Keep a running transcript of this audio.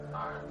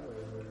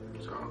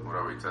Alright. So, what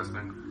are we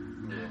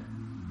testing?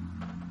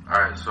 Yeah.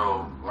 Alright, so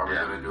are we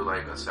gonna do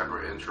like a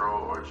separate intro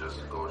or just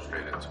go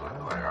straight into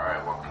it? Like,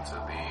 alright, welcome to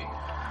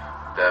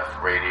the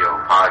Deaf Radio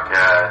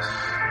Podcast.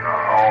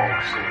 Oh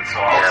shit, so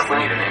yeah, we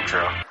need an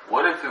intro.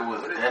 What if it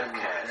was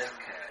Deafcast?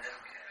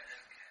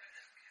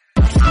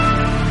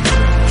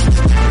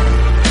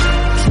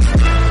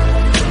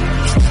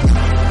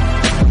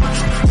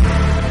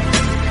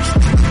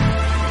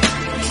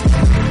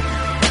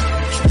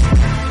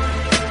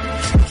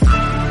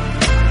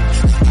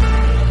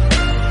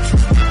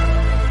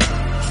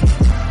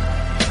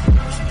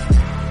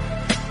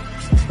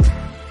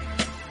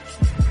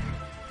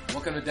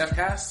 Welcome to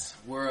Deafcast.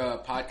 We're a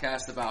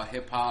podcast about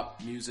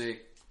hip-hop,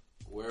 music.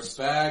 We're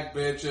back,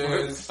 bitches.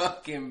 We're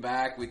fucking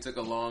back. We took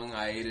a long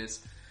hiatus.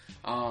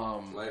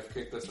 Life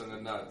kicked us in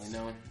the nuts. You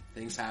know,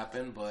 things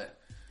happen, but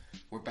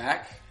we're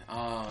back.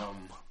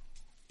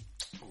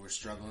 We're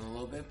struggling a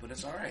little bit, but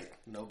it's alright.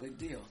 No big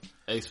deal.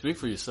 Hey, speak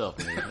for yourself,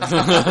 man.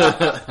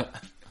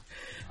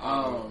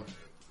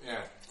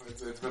 Yeah,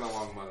 it's been a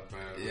long month,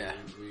 man. Yeah.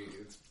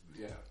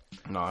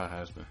 No, it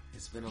has been.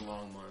 It's been a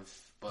long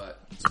month, but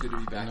it's good to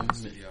be back in the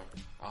studio.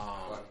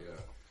 Fuck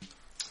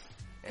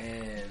yeah.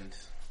 And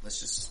let's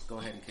just go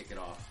ahead and kick it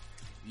off.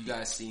 You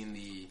guys seen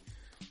the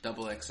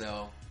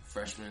XXL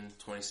freshman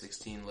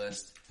 2016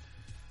 list?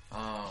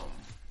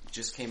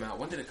 Just came out.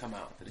 When did it come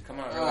out? Did it come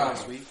out earlier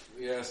this week?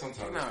 Yeah,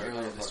 sometime. It came out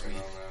earlier this week.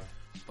 Know,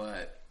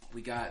 but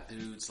we got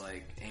dudes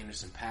like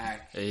Anderson .Paak,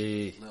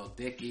 Hey, Lil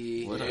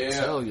Dicky. what I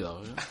tell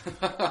y'all?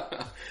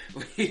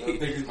 Lil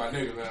Dicky's my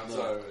nigga, man. I'm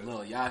sorry, man.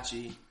 Lil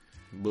Yachi.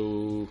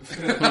 Boo.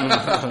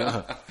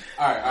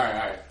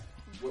 Alright.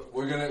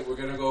 We're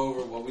gonna go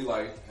over what we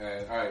like.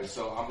 And alright,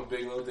 so I'm a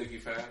big Lil Dicky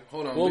fan.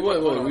 Hold on.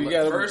 Wait. We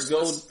gotta first,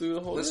 go through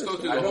the whole Let's list. go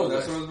through I the know, whole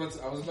that's list.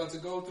 what I was about to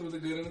go through the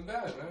good and the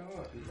bad, man.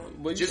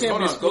 But you Just can't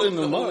hold be on. Go splitting through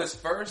the them whole up. list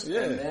first,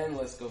 Yeah. and then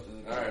let's go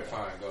through the Alright,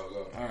 fine,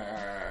 go.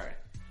 Alright.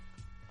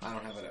 I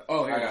don't have it.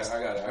 Oh, here I it got is. it.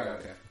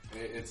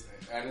 Okay. It's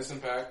Anderson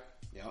 .Paak,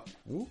 Yep.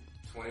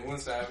 21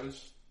 Savage,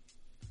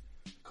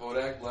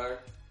 Kodak Black,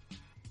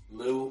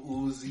 Lil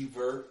Uzi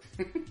Vert,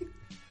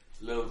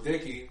 Lil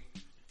Dicky,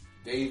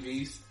 Dave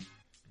East,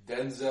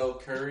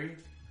 Denzel Curry,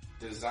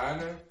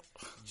 Designer,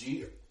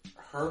 G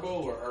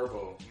Herbo or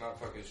Herbo, I'm not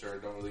fucking sure,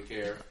 don't really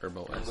care.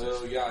 Herbo and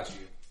Essence. Lil Yachi.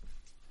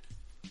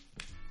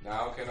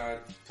 Now can I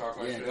talk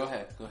my Yeah, shit? go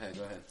ahead.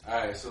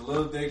 Alright, so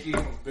Lil Dicky,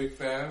 I'm a big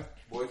fan.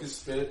 Boy can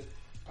spit.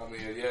 I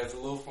mean, yeah, it's a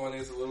little funny,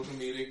 it's a little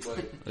comedic,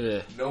 but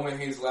Yeah. no one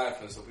hates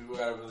laughing, so people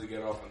gotta really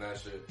get off on that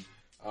shit.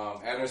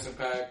 Anderson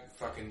 .Paak,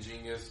 fucking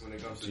genius when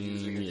it comes to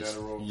music in Genius.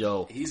 general.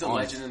 Yo. He's a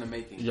legend in the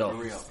making. Yo. For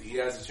real. He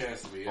has a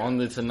chance to be. Yeah. On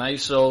the Tonight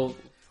Show,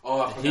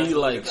 Oh, I forgot he to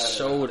look like at that.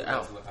 showed I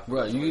out. forgot to Bro,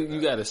 look at you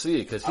that. gotta see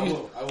it, cause I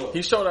will.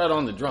 he showed out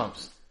on the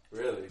drums.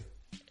 Really?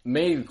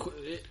 Made,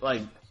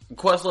 like,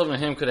 Questlove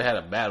and him could have had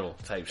a battle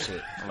type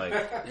shit. Like,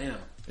 Damn.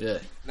 yeah.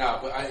 Nah,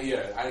 but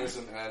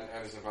Anderson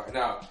 .Paak.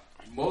 Now,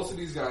 most of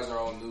these guys are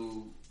all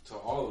new to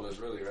all of us,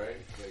 really, right?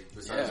 Like,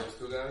 besides Yeah. those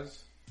two guys?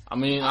 I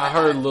mean, I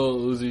heard Lil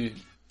Uzi,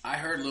 I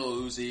heard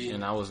Lil Uzi.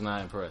 and I was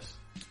not impressed.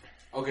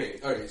 Okay,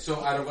 alright,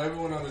 so out of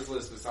everyone on this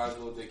list, besides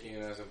Lil Dicky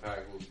and Anderson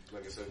 .Paak, who,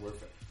 like I said,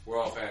 we're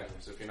all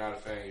phantoms. If you're not a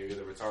fan, you're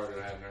either retarded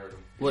or hadn't heard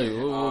them. Wait.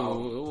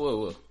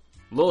 Lil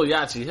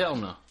Yachi, hell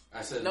no.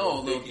 I said No,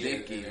 Lil Lil Dicky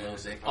Dicky, and Lil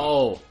Anderson Dicky. .Paak.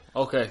 Oh,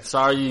 okay.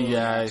 Sorry, you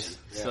guys.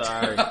 Yeah.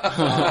 Sorry.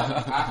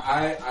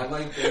 I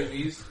like Dave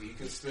East. He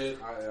can spit.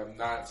 I'm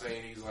not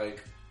saying he's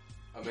like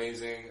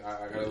amazing.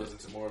 I gotta listen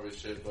to more of his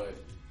shit, but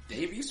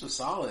Dave East was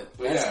solid.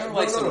 But That yeah, sounded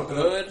like some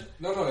good.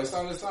 No, it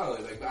sounded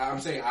solid. Like I'm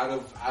saying, out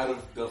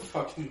of the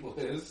fucking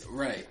list,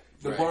 Right.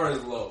 the bar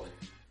is low.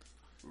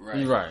 Right.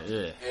 You're right,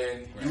 yeah.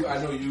 And I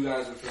know you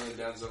guys are feeling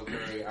Denzel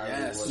Curry. I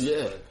Yes. really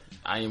Yeah. wasn't,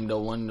 I am the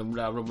one,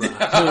 blah, blah, blah.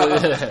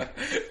 Yeah.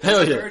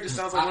 Hell yeah. It just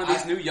sounds like one of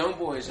these new young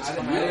boys. Just I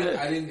coming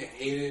out. didn't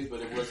hate it, but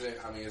it wasn't.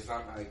 I mean, it's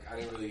not like I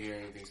didn't really hear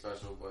anything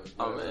special. But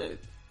Oh, whatever. man.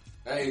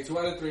 Hey, 2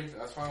 out of 3.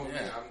 That's fine with me.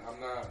 Yeah. I'm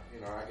not.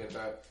 I get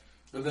that.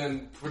 But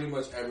then pretty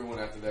much everyone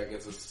after that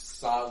gets a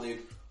solid,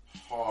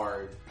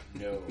 hard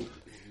no.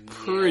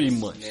 Pretty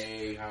Yes, much.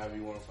 Nay, however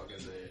you want to fucking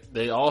say it.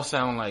 They all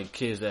sound like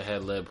kids that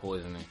had lead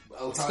poisoning.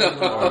 A lot of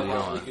them are Early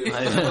probably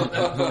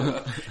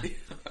on. kids.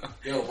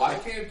 Yo, why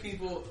can't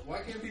people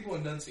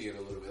enunciate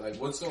a little bit? Like,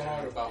 what's so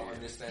hard about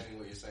understanding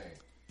what you're saying?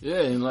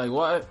 Yeah, and like,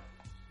 what?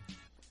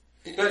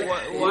 Why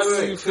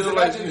do you feel imagine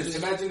like this? you just...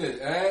 Imagine this.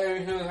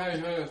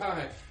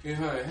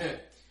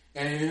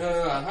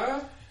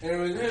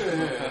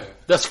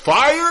 That's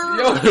fire?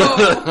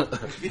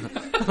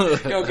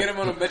 Yo, get him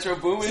on a Metro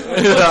Boomin.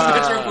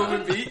 Metro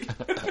Boomin beat.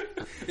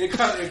 It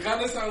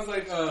kind of sounds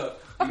like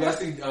you guys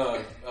seen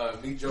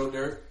Meet Joe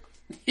Dirt.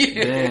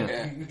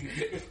 Damn.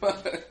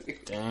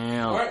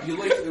 Damn. All right, you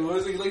like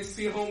to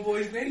see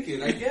homeboys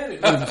naked. I get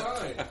it. That's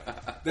fine.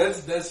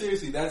 That's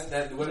seriously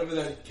that whatever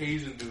that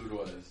Cajun dude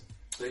was.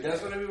 Like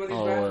that's what everybody's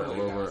rapping like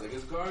now. Like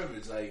it's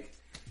garbage.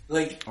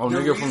 Like oh, the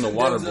nigga from the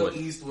Water Denzel Boy.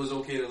 East was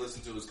okay to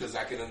listen to is because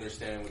I can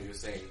understand what he was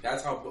saying.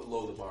 That's how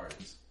low the bar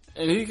is.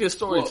 And he can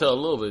story tell a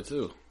little bit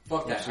too.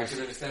 Fuck that. I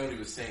can understand what he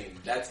was saying.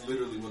 That's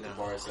literally what the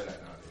bar said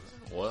at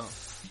nowadays. Well,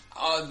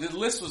 The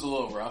list was a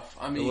little rough.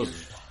 I mean,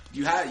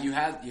 you had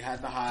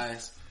the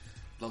highs.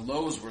 The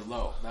lows were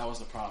low. That was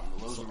the problem.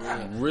 The lows were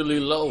really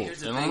low. Here's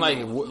the And thing I'm like,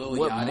 with Lil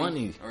what Yachty,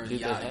 money or did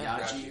they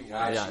have?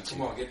 Yachi.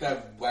 Come on, get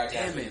that whack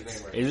ass name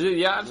right. Is it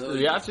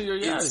Yachty or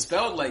It's Yachty?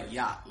 spelled like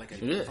yacht, like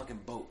a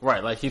fucking boat.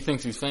 Right, like he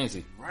thinks he's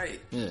fancy. Right.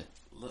 Yeah.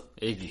 Look,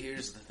 Iggy.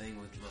 here's the thing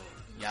with Lil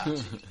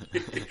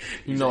Yachty.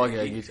 You know I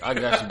gotta get you. I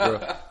got you,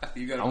 bro.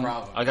 You got a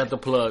problem. I got the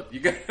plug. You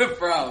got a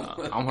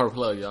problem. I'm her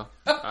plug, y'all.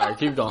 Alright,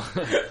 keep going.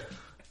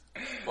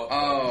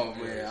 Oh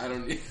man, I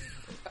don't need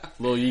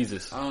Lil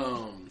Yeezus.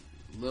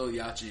 Lil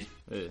Yachty.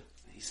 Yeah.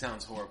 He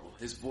sounds horrible.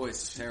 His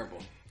voice is terrible.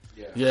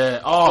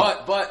 Yeah.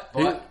 Oh. But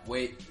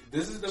wait.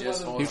 This is the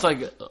Just one. He's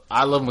like,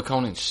 I love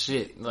McConan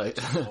shit. Like,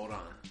 Hold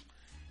on.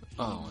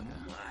 oh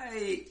my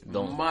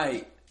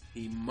god.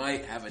 He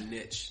might have a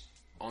niche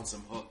on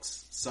some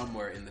hooks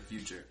somewhere in the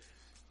future.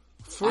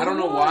 For I don't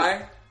know what?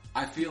 why.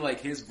 I feel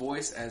like his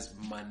voice, as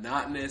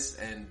monotonous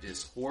and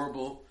just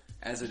horrible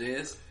as it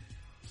is,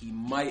 he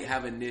might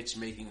have a niche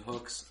making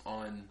hooks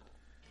on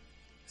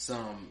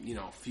some,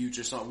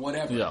 future song,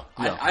 whatever. Yeah.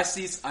 I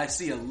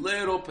see a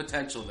little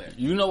potential there.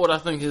 You know what I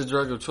think his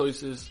drug of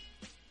choice is?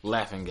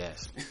 Laughing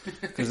gas.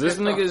 Because this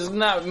nigga is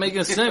not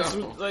making sense.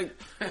 Like,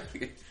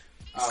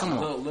 come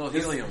on. Little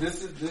helium.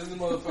 This is the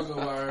motherfucker who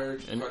I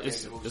heard. And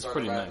it's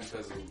pretty nice.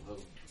 Because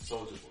of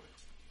Soulja Boy.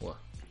 What?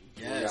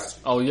 Yes.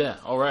 Oh yeah,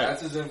 alright.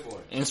 That's his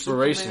influence.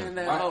 Inspiration.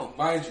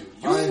 Mind you.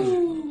 I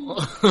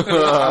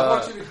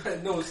want you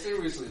to no,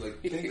 seriously,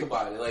 like think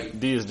about it. Like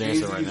D is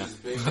dancing right now.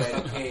 Big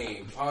Daddy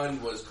Kane,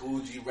 Pun was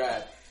Cool G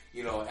Rap.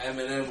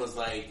 Eminem was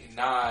like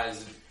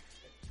Nas.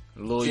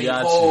 Lil J.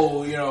 Yachty.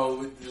 Cole,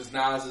 it was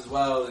Nas as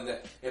well, and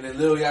then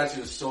Lil Yachty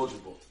was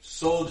Soulja Boy.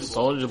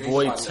 Soulja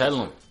Boy, tell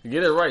him.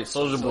 Get it right,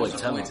 Soulja Boy,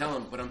 tell him. Tell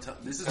him, but I'm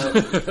telling. This is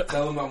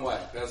tell him I'm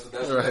whack. That's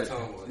what I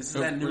tell him. This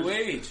is that new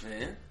age,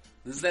 man.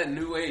 This is that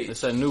new age.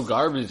 It's that new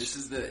garbage.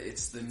 It's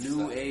the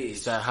new age.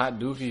 It's that hot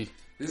dookie.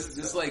 This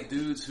is like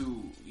dudes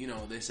who,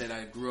 they said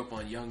I grew up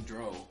on Young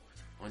Dro,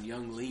 on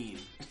Young Lean.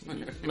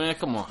 Man,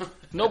 come on.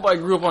 Nobody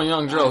grew up on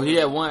Young Dro. He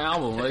had one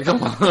album. Like,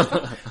 come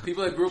on.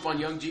 People that grew up on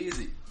Young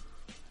Jeezy.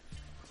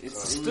 It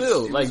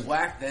was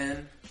whack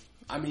then.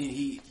 I mean,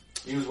 he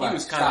was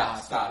kind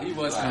of hot. He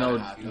was kind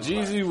of hot.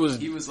 Jeezy was.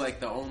 He was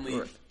like the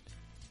only.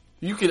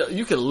 You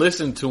could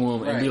listen to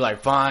him and be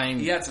like, fine.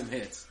 He had some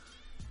hits.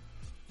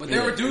 But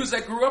there were dudes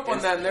that grew up on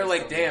that, and they're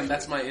like, damn,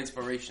 that's my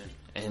inspiration.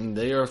 And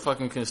they are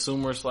fucking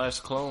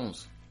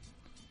consumer/clones.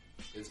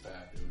 It's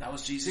bad, dude. That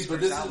was Jeezy's but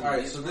first album.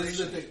 Alright, so this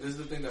is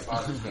the thing that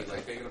bothers me.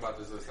 Like thinking about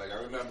this list, like I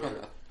remember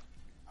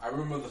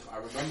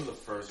the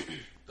first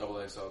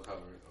XXL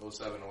cover,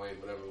 07,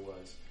 08, whatever it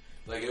was.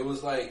 Like it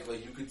was like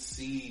you could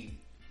see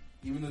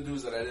even the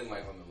dudes that I didn't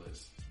like on the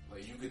list.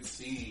 Like you could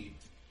see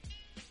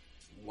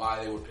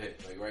why they were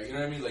picked. Like right, you know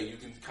what I mean? Like you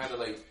can kind of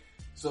like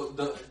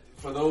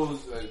for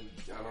those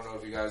I don't know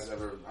if you guys I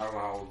don't know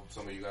how old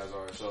some of you guys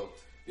are. So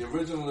the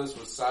original list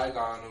was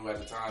Saigon, who at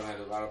the time had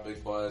a lot of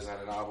big buzz, had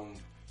an album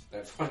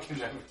that fucking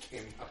never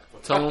came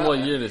out. Tell me what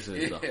year this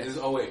is, though. This is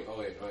 08.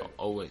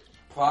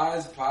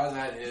 Plies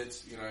had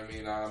hits, you know what I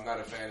mean? I'm not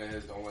a fan of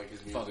his, don't like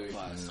his music.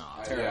 Fuck Plies.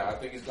 I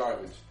think he's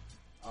garbage.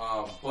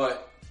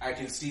 But I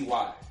can see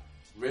why.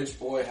 Rich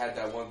Boy had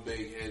that one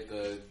big hit,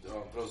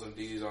 throw some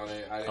D's on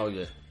it. I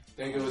didn't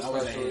think it was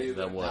special either.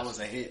 That was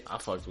a hit. I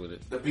fucked with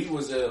it. The beat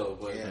was ill,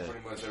 but pretty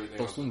much everything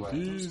else was whack.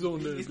 D's on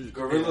that beat.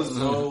 Gorilla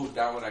Zoe,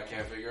 that one I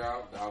can't figure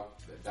out.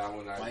 That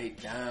one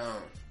Bite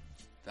Down.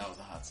 That was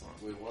a hot song.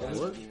 Wait, what? I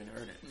haven't even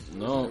heard it.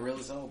 No.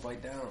 Gorilla Zoe,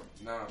 Bite Down.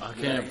 No. I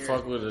can't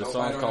fuck with a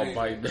song called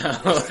Bite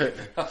Down.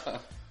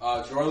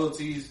 Joel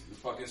Ortiz,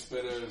 fucking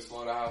spitter,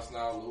 Slaughterhouse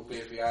Now, Lupe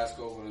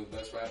Fiasco, one of the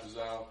best rappers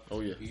out. Oh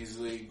yeah.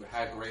 Easily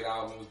had great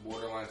albums,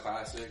 borderline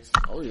classics.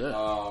 Oh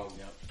yeah.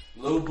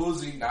 Lil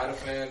Boosie, not a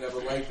fan,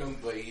 never liked him,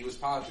 but he was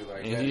popular.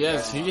 And he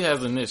has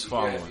a niche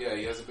following. Yeah,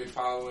 he has a big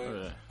following.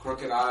 Oh, yeah.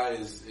 Crooked Eye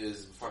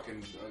is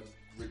fucking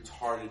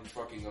retarded,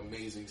 fucking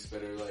amazing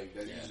spitter. Like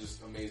he's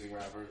just amazing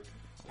rapper.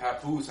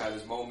 Papoose had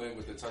his moment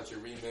with the Touch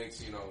It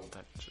remix,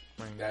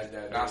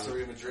 that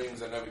Nasarima Dreams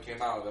that never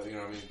came out, you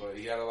know what I mean? But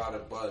he had a lot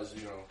of buzz,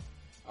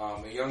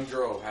 And Young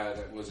Dro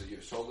was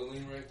it Shoulder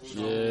Lean, right?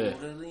 Yeah.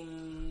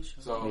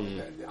 So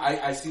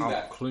I see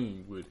that.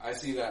 Clean with. I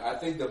see that. I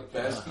think the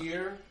best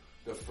year,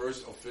 the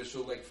first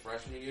official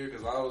freshman year,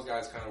 because a lot of those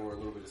guys kind of were a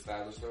little bit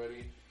established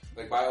already.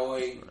 Like by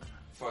 08,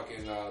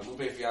 fucking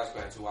Lupe Fiasco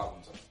had 2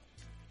 albums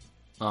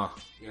out.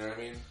 You know what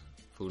I mean?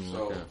 Food and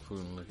Liquor.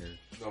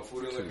 No,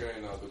 Food and Liquor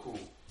and The Cool.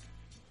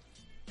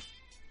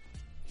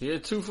 He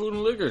had 2 Food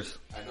and Liquors.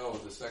 I know,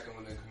 the second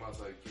one didn't come out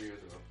until 3 years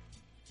ago.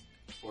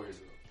 4 years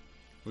ago.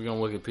 We're gonna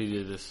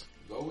Wikipedia this.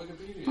 Go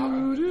Wikipedia.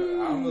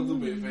 I'm a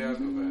Lupe Fiasco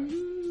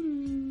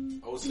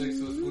fan. 06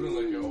 was Food and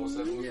Liquor,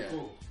 07 was The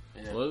Cool.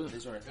 Yeah. Was it?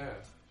 He's right. Yeah.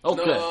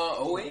 Okay.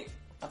 No, 08?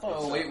 I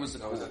thought 08 was the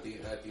Cool. That was at the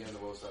end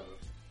of 07.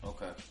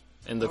 Okay.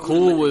 And The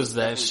Cool was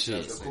that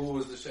shit. The Cool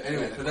was the shit.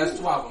 Anyway, but that's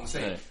 2 albums.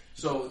 Same. Yeah.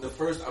 So the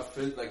first,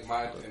 in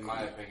my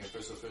opinion,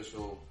 first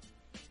official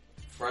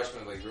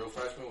freshman, real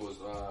freshman, was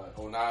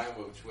 09,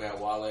 which we had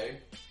Wale.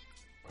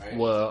 right?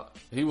 Well,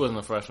 he wasn't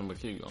a freshman, but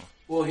keep going.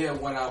 Well, he had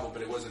one album,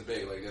 but it wasn't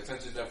big. Like, the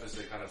attention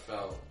deficit kind of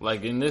fell.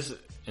 Like, in this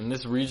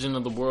region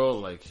of the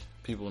world, like,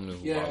 people knew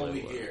who Yeah, Wale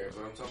only was. here,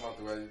 but I'm talking about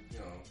the rest,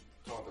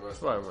 talking about the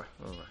rest Right. of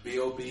it.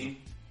 B.O.B.,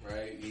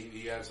 right?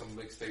 He had some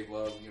mixtape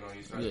love,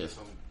 he started to get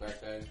some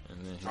back then.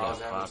 And then he Charles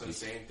got Hamilton, Poppy.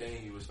 same thing.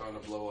 He was starting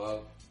to blow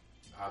up.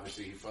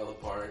 Obviously, he fell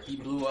apart. He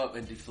blew up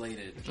and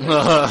deflated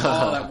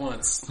all at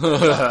once.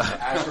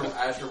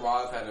 Asher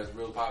Roth had a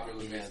real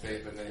popular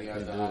mixtape, and then he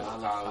had the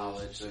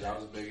college. So that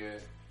was a big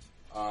hit.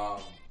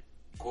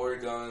 Corey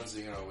Guns,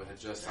 had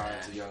just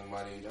signed to Young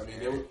Money. I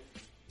mean,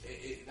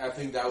 I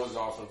think that was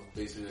off of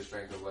basically the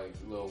strength of like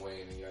Lil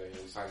Wayne, and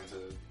he was signing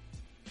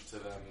to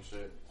them and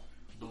shit.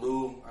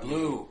 Blue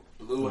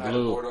had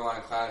a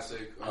borderline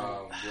classic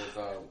with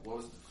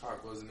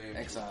what was the name?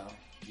 Exile.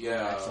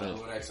 Yeah,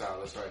 Blue and Exile.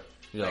 That's right.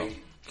 Yo, like,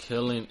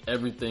 killing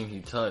everything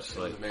he touched.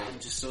 Like, I'm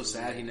just so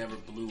sad he never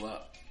blew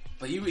up.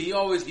 But he was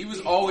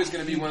always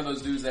going to be one of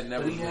those dudes that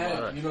never blew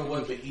up. You know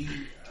what? But he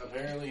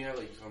apparently had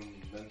like some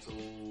mental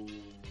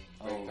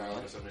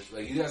breakdown or something.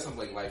 Like he had some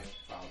like life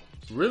problems.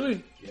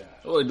 really? Yeah.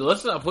 Wait,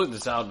 let's not put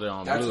this out there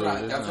on That's Blue.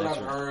 what It's I've not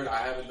true. heard. I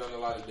haven't done a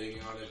lot of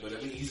digging on it, but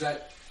I mean,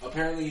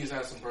 apparently he's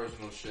had some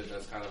personal shit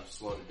that's kind of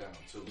slowed it down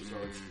too.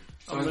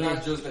 So it's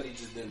not just that he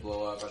just didn't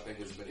blow up. I think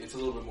it's a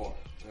little bit more,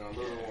 a little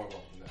bit more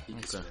involved than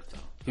that. Okay.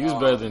 He was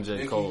better than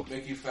J. Cole.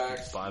 Mickey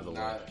Facts, by the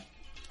way.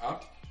 Huh?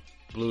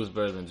 Blue is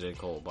better than J.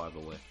 Cole, by the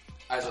way.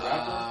 As a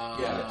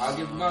rapper,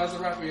 as a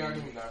rapper, I'll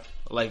give him that.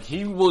 Like,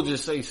 he will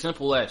just say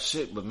simple ass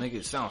shit, but make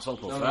it sound so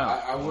profound.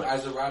 I would,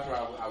 as a rapper,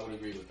 I would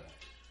agree with that.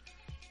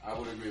 I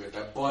would agree with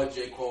that. But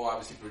J. Cole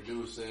obviously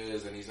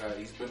produces, and he's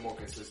been more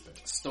consistent.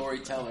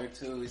 Storyteller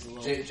too. He's a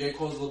little. J.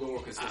 Cole's a little bit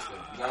more consistent.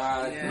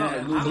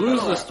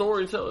 Blue's the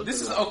storyteller.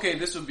 This is okay.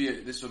 This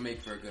would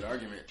make for a good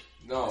argument.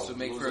 No, this would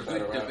make Blue's for a a better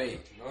good rapper. debate.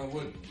 No, it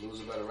wouldn't.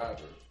 Blue's a better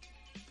rapper.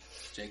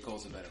 J.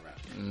 Cole's a better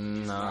rapper.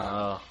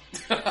 No.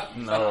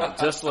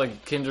 Just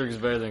like Kendrick's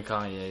better than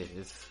Kanye.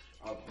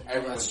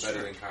 Everyone's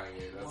better than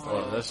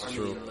Kanye. That's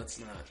true. Let's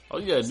not. All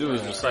you gotta do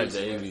is recite the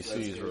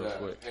ABCs real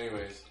quick.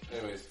 Anyways,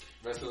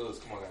 rest of those,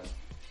 come on guys.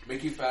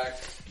 Mickey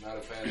Facts, not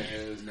a fan of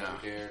his,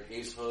 don't care.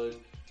 Ace Hood.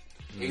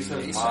 Ace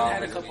Hood's mom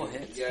had a couple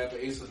hits. Yeah, but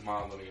Ace Hood's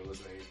mom don't even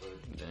listen to Ace Hood.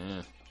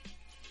 Damn.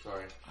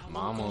 Sorry.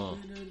 Mama.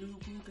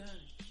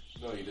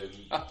 No, you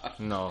didn't. No.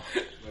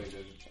 No, you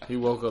didn't. He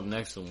woke up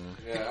next to one.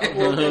 Yeah, I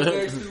woke up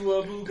next to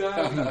a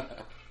Bugatti.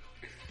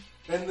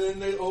 And then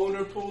the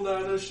owner pulled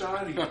out a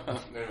shoddy.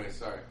 Anyway,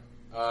 sorry.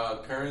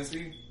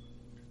 Currency.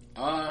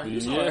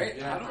 He's alright.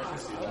 Yeah, I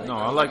see that. No,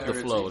 I like the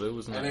flow. It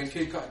was And nice.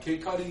 then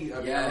Kid Cudi,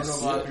 I Yes.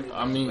 don't know a lot of people,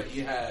 I mean, but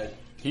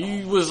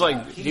he was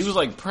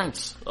like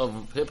Prince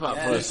of hip hop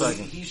for a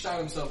second. He shot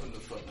himself in the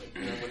foot. Like,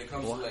 when it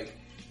comes to like,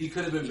 he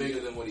could have been bigger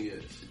than what he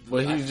is.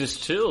 But he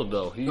just chilled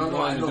though. He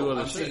wanted to do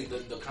other I'm shit.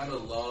 saying the kind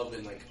of love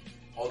and like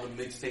all the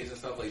mixtapes and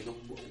stuff, like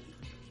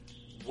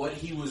what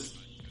he was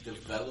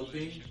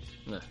developing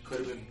could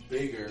have been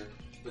bigger.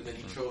 But then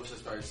he chose to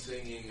start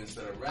singing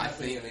instead of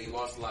rapping, and then he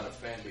lost a lot of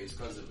fan base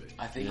because of it.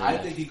 I think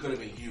he could have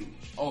been huge.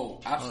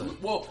 Oh, absolutely.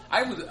 Well,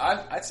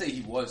 I'd say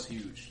he was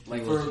huge.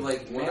 Like for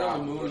like Man on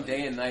the Moon,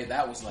 Day and Night,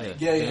 that was like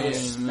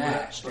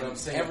smashed. But I'm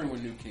saying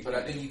everyone knew Kid Cudi. But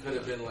I think he could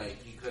have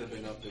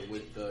been up there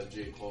with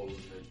J. Cole and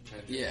the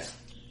Kendrick. Yeah.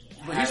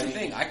 But here's the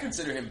thing, I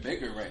consider him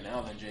bigger right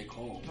now than J.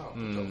 Cole.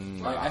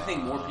 No, I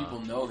think more people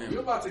know him.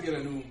 You're about to get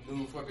a new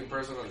fucking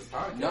person on this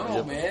podcast.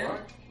 No, man.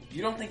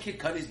 You don't think Kid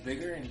Cudi's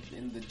bigger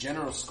in the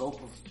general scope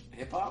of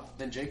hip hop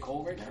than J.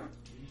 Cole right now?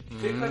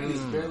 Kid Cudi is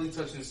barely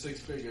touching 6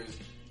 figures.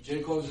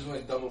 J. Cole just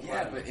went double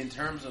platinum. Yeah, but in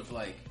terms of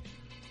like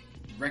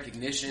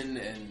recognition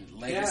and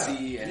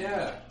legacy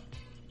and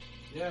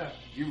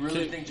you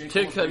really think J.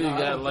 Kid Cole? Cudi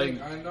got like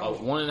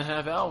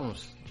 1.5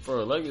 albums for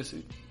a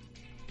legacy.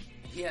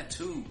 He had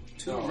two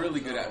really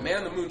good. Man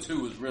on the Moon 2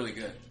 was really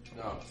good.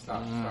 No,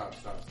 stop.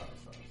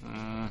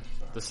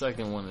 The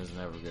second one is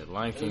never good.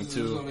 Lion King 2. This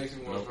is what makes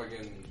me want to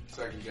fucking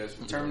second guess.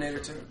 Terminator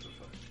 2.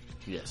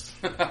 Yes.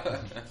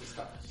 Just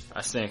stop.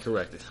 I stand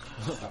corrected.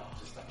 Just stop.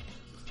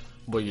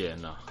 But yeah,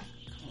 no.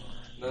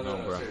 No,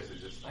 bro. seriously,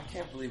 just. I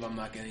can't believe I'm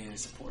not getting any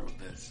support with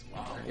this.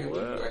 Wow. I can't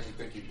believe you actually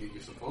think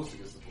you're supposed to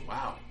get support.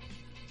 Wow.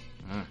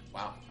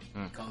 Wow.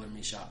 Color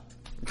me shocked.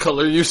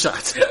 Color you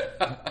shocked.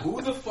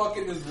 Who the fuck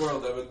in this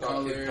world ever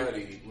thought Kid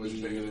Cudi was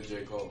bigger than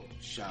J. Cole?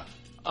 Shocked.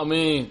 I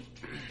mean,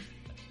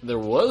 there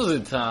was a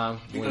time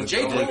when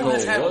J. Cole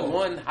has had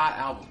one hot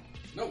album.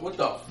 No, what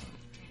the?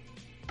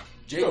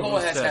 J. Cole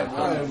has had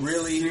one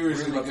really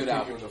good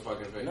album.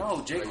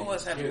 No, J. Are Cole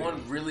has had kidding?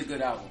 one really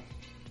good album.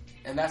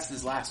 And that's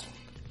his last one.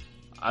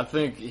 I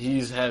think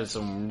he's had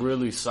some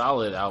really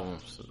solid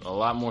albums. A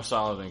lot more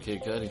solid than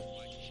Kid Cudi.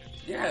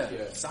 Yeah,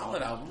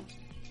 solid album.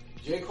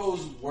 J.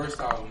 Cole's worst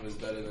album is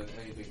better than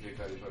anything Kid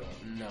Cudi put out.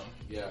 No.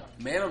 Yeah.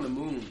 Man on the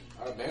Moon.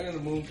 Man on the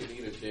Moon can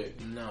eat a dick.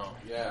 No.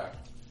 Yeah.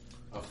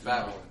 A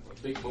fat one.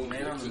 A big boom Man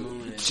dick on the too.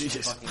 Moon is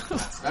Jesus. fucking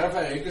classic. Matter of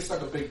fact, you can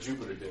suck a big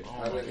Jupiter dick. Oh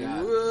my god.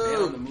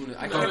 Man on the Moon.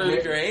 I can't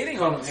believe you're hating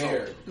on him.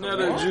 Compared.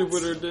 Another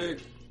Jupiter dick.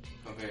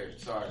 Compared.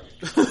 Sorry.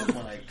 Oh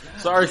my god.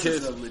 Sorry, this kids.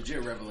 is a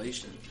legit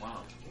revelation.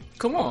 Wow.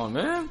 Come on,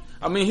 man.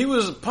 I mean, he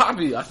was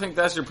poppy. I think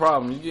that's your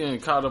problem. You're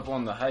getting caught up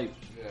on the hype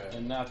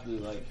and not the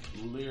like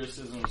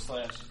lyricism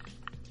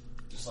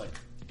 / just like.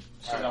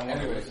 All right,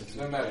 anyways, it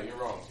doesn't matter. You're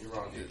wrong.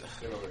 Dude.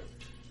 Get over it.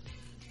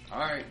 All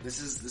right,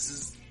 this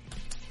is.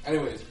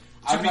 Anyways,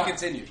 to be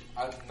continued.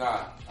 I'm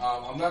not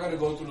gonna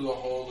go through the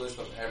whole list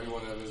of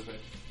everyone that has been,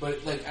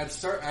 but like at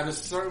a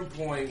certain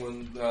point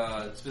when,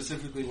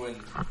 specifically when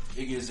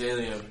Iggy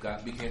Azalea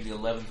became the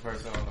 11th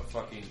person on the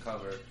fucking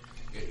cover,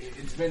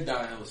 it's been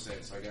downhill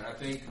since. Like I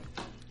think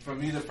for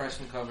me, the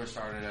freshman cover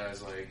started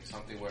as like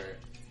something where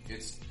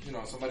it's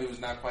somebody who's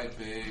not quite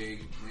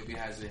big, maybe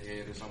has a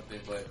hit or something,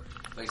 but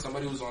like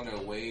somebody who's on their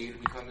way to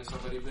becoming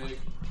somebody big,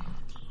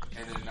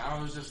 and then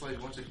now it's just like a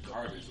bunch of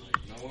garbage. Like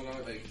no one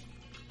like.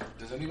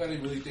 Does anybody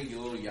really think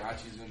Lil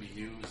Yachty's gonna be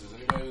huge? Does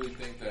anybody really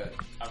think that?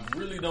 I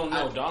really don't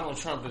know. Donald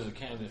Trump is a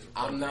candidate for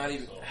president. I'm not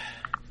even.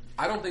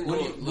 I don't think. What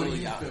do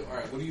you feel? All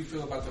right. What do you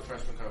feel about the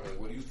freshman cover?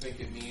 What do you think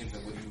it means,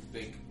 and what do you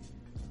think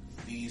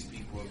these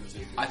people in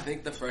particular? I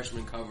think the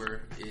freshman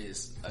cover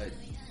is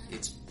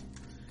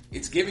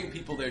it's giving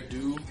people their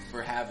due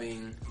for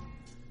having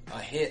a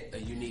hit, a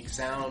unique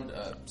sound,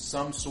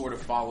 some sort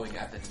of following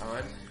at the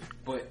time.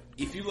 But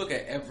if you look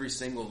at every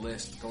single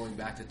list going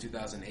back to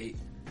 2008.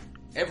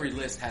 Every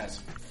list has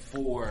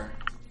four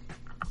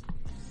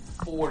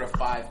to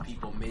five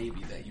people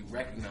maybe that you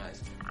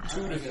recognize.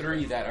 2 to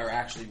 3 that are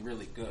actually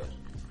really good.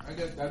 I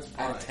guess that's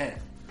fine. Out of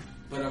 10.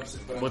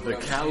 But the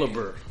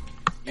caliber.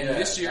 And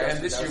this year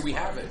we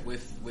have it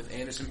with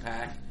Anderson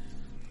 .Paak,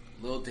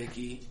 Lil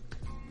Dicky.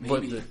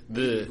 Maybe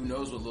who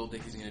knows what Lil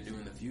Dicky's going to do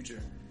in the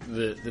future.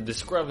 The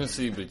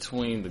discrepancy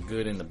between the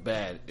good and the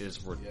bad is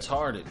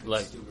retarded.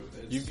 Like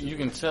you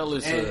can tell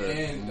it's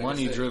a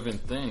money driven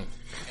thing.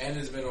 And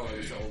it's been on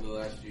this over the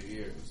last few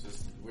years.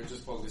 We're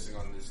just focusing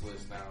on this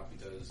list now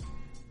because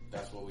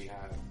that's what we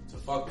have to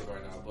fuck with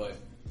right now. But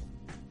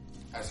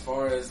as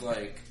far as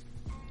like,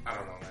 I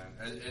don't know,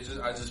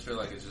 man. I just feel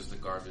like it's just a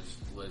garbage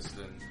list,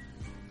 and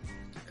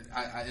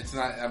it's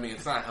not. I mean,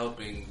 it's not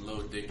helping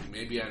Lil Dicky.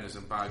 Maybe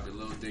Anderson .Paak, but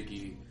Lil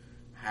Dicky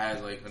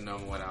had like a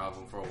 #1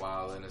 album for a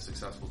while and a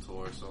successful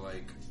tour, so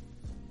like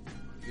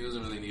he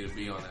doesn't really need to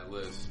be on that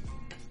list.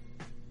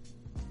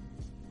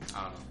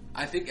 I don't know.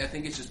 I think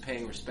it's just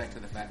paying respect to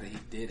the fact that he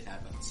did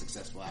have a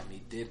successful album.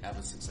 He did have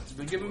a successful.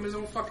 But give him his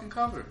own fucking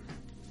cover.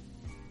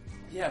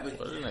 Yeah, but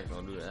they're not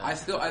gonna do that. I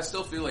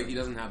still feel like he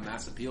doesn't have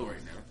mass appeal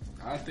right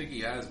now. I think he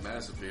has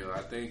mass appeal.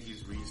 I think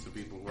he's reached the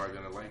people who are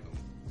gonna like him.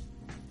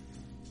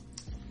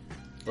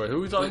 Wait, who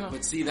are we talking about?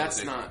 But see,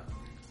 that's not.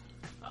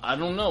 I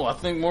don't know. I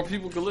think more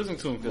people could listen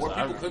to him. More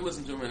people could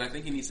listen to him, and I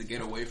think he needs to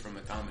get away from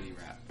the comedy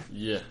rap.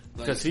 Yeah,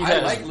 because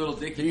I like Lil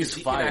Dicky.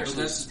 He's fired.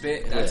 He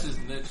spit. That's his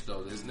niche,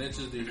 though. His niche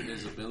is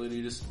his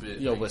ability to spit.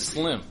 Yo, but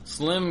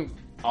Slim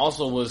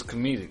also was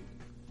comedic,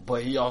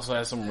 but he also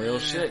had some real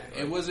shit.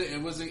 It was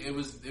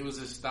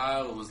his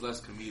style. It was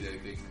less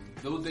comedic.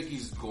 Lil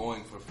Dicky's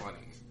going for funny.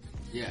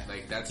 Yeah,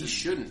 like that's he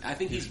shouldn't. I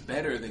think he's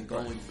better than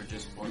going for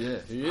just funny. Yeah,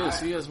 he is.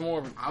 He has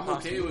more. I'm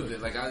okay with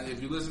it. Like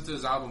if you listen to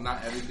his album,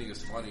 not everything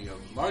is funny. A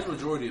large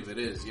majority of it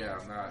is. Yeah,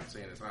 I'm not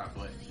saying it's not,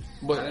 but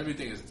not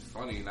everything is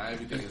funny. Not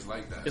everything is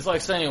like that. It's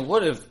like saying,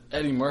 what if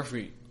Eddie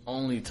Murphy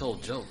only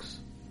told jokes?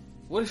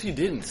 What if he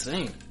didn't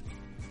sing?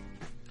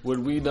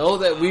 Would we know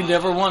that we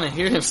never want to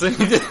hear him sing?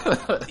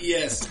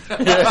 Yes. Yeah,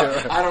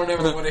 right. I don't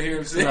ever want to hear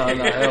him sing. No,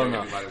 hell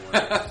no.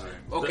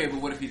 Okay,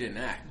 but what if he didn't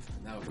act?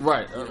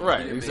 Right,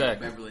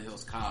 exactly. Beverly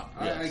Hills Cop.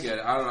 I get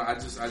it. I don't know.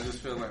 I just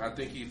feel like I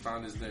think he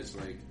found his niche.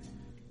 Like,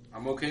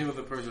 I'm okay with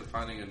a person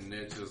finding a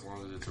niche as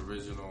long as it's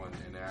original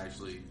and they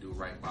actually do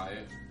right by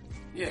it.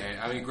 Yeah. And,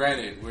 I mean,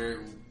 granted,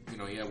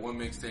 he had one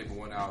mixtape and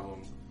one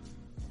album.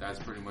 That's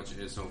pretty much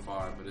it so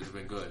far, but it's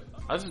been good.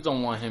 I just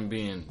don't want him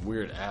being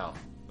Weird Al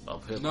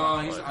of hip hop.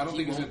 No, I don't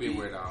think he's gonna be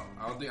Weird Al.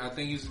 I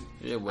think he's.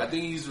 Yeah, I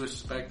think he's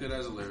respected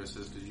as a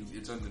lyricist because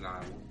it's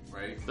undeniable,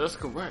 right? That's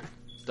correct.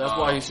 That's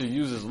why he should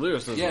use his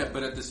lyricism. Yeah,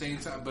 but at the same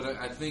time,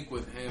 I think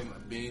with him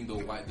being the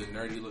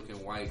nerdy looking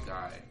white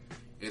guy,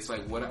 it's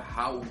like what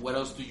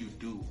else do you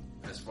do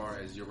as far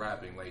as your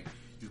rapping? Like,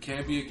 you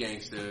can't be a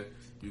gangster,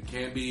 you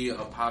can't be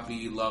a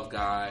poppy love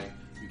guy,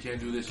 you can't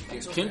do this.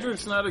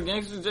 Kendrick's not a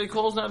gangster. J.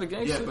 Cole's not a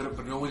gangster. Yeah,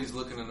 but nobody's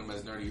looking at them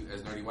as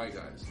nerdy white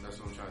guys. That's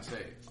what I'm trying to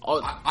say.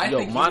 I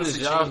think Manas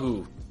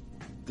Yahoo,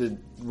 the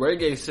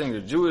reggae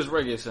singer, Jewish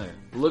reggae singer,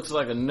 looks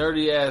like a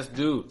nerdy ass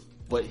dude,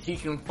 but he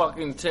can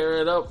fucking tear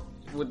it up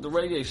with the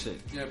reggae shit.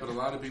 Yeah, but a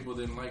lot of people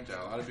didn't like that.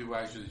 A lot of people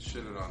actually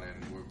shitted on it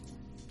and were.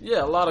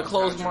 Yeah, a lot of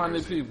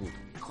closed-minded people.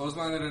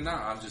 Closed-minded or not,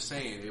 I'm just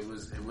saying it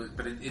was,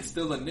 but it's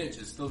still a niche.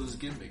 It's still his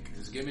gimmick.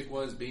 His gimmick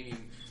was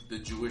being the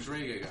Jewish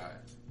reggae guy.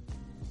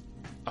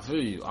 I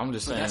feel you. I'm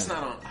just saying that's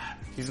not on.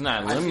 He's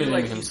not limiting I feel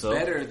like himself.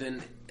 He's better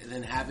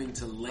than having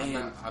to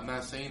land. I'm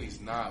not saying he's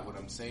not. What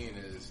I'm saying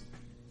is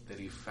that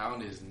he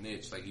found his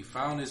niche. Like, he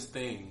found his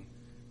thing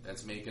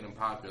that's making him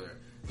popular.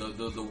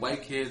 The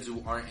white kids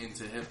who aren't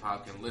into hip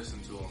hop can listen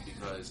to him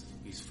because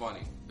he's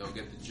funny. They'll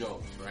get the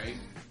jokes, right?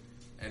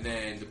 And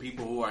then the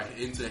people who are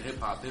into hip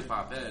hop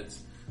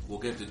heads will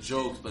get the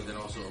jokes, but then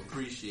also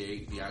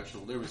appreciate the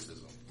actual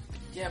lyricism.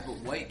 Yeah, but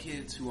white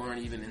kids who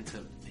aren't even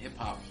into hip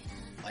hop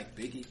like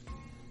Biggie,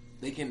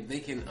 they can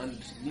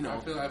you know.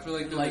 I feel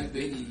like you like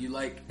Biggie, you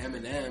like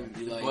Eminem,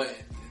 you like. But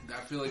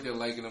I feel like they're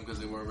liking them because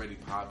they were already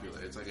popular.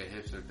 It's like a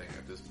hipster thing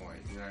at this point.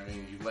 You know what I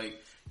mean?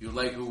 You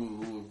like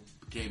who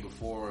came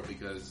before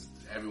because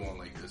everyone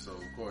liked this. So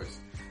of course,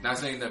 not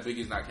saying that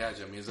Biggie's not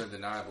catchy. I mean, it's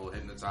undeniable.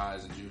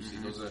 Hypnotize and Juicy,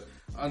 those are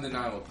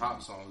undeniable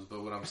pop songs.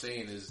 But what I'm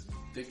saying is,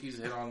 Dickie's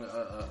hit on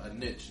a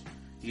niche.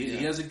 He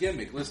has a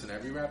gimmick. Listen,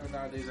 every rapper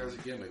nowadays has a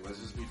gimmick. Let's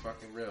just be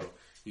fucking real.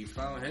 He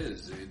found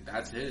his.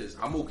 That's his.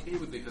 I'm okay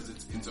with it because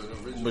it's an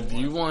original. But do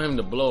you want him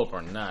to blow up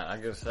or not? I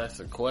guess that's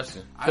the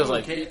question. I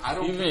don't care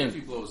if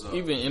he blows up.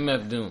 Even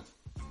MF Doom.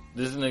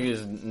 This nigga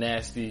is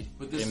nasty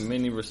in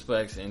many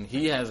respects, and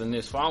he has a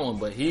niche following,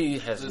 but he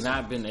has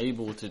not been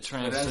able to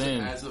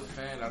transcend. As a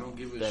fan, I don't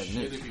give a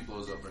shit if he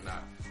blows up or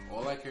not.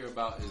 All I care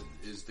about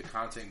is the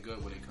content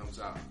good when it comes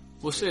out.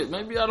 Well, shit,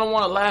 maybe I don't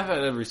want to laugh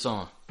at every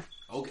song.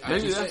 Okay,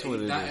 maybe that's what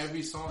it is. Not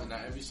every song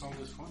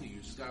is funny. You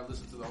just gotta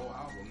listen to the whole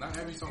album. Not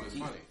every song is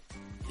funny.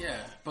 Yeah,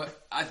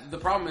 but the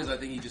problem is, I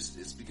think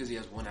it's because he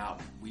has one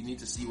album. We need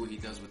to see what he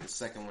does with the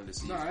second one to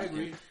see. No, I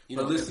agree.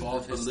 Listen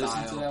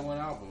to that one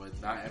album.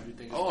 Not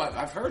everything.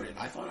 I've heard it.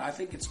 I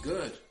think it's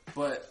good,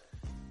 but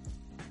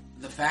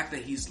the fact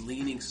that he's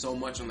leaning so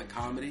much on the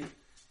comedy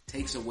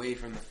takes away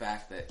from the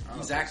fact that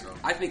he's actually.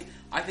 So. I think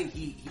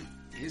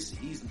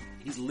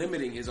he's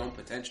limiting his own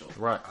potential.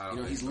 Right.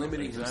 He's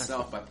limiting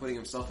himself by putting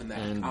himself in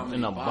that comedy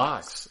in a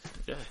box.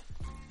 Yeah.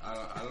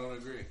 I don't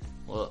agree.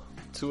 Well,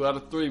 2 out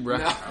of 3, bro.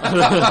 No.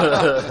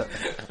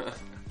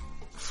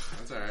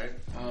 That's alright.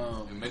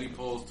 In many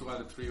polls, 2 out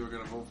of 3 were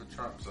gonna vote for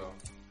Trump, so.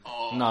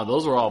 No,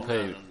 those were all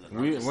paid.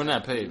 We're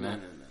not paid, man.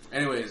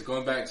 Anyways,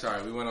 going back,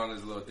 sorry, we went on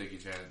this little Dickie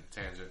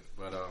tangent,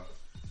 but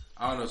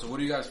I don't know. So, what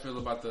do you guys feel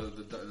about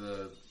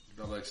the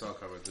XXL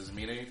cover? Does it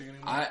mean anything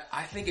anymore?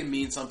 I think it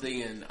means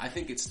something, and I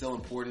think it's still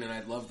important, and I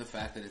love the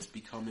fact that it's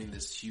becoming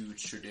this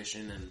huge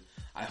tradition, and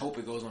I hope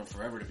it goes on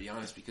forever, to be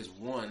honest, because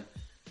one,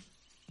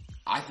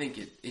 I think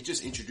it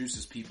just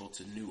introduces people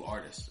to new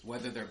artists,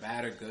 whether they're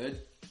bad or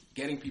good.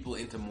 Getting people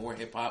into more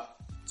hip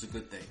hop, it's a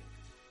good thing.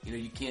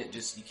 You can't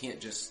just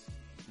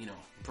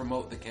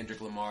promote the Kendrick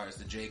Lamars,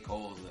 the J.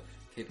 Cole's, the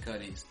Kid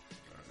Cudis.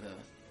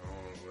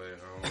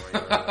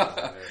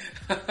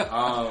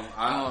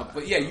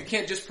 But yeah, you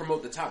can't just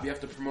promote the top. You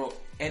have to promote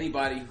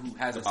anybody who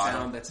has a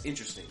sound that's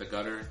interesting. The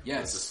gutter,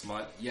 yes, the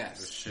smut,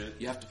 yes, the shit.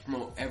 You have to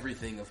promote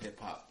everything of hip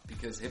hop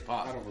because hip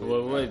hop.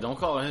 Wait, don't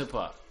call it hip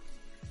hop.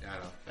 Yeah, I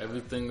know.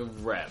 Everything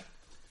of rap,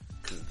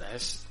 cause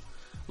that's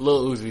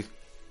Lil Uzi.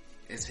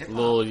 It's hip hop.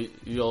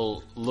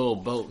 Little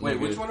boat. Wait,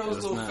 which one of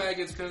those little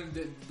faggots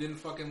didn't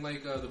fucking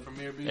like the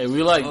premiere beats? Hey,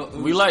 we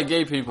like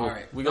gay people.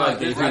 Right. We like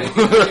gay people.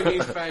 I mean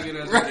faggot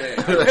as a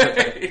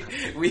gay.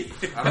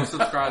 I don't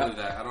subscribe to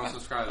that.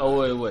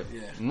 Oh wait.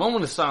 Yeah.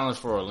 Moment of silence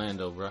for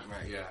Orlando, bro.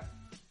 Right. Yeah.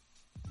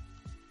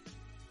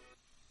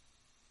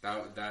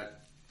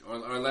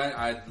 Orlando.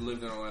 I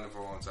lived in Orlando for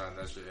a long time.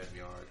 That shit hit me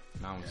hard.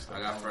 I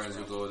got friends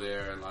who go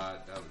there a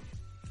lot.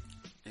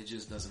 It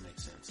just doesn't make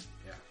sense.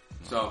 Yeah.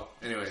 So,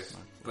 anyways,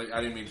 but I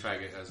didn't mean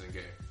faggot as in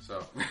gay.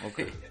 So,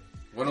 okay.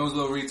 One of those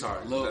little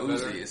retards. Lil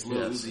Uzi. It's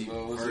Lil Uzi.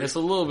 It's a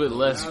little bit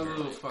less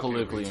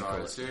politically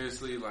incorrect.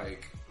 Seriously,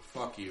 like,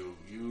 fuck you.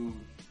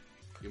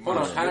 Hold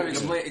on, kind of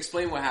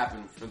explain what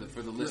happened for the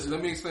listener.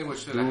 Let me explain what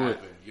should have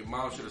happened. Your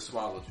mom should have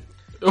swallowed you.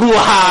 Wow!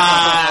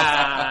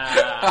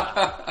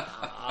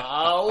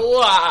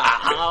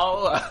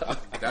 Wow!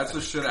 That's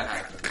what should have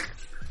happened.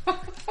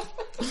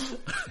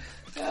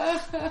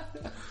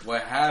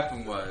 What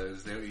happened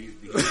was he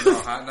was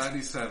on Hot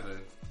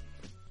 97.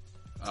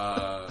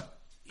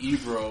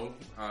 Ebro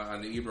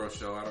on the Ebro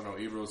show. I don't know.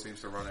 Ebro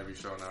seems to run every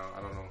show now.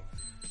 I don't know.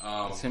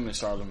 It's him and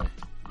Charlamagne.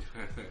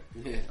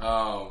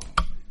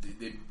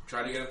 They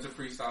try to get him to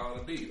freestyle on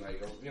a beat,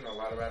 like a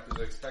lot of rappers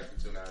are expected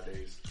to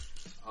nowadays.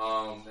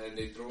 And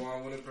they threw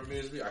on when it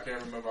premieres beat. I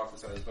can't remember off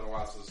the top. It's been a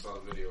while since I saw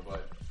the video,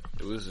 but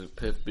it was a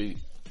Piff beat.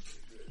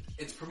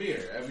 It's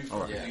premiere every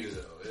fucking year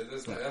though.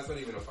 That's not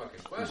even a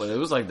fucking question. But it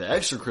was like the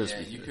extra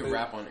crispy. Yeah, you can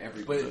rap on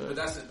every. But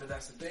that's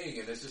the thing,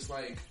 and it's just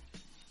like,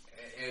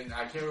 and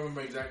I can't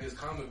remember exactly his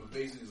comment, but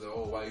basically it's like,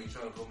 oh, why are you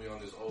trying to put me on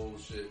this old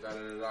shit? Da da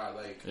da da.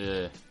 Like,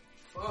 yeah.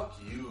 Fuck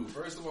you.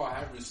 First of all,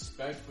 have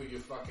respect for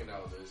your fucking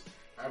elders.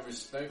 Have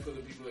respect for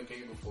the people that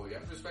came before you.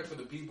 Have respect for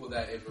the people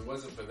that if it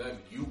wasn't for them,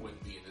 you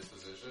wouldn't be in this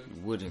position.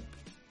 You wouldn't.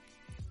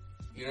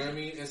 You know what I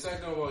mean? And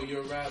second of all,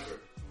 you're a rapper.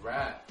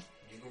 Rap.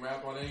 You can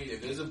rap on anything.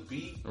 If there's a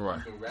beat, you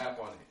can rap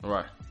on it.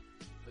 Right.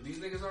 But these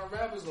niggas aren't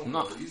rappers no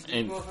more. These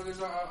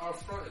motherfuckers are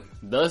fronting.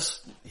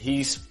 Thus,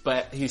 he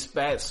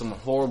spat some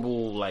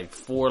horrible, like,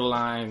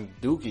 4-line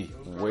dookie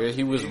where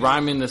he was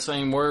rhyming the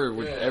same word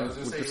with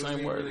the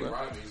same word. Really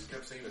rhyming. He just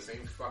kept saying the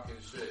same fucking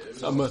shit.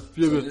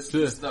 This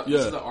is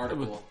the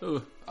article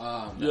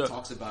that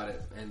talks about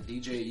it. And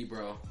DJ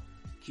Ebro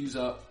cues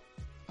up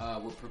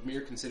what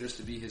Premier considers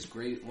to be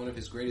one of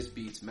his greatest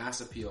beats, Mass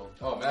Appeal.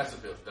 Oh, Mass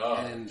Appeal, duh.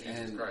 And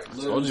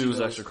Lil Uzi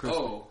was extra crispy.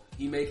 Oh,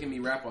 he making me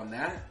rap on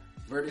that?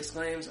 Vert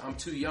exclaims, I'm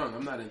too young,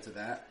 I'm not into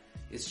that.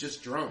 It's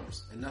just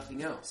drums and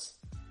nothing else.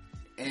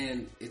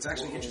 And it's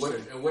actually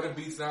interesting. And what it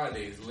beats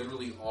nowadays,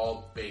 literally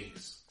all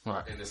bass.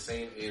 Right. In the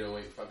same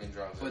 808 fucking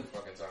drums every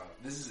fucking time.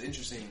 This is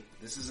interesting.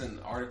 This is an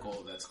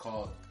article that's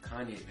called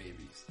Kanye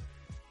Babies.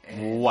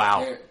 And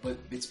wow. But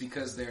it's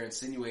because they're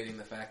insinuating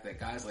the fact that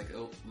guys like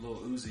Lil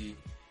Uzi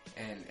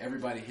and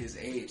everybody his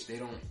age, they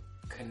don't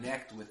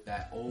connect with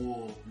that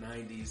old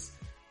 90s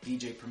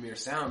DJ Premier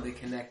sound. They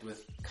connect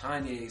with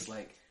Kanye's,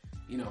 like,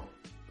 you know,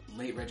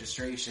 late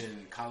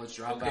registration, college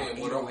dropout,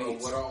 okay,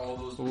 808s. What are all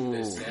those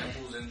beats?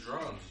 Samples and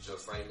drums,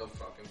 just like a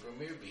fucking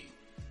Premier beat.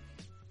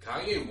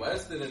 Kanye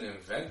West didn't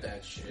invent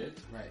that shit.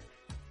 Right.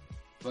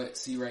 But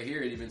see right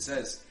here, it even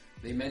says,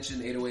 they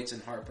mentioned 808s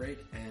and Heartbreak,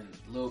 and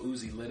Lil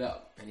Uzi lit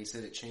up, and he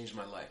said it changed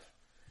my life.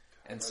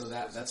 And so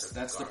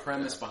that's the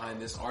premise behind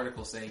this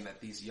article, saying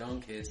that these young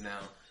kids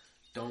now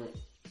don't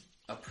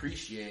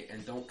appreciate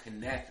and don't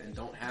connect and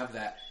don't have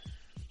that.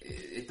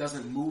 It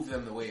doesn't move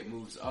them the way it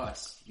moves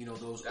us. You know,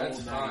 those that's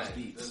old fine. 90s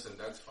beats. Listen,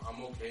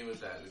 I'm okay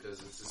with that because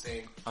it's the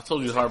same. I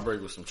told you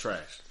Heartbreak was some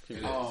trash.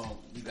 Oh,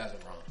 you guys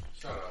are wrong.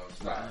 Shut up.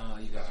 Stop. No,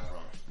 you guys are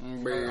wrong.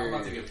 I'm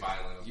about to get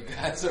violent. You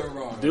guys are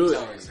wrong. Do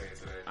it. Today.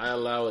 I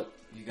allow it.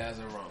 You guys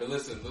are wrong. But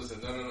listen,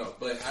 no.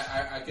 But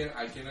I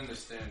can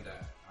understand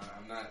that.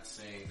 I'm not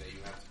saying that you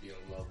have to be in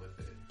love with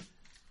it.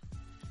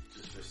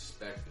 Just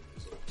respect it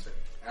is what I'm saying.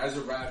 As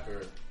a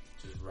rapper,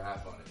 just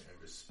rap on it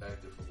and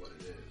respect it for what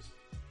it is.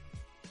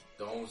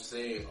 Don't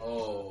say,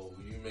 "Oh,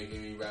 you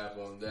making me rap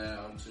on that?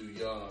 I'm too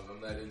young. I'm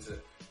not into."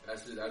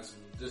 That's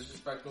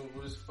disrespectful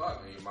as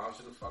fuck. And your mom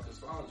should have fucking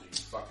swallowed you. You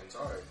fucking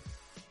sorry.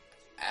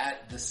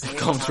 At the same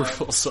Comes time,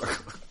 full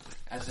circle.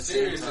 At the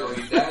same Seriously, time,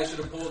 your dad should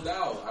have pulled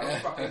out. I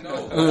don't fucking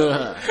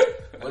know.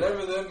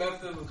 Whatever their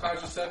method of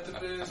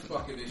contraceptive is,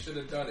 fucking, they should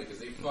have done it because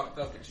they fucked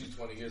up with you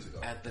 20 years ago.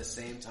 at the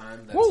same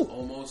time, that's Woo!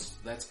 almost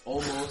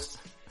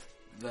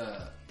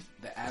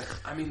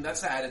I mean,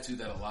 that's the attitude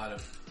that a lot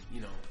of,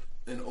 you know,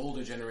 an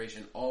older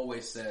generation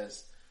always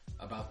says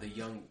about the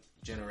young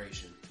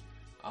generation.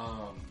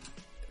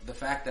 The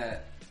fact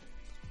that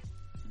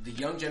the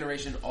young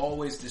generation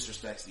always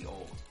disrespects the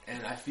old.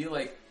 And I feel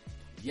like,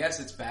 yes,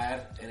 it's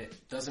bad and it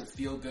doesn't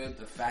feel good.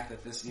 The fact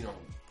that this, you know,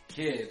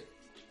 kid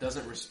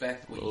doesn't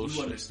respect what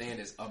you understand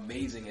is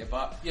amazing hip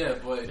hop. Yeah,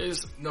 but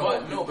Nas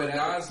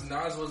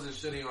wasn't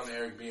shitting on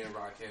Eric B and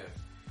Rakim.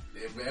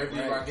 If Eric B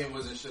and Rakim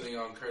wasn't shitting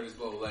on Curtis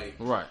Blow, like,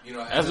 right. You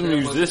know, as a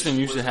musician,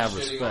 you should have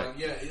respect. Like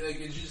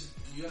it's just,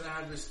 you gotta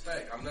have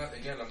respect. I'm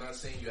not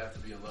saying you have to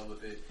be in love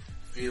with it.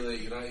 Feel it,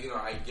 you know,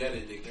 I get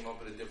it. They came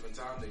up at a different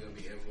time. They're gonna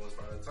be influenced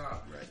by the time.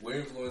 Right. We're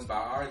influenced by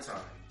our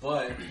time,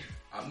 but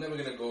I'm never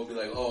gonna go be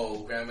like,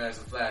 oh,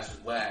 Grandmaster Flash is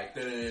whack.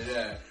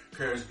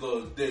 Curtis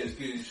Blow this,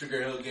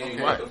 Sugar Hill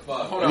Gang, what the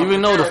fuck?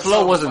 Even though the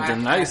flow wasn't the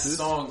nicest.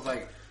 Songs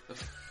like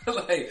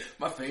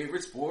my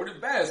favorite sport is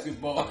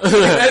basketball.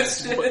 That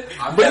shit,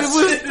 but it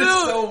was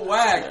still so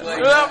whack. Like,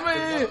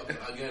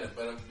 again,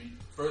 but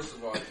first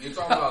of all, you're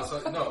talking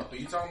about but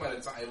you're talking about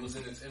a time it was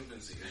in its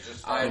infancy. It just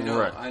started.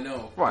 I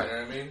know. Right. You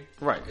know what I mean?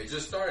 Right. It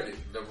just started.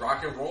 The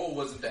rock and roll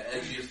wasn't the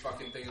edgiest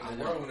fucking thing in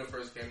the world when it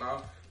first came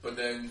out, but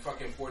then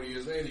fucking 40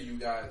 years later, you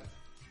got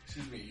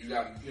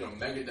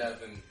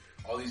Megadeth and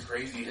all these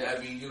crazy,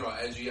 heavy, you know,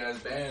 edgy ass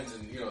bands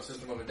and, you know,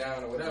 System of a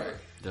Down or whatever.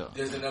 Yeah.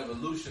 There's an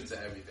evolution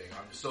to everything.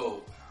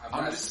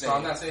 I'm not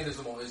saying this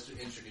is the most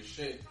intricate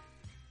shit,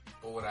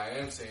 but what I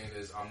am saying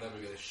is I'm never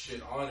gonna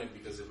shit on it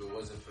because if it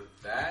wasn't for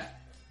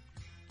that,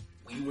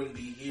 we wouldn't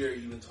be here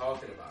even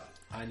talking about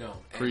it. I know.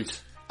 Preach.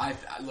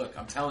 Look,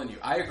 I'm telling you,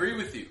 I agree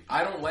with you.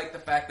 I don't like the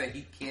fact that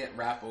he can't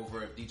rap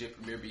over a DJ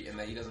Premier beat and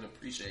that he doesn't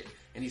appreciate,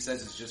 and he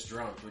says it's just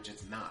drums, which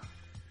it's not.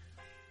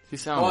 He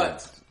sounds.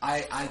 But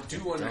I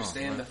do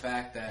understand the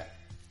fact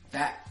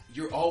that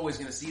you're always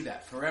going to see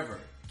that forever.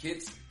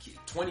 Kids,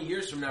 20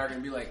 years from now are going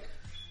to be like,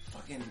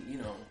 fucking, you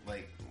know,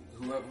 like,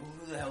 who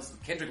the hell's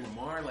Kendrick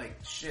Lamar? Like,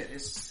 shit,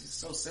 it's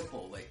so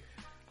simple. Like,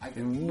 I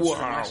can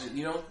watch it.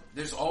 You know,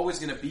 there's always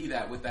going to be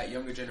that with that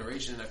younger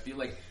generation, and I feel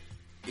like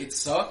it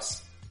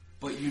sucks,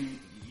 but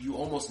you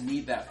almost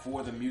need that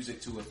for the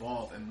music to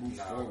evolve and move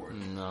forward.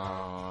 No.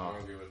 I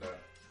don't agree with that.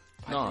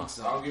 I think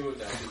so. I'll agree with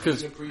that.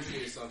 Because you can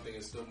appreciate something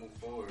and still move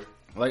forward.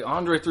 Like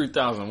Andre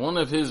 3000, one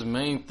of his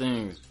main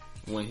things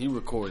when he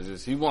records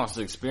is he wants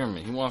to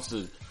experiment. He wants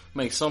to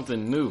make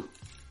something new.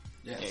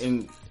 Yes.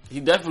 And he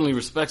definitely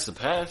respects the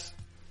past.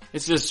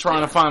 It's just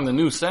trying to find the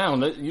new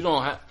sound.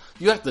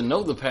 You have to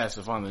know the past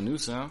to find the new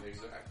sound.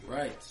 Exactly.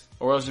 Right.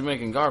 Or else you're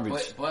making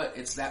garbage. But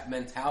it's that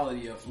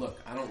mentality of, look,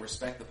 I don't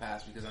respect the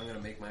past because I'm going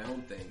to make my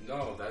own thing.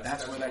 No,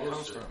 that's where bullshit. that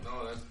comes from.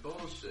 No, that's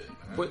bullshit,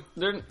 man. But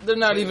they're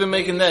not even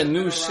making that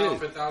new shit.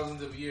 For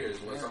thousands of years,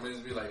 where somebody's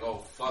be like, "Oh,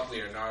 fuck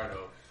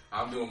Leonardo,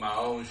 I'm doing my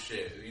own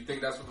shit." You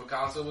think that's what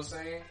Picasso was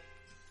saying?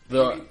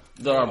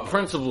 There are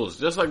principles,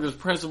 just like there's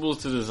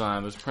principles to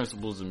design. There's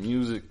principles in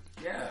music.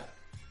 Yeah.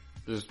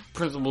 There's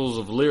principles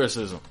of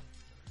lyricism.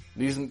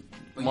 These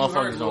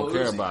motherfuckers don't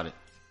care about it.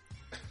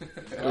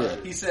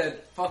 He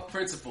said, "Fuck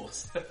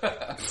principles."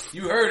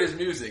 You heard his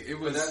music. It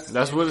was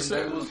that's what it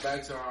said. That goes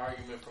back to our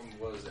argument from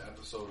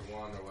episode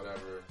 1 or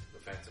whatever, the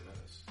Phantom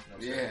Menace.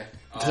 You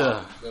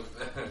know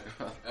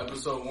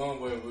episode 1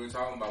 where we were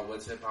talking about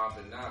what's hip hop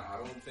and not. I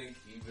don't think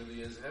he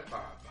really is hip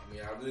hop. I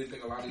mean, I really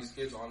think a lot of these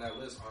kids on that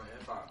list aren't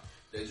hip hop.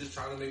 They're just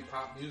trying to make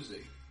pop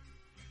music.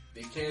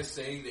 They can't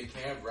sing, they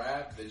can't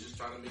rap. They're just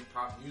trying to make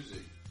pop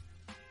music.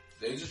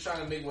 They're just trying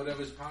to make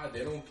whatever's pop.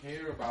 They don't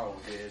care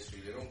about the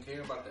history. They don't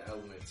care about the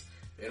elements.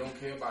 They don't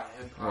care about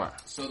hip hop.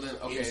 Right. So then,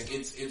 okay,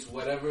 it's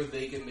whatever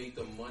they can make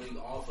the money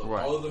off of.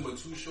 Right. All of them are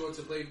too short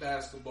to play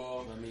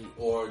basketball,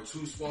 or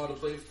too small to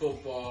play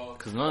football.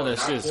 Because none of that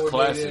shit is classic.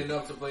 classic.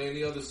 Enough to play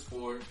any other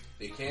sport.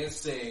 They can't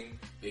sing.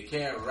 They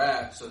can't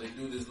rap. So they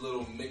do this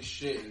little mixed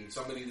shit. And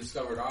somebody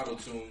discovered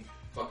auto-tune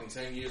fucking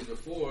 10 years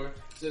before,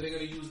 so they're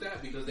gonna use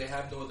that because they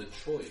have no other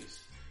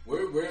choice.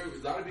 We're a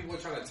lot of people are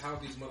trying to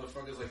tout these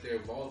motherfuckers like they're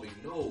evolving.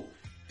 No,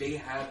 they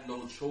have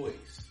no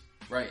choice.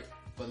 Right,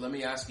 but let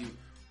me ask you,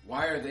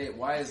 why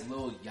is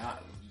Lil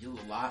Yachty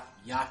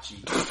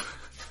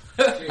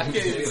I can't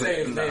even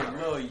say his name,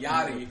 Lil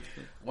Yachty,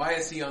 why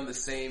is he on the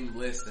same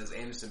list as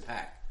Anderson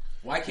 .Paak?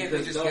 Why can't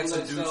they just get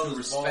some dudes who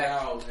respect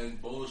out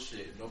and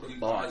bullshit? Nobody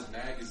buys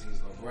magazines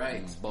no more.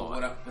 Right,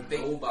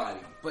 nobody.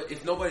 But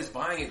if nobody's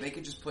buying it, they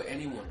could just put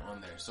anyone on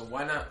there. So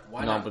why not?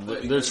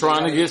 But they're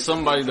trying to get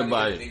somebody to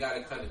buy it. They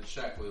gotta cut a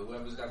check.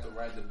 Whoever's got the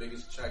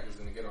biggest check is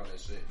gonna get on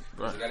that shit.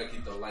 Right. They gotta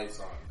keep the lights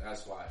on.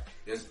 That's why.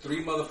 There's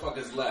 3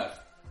 motherfuckers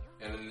left,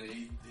 and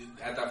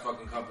at that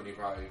fucking company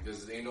probably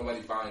because ain't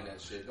nobody buying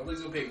that shit.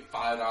 Nobody's gonna pay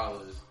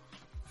 $5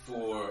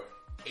 for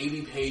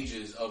 80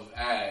 pages of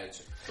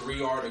ads,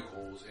 3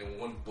 articles, and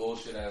 1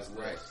 bullshit ass list.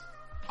 Right.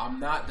 I'm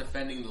not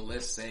defending the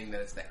list saying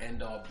that it's the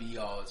end all be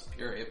all, it's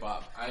pure hip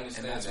hop. I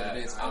understand and that's that. what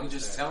it is. I'm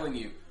just telling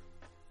you,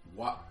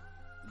 what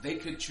they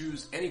could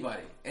choose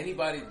anybody.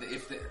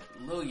 If the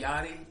Lil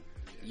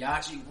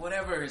Yachty,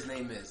 whatever his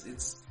name is,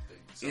 it's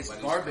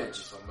garbage.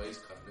 Somebody's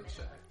cutting the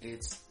check.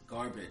 It's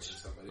garbage.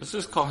 Let's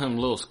just call him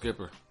Lil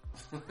Skipper.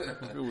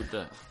 Good with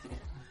that.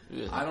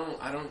 Yeah.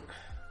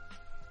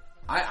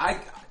 I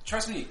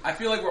trust me, I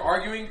feel like we're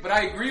arguing, but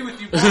I agree with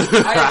you.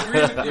 I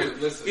agree with you.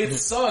 Listen. It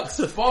sucks,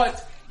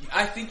 but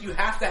I think you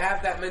have to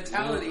have that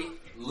mentality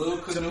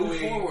to move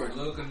forward.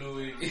 Lil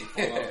Canoe,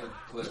 fall off the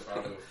cliff, I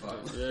don't give a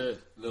fuck. Yeah.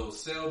 Little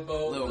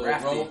sailboat,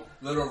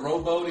 little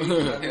rowboaty,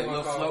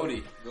 little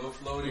floaty.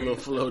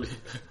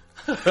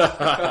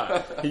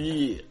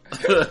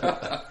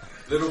 Yeah.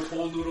 Little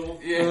pool noodle.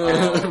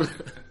 Yeah.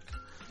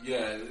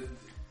 Yeah.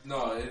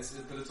 No,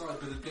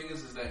 but the thing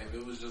is that if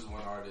it was just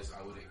one artist,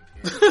 I wouldn't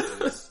care.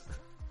 Because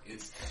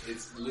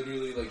it's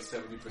literally like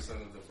 70%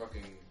 of the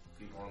fucking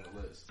people on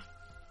the list.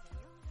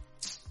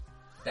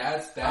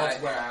 That's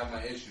where I have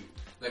my issue.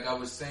 Like I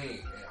was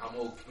saying, I'm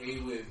okay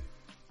with.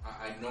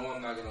 I know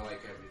I'm not gonna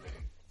like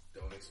everything.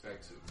 Don't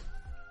expect to.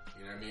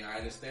 You know what I mean? I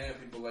understand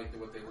people like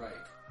what they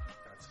like.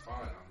 That's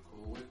fine. I'm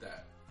cool with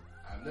that.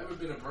 I've never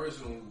been a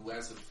person who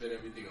has to fit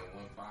everything in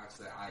one box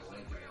that I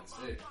like and that's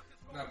it.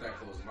 I'm not that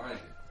close-minded.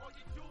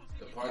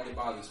 The part that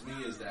bothers me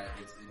is that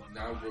it's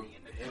now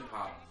hip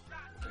hop,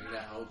 the thing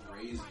that helped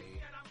raise me,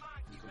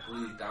 is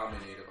completely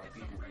dominated by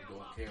people who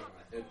don't care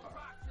about hip hop.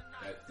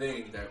 That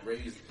thing that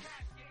raised me.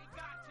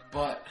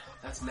 But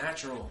that's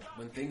natural.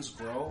 When things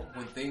grow,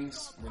 when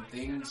things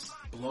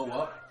blow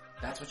up,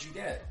 that's what you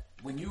get.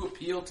 When you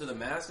appeal to the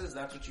masses,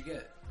 that's what you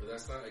get. But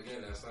that's not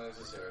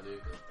necessarily a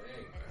good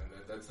thing,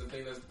 man. That's the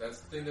thing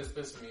that's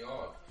pissing me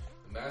off.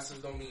 The masses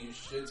don't mean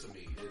shit to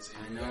me.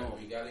 I know.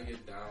 We gotta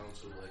get down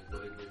to like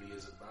what it really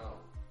is about.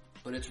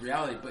 But it's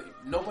reality.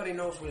 But nobody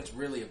knows what it's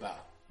really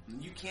about.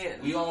 You can't.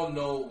 We all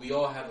know. We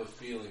all have a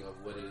feeling of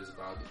what it is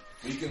about.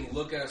 We can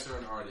look at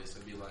certain artists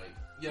and be like,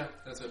 yeah,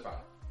 that's hip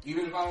hop.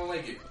 Even if I don't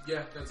like it,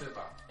 yeah, that's hip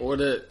hop. Or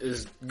that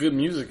is good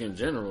music in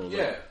general. Like.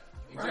 Yeah,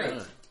 exactly.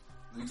 Right.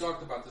 We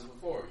talked about this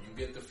before. You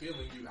get the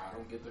feeling. I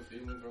don't get the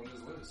feeling from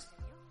this list.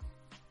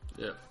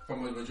 Yeah.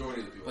 From the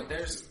majority of the people. But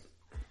there's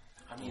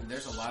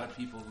a lot of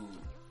people who,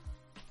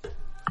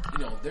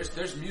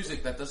 there's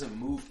music that doesn't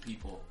move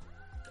people,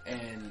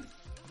 and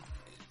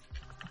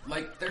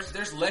like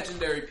there's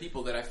legendary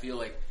people that I feel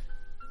like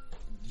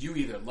you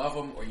either love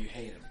them or you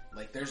hate them.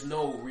 Like there's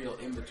no real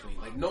in between.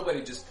 Like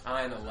nobody just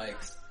kind of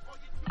likes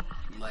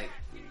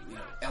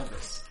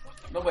Elvis.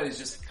 Nobody's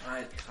just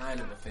kind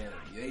of a fan of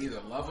him. They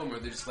either love him or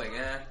they're just like,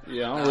 eh.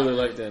 Yeah, I don't really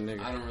like that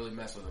nigga. I don't really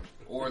mess with him.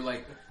 Or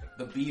like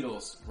the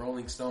Beatles,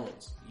 Rolling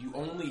Stones. You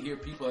only hear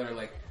people that are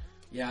like,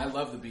 yeah, I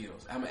love the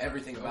Beatles. I'm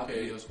everything about the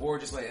Beatles. Or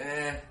just like,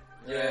 eh.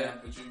 Yeah,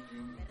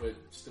 but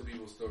still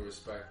people still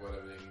respect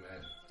whatever they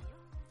meant.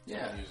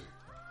 Yeah. Music.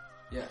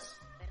 Yes.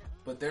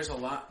 But there's a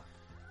lot.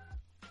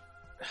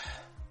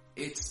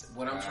 It's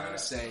what I'm trying to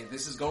say.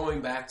 This is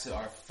going back to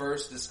our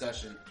first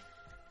discussion.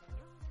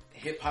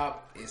 Hip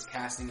hop is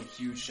casting a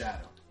huge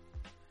shadow.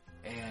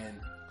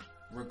 And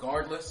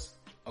regardless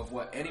of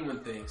what anyone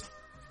thinks,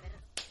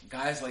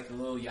 guys like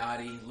Lil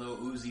Yachty, Lil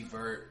Uzi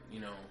Vert,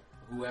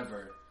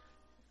 whoever,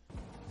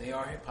 they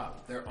are hip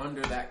hop. They're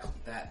under that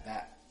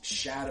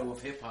shadow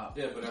of hip hop.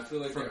 Yeah, but I feel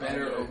like for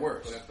better or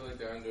worse. But I feel like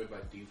they're under it by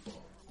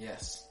default.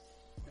 Yes.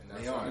 And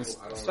They are.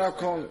 Stop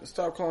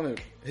calling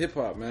it hip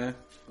hop, man.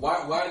 Why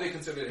are they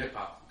considered hip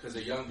hop? Because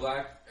they're young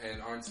black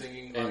and aren't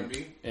singing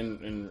R&B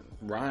and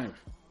rhyme.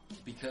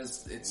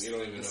 Because it's we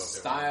don't even the know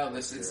style.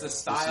 It's the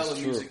style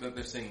of music that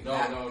they're singing.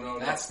 No.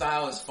 That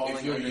style is falling.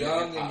 If you're under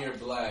young hip-hop. and you're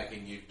black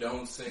and you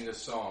don't sing a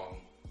song,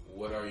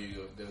 what are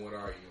you? Then what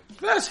are you?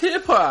 That's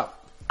hip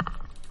hop.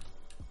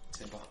 It's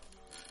hip hop.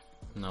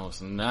 No,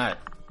 it's not.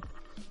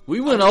 We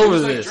went over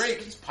He's like this.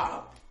 Drake, he's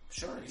pop.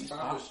 Sure, he's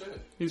pop.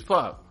 He's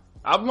pop.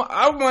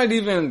 I might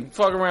even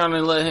fuck around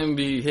and let him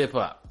be hip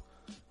hop,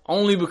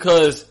 only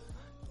because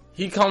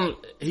he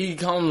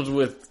comes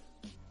with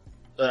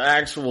an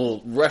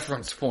actual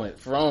reference point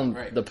from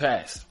the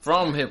past,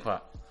 from hip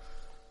hop.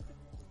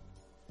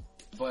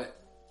 But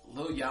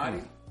Lil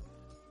Yachty,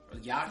 or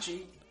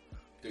Yachi,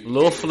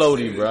 Lil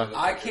Floaty, bro.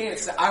 I can't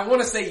say. I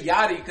want to say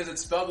Yachty because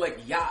it's spelled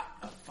like yacht,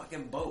 a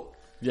fucking boat.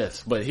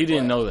 Yes, but he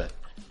didn't know that.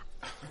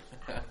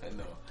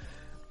 No,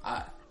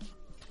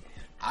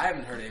 I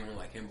haven't heard anyone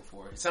like him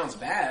before. It sounds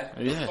bad.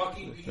 Yeah,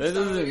 that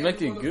doesn't make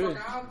it good.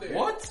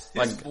 What?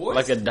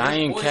 Like a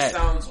dying his voice cat.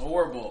 sounds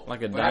horrible.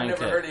 Like a but dying I've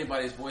never cat. heard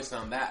anybody's voice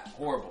sound that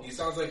horrible. He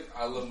sounds like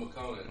I Love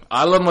McConan.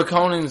 I Love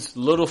McConan's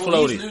Little Well,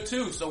 Floaty. he's new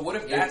too. So what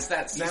if that's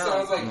that He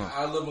sound? sounds like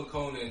I Love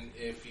McConan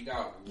if he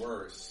got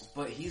worse.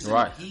 But he's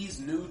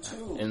new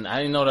too. And I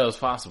didn't know that was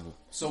possible.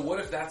 So what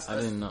if that's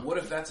what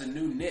if that's a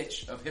new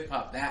niche of hip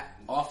hop? That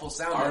awful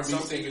sound that R&B some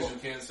singers people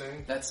you can't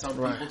sing. that some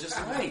people just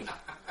like.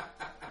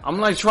 I'm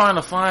like trying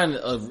to find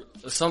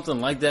something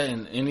like that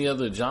in any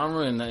other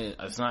genre, and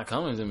it's not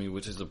coming to me,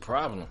 which is a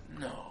problem.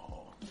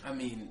 No, I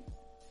mean,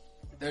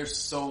 there's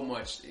so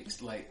much.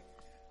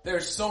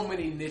 There's so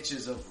many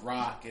niches of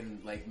rock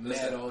and like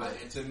metal.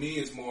 To me,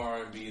 it's more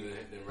R&B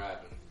than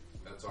rapping.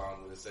 That's all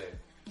I'm gonna say.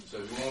 So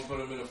if you want to put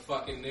them in a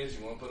fucking niche,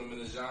 you want to put them in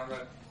a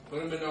genre,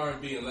 put them in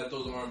R&B and let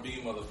those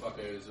R&B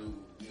motherfuckers who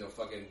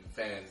fucking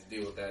fans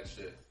deal with that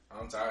shit.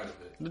 I'm tired of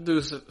it. The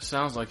dude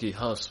sounds like he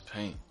huffs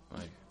paint.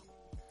 Like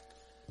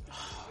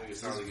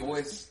His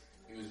voice.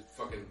 He was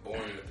fucking born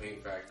in a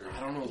paint factory. I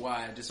don't know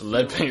why. I just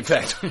lead paint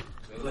factory.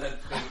 Lead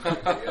paint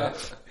factory. Yeah.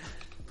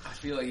 I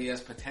feel like he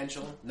has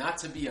potential, not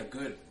to be a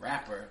good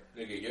rapper,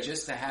 Nigga,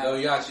 just to have,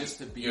 just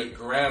to be. Your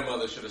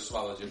grandmother should have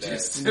swallowed your dad.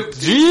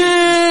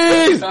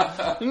 Jeez,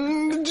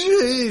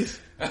 jeez.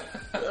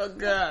 Oh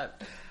God.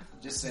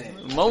 Just saying.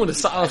 A moment of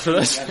silence for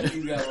that shit.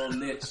 You got a little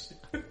niche.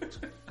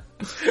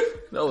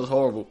 That was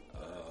horrible.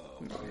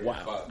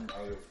 Wow.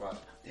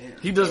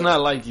 He does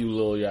not like you,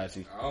 Lil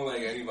Yachty. I don't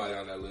like anybody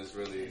on that list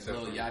really, except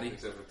Lil for Yachty.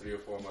 except for 3 or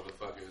 4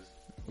 motherfuckers.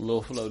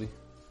 Lil Floaty.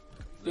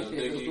 Lil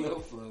Dicky.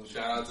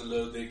 Shout out to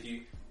Lil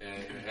Dicky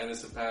and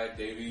Henderson Paak,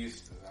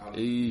 Davies.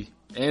 Hey,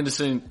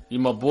 Anderson, you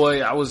my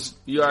boy.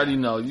 You already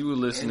know. You were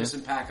listening.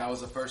 Anderson Paak, I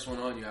was the first one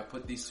on you. I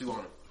put these 2 on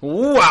him.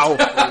 Wow.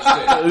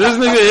 This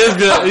nigga is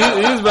good.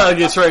 He's about to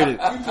get traded.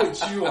 We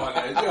put you on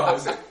that. Yo,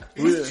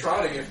 he's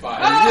trying to get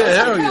fired. Yeah,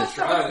 hell yeah. He's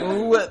trying to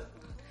What?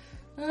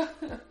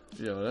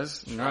 Yo,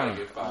 that's trying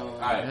to get fired. All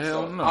right,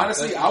 hell no.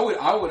 Honestly, I would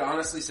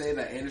honestly say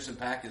that Anderson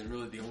Paak is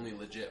really the only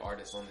legit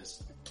artist on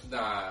this.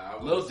 Nah,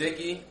 Lil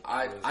Dicky,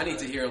 I need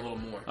to hear a little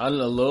more. A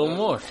little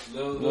more.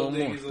 Lil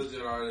Dicky's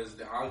legit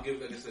artist. I'll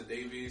give, like I said,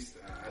 Davies.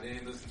 I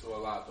didn't listen to a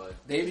lot, but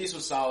Davies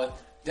was solid.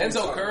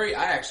 Denzel Curry,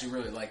 I actually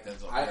really like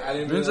Denzel Curry. I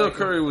didn't really Denzel like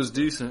Curry him, was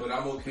decent. but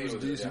I'm okay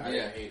with it. I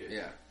didn't hate it.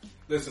 Yeah.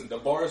 Listen, the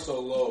bar is so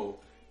low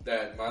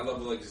that my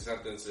level of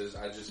acceptance is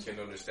I just can't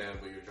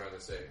understand what you're trying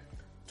to say.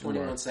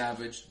 21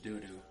 Savage,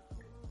 doo-doo.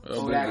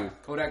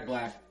 Kodak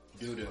Black,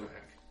 doo-doo.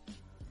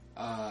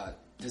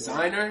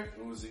 Designer.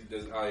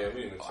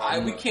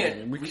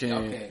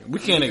 We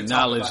can't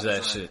acknowledge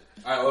that shit.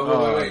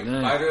 Alright,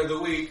 wait. Fighter of the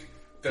week.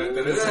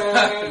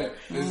 Designer.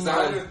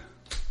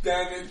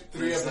 Damn it,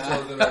 3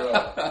 episodes in a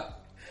row.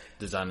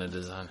 Designer.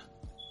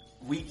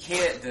 We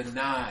can't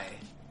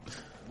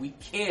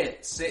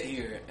sit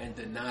here and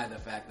deny the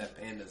fact that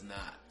Panda's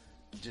not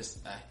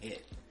just a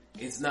hit.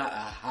 It's not a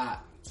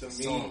hot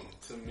song.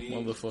 To me,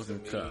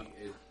 motherfucking cop.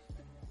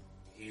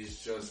 He's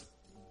just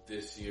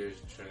this year's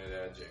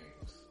Trinidad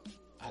James.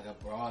 I got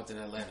broads in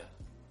Atlanta.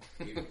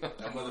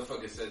 That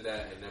motherfucker said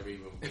that and never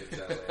even been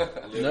to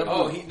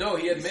Atlanta.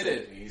 He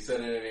admitted. He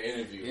said it in an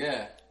interview.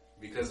 Yeah.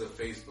 Because of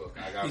Facebook.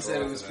 He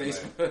said it was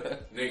Facebook.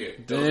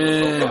 Nigga, Damn. those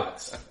are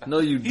robots. No,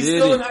 you did. He's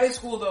still in high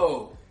school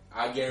though.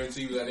 I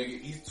guarantee you that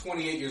nigga, he's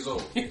 28 years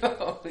old. Yo,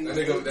 that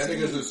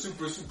nigga's a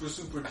super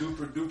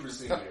duper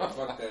senior.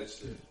 Fuck that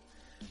shit.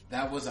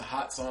 That was a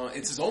hot song.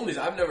 It's his only.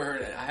 I haven't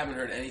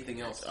heard anything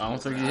else. I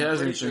don't think he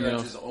has anything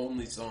else. That's his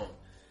only song.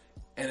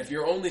 And if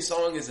your only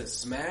song is a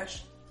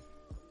smash,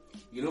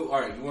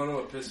 alright, you wanna know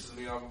what pisses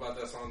me off about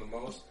that song the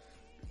most?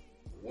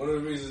 One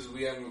of the reasons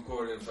we haven't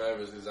recorded in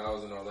forever is because I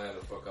was in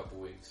Orlando for a couple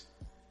weeks.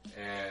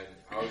 And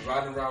I was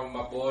riding around with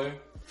my boy,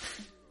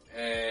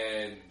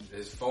 and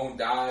his phone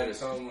died or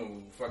something, and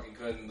we fucking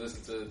couldn't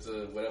listen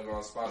to whatever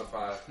on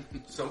Spotify.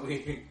 So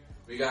we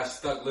got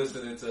stuck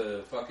listening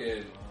to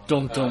fucking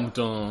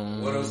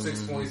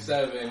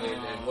 106.7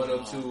 and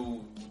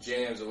 102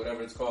 jams or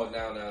whatever it's called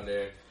now down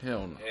there.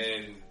 Hell no.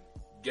 And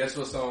guess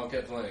what song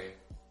kept playing?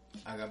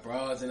 I got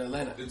broads in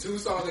Atlanta. The two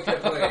songs that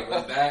kept playing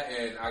was that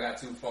and I Got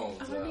Two Phones.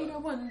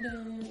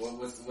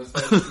 What's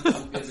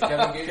that? Is it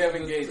Kevin Gates?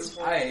 Kevin Gates.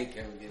 I hate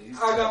Kevin Gates.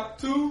 I got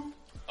two.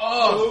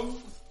 Oh,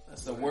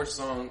 that's the worst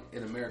song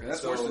in America.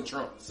 That's worse than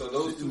Trump. So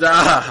those two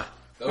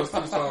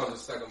songs are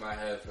stuck in my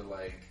head for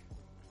like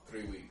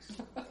 3 weeks.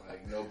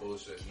 Like no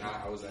bullshit.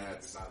 I was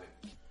happy about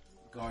it.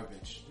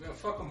 Garbage. No,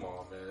 fuck them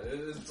all, man.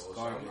 It's bullshit.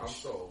 Garbage. I'm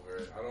so over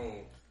it.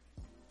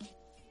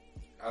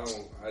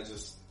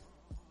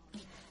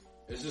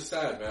 It's just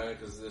sad, man,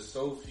 because there's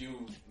so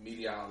few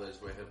media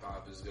outlets where hip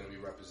hop is going to be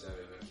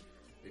represented, and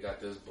we got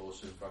this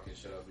bullshit fucking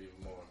shit up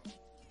even more.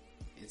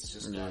 It's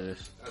just garbage.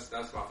 That's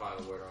my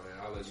final word on it.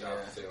 I'll let y'all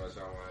say what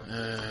y'all want.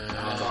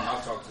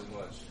 I'll talk too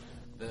much.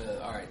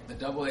 The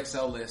double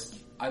XL list.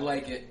 I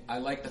like it. I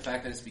like the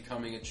fact that it's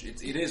becoming it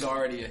is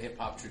already a hip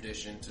hop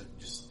tradition to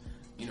just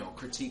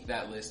critique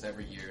that list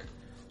every year.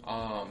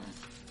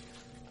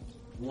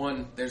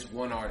 There's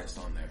one artist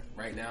on there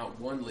right now,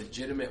 one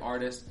legitimate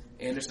artist,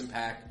 Anderson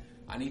 .Paak.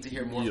 I need to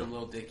hear more from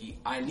Lil Dicky.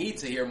 I need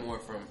to hear more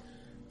from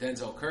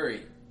Denzel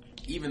Curry,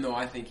 even though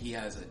I think he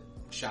has a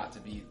shot to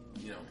be,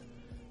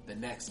 the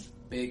next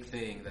big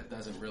thing that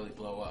doesn't really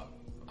blow up.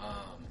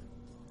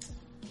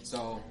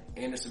 So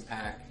Anderson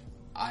 .Paak,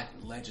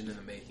 legend in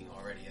the making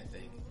already. I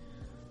think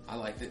I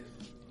liked it.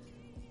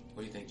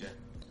 What do you think, Jay?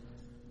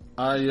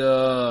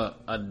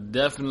 I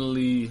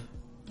definitely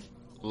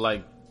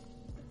like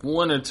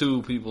one or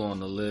two people on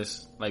the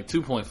list, like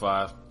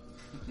 2.5.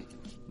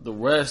 The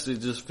rest, it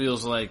just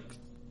feels like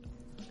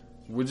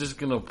we're just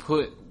gonna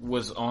put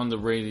what's on the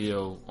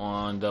radio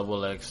on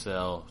Double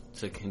XL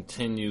to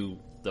continue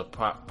the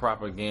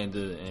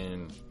propaganda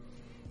and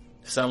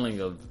selling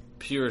of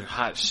pure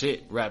hot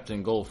shit wrapped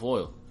in gold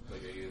foil.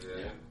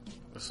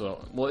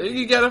 So,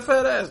 Iggy got a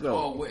fat ass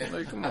though.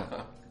 Like, come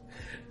on.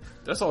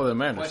 That's all that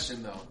matters.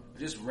 Question though,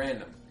 just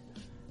random.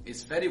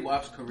 Is Fetty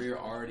Wap's career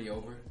already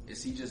over?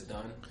 Is he just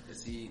done?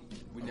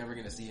 We're never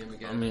gonna see him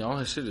again? I mean, all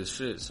his shit is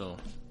shit, so.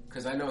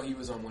 Because I know he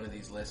was on one of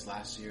these lists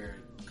last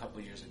year, a couple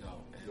years ago.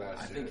 And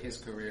I think his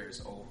career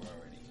is over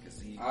already.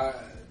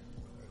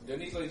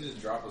 Didn't he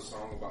just drop a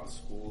song about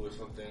school or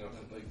something?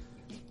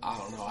 I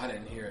don't know. I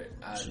didn't hear it.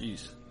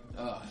 Jeez.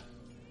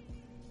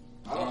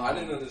 I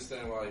didn't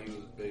understand why he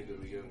was big to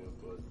begin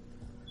with, but.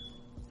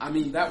 I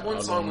mean, that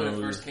one song when it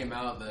first came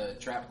out, the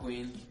Trap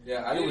Queen.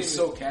 Yeah, it was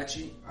so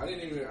catchy. I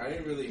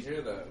didn't really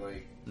hear that.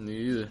 Me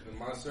either. In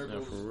my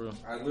circles, for real.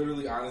 I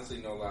literally,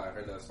 honestly, no lie, I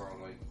heard that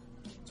song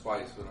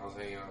twice when I was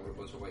hanging out with a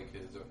bunch of white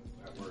kids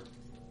at work.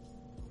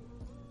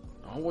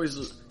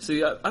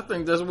 I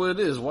think that's what it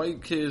is.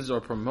 White kids are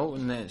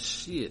promoting that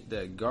shit,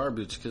 that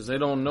garbage, because they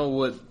don't know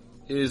what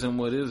is and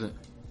what isn't.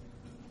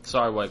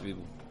 Sorry, white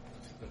people.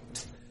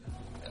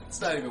 It's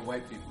not even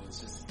white people.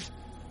 It's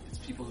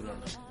people who don't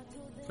know.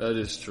 That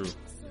is true.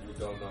 Who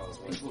don't know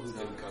what skin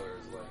color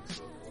is like.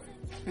 So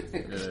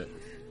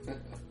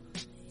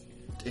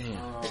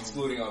Damn.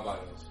 Excluding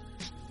albinos.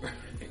 Right.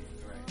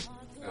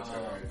 That's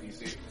right,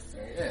 PC.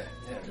 Yeah,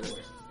 of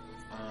course.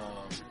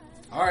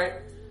 All right,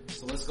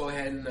 so let's go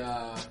ahead and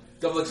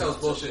Double XL's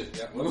bullshit.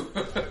 Yeah.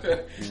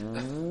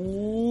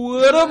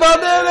 What about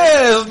that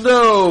ass,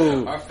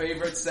 though? Our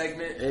favorite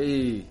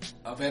segment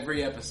of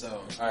every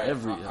episode. All right,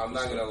 I'm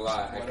not gonna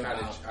lie.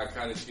 I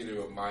kind of cheated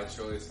with my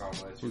choice. So I'm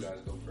gonna let you guys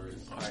go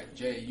first. All right,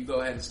 Jay, you go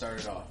ahead and start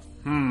it off.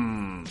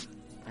 Who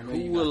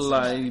will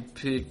I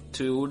pick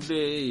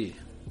today?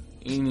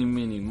 Eeny,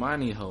 meeny,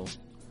 miny, ho.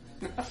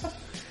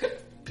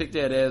 Pick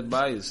that ass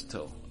by his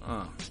toe.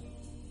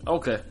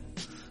 Okay.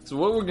 So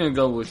what we're gonna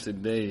go with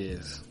today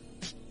is,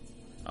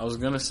 I was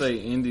gonna say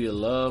India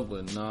Love,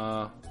 but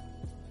nah.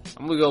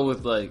 I'm gonna go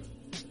with like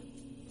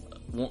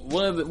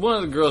one of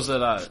the girls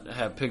that I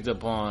had picked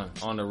up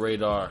on the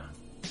radar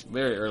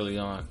very early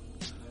on.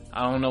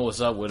 I don't know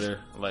what's up with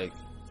her. Like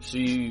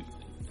she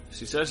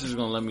said she was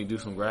gonna let me do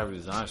some graphic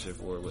design shit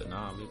for her, but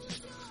nah,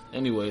 bitch.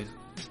 Anyways,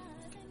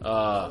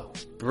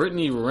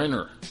 Brittany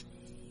Renner.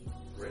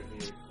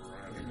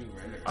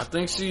 I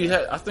think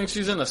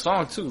she's in the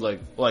song too.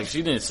 Like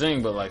she didn't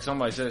sing, but like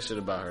somebody said shit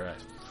about her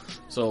ass.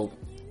 So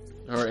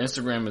her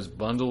Instagram is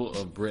Bundle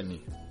of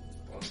Brittany.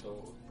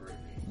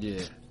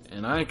 Yeah,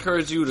 and I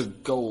encourage you to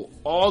go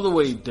all the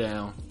way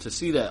down to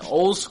see that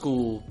old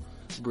school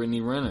Brittany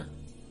Renner.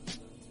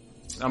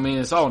 I mean,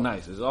 it's all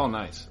nice.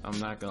 I'm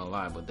not gonna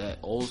lie, but that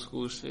old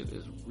school shit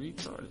is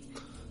retarded.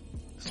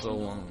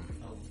 So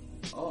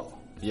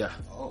yeah.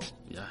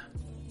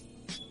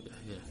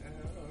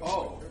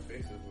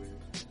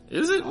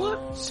 Is it?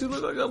 What? She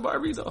look like a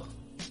Barbie doll.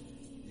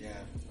 Yeah.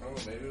 I don't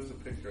know, maybe it was a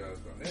picture I was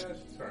going, yeah,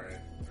 she's alright.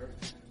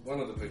 One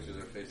of the pictures,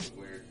 her face is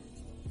weird.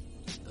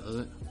 Does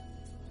it?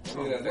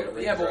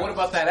 But what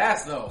about that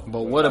ass though?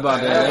 But what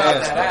about that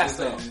ass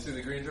though? Did you see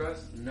the green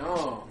dress?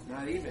 No,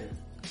 not even.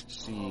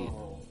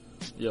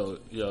 Yo,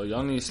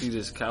 y'all need to see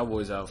this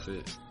Cowboys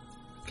outfit.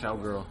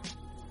 Cowgirl.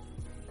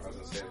 I was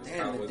gonna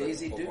say, the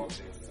Daisy Duke.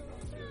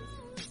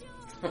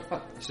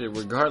 Shit,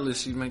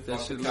 regardless, she make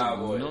that shit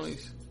look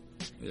noise.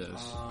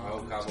 Yes. I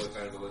hope Cowboy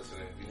fans are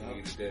listening. You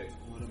need a dick.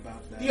 What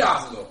about that?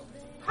 Diablo!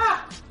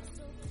 Ha!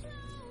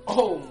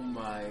 Oh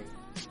my.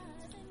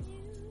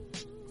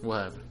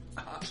 What happened?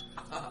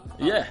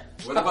 Yeah.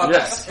 What about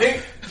Yes.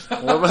 that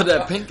pink? What about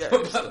that pink ass?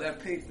 What about that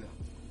pink though?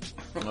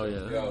 Oh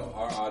yeah. Yo,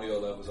 our audio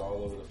level's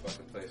all over the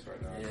fucking place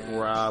right now. Yeah.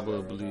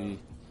 Probably.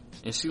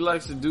 And she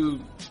likes to do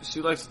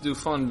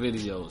fun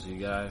videos, you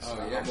guys.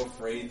 Oh, yeah. I'm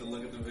afraid to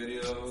look at the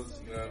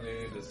videos. You know what I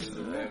mean? This is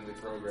a family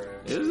program.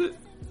 Is it?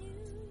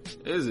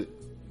 Is it?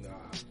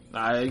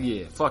 Nah.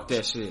 Yeah. Fuck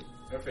that shit.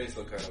 Her face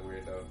look kind of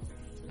weird though.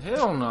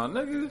 Hell no,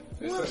 nigga.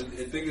 I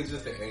think it's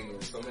just the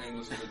angles. Some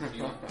angles she look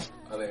cute.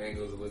 Other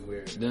angles look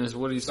weird. Dennis,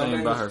 what are you saying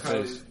about her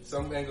face?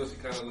 Some angles she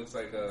kind of looks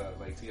like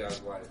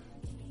T.I.'s wife.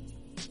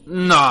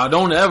 Nah,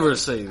 don't ever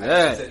say I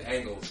that. said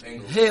angles.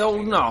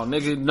 Hell no,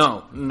 nigga.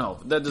 No.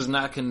 That does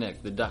not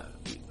connect. The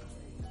dots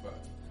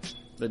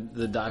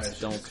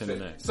don't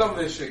connect. Some of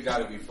this shit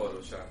gotta be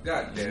Photoshop.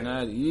 God damn.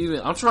 Not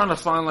even. I'm trying to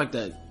find like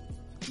that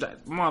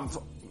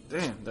motherfucker.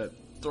 Damn, that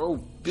throw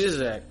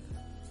Bizak.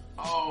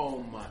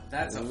 Oh my,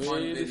 that's a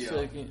fun Wait video. a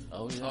second.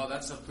 Oh yeah. Oh,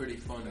 that's a pretty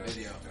fun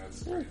video.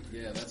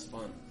 Yeah, that's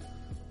fun.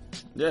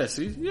 Yeah,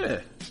 see,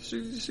 yeah,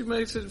 she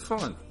makes it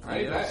fun. I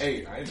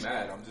ain't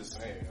mad. I'm just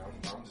saying.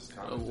 I'm just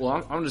kind of.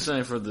 Well, I'm just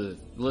saying for the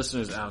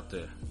listeners out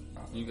there,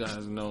 you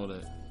guys know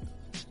that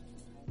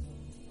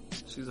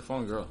she's a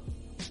fun girl.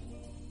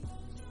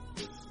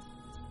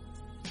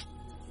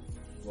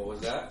 What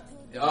was that?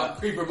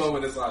 Creeper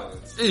moment of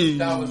silence.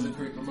 That was a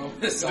creeper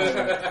moment. Sorry.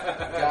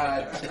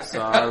 God.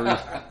 Sorry.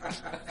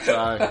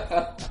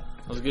 I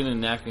was getting a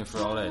napkin for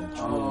all that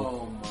drool.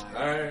 Oh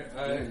my Alright.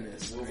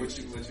 goodness.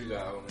 What you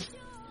got,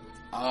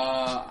 homie?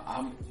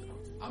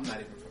 I'm not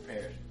even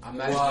prepared. I'm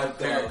not even What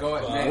prepared. the Go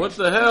ahead, fuck? man. What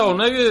the hell,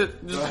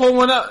 nigga? Just pull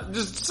one out.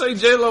 Just say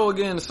J-Lo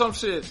again, some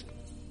shit.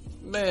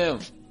 Damn.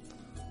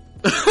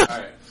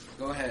 Alright.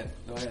 Go ahead.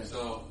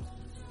 So,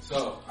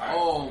 alright.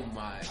 Oh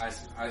my.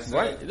 I said.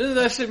 Right? Doesn't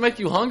that shit make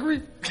you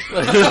hungry?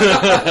 Alright,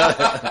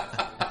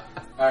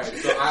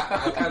 so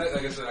I kind of,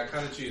 like I said, I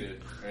kind of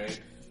cheated, right?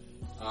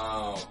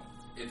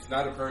 It's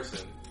not a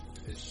person.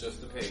 It's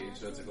just a page.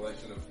 That's a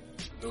collection of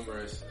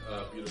numerous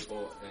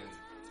beautiful and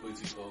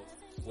beautiful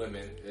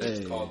women.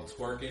 It's called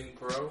Twerking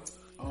Pro.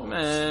 Oh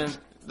Man,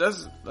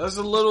 that's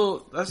a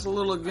little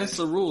against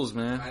the rules,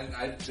 man.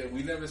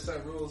 We never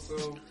set rules,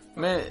 so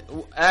Man,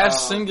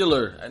 ass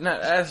singular,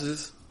 not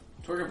asses.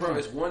 Twerking Pro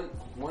is one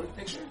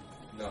picture?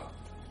 no,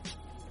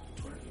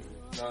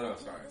 sorry,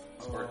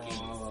 Twerking.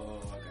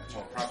 Oh, I got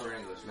you. Proper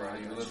English, right?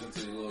 You listen to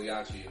the little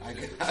Yachi. I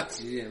got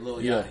you. Yeah,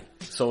 little Yeah. Yachty.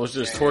 So it's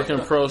just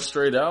twerking pro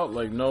straight out,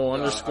 like no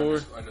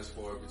underscore.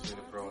 Underscore between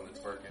the pro and the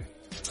twerking,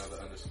 and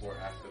another underscore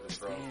after the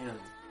pro. Damn.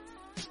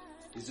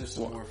 These are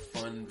some more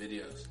fun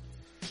videos.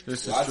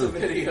 This is Lots true. of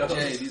videos.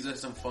 Jay, these are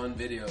some fun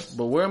videos.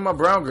 But where are my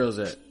brown girls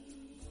at?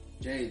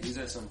 Jay, these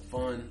are some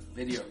fun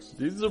videos.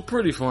 These are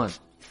pretty fun.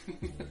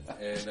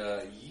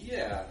 And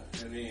yeah,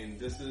 I mean,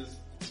 this is.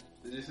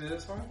 Did you see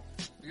this one?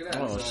 Look at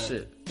that. Oh So-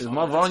 shit! Is Oh,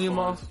 my that's volume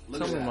fun. off?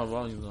 Look Tell at me that. my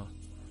volume's off.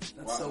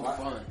 That's so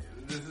fun.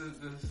 This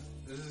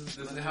is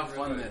Look at how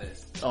fun that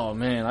is. Oh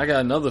man, I got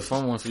another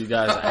fun one for you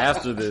guys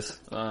after this.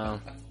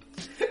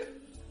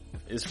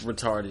 It's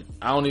retarded.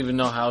 I don't even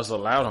know how it's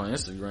allowed on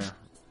Instagram.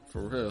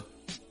 For real.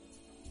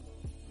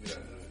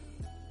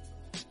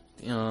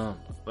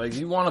 Like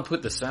you want to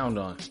put the sound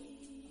on.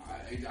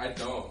 I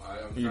don't.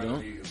 I'm You trying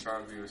don't?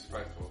 to be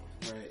respectful.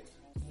 Right.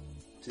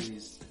 To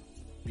these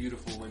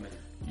beautiful women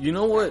You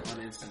know what? on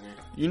Instagram.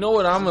 You know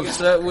what I'm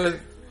upset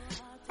with?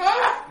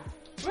 What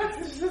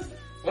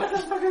the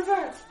fuck is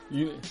that?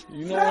 You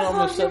know what I'm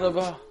upset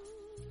about?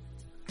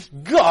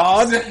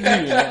 God!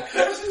 Yeah.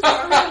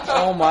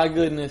 Oh my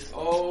goodness.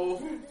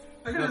 Oh,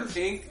 the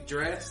pink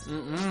dress.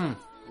 Mm-mm.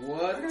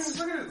 What? Look at this.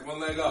 One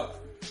leg up.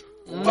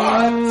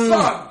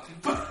 Mm.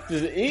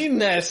 Just eating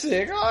that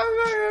shit.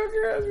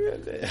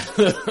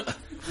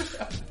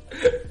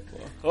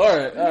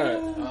 Alright.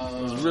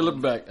 Let's reel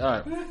it back.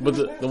 Alright.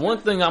 But the one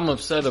thing I'm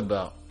upset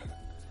about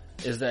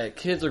is that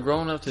kids are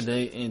growing up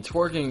today and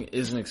twerking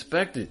isn't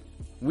expected.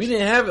 We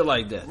didn't have it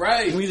like that.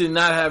 Right. We did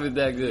not have it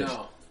that good.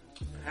 No.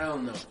 Hell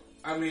no.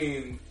 I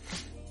mean,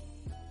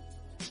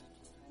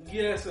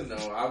 yes and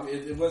no.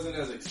 It wasn't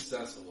as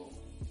accessible.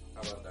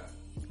 How about that?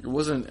 It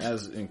wasn't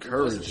as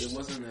encouraged. It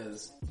wasn't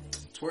as...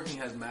 Twerking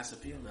has mass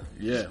appeal now.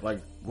 Yeah,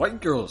 like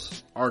white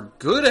girls are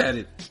good at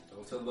it.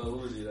 Don't tell Lil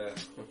Uzi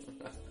that.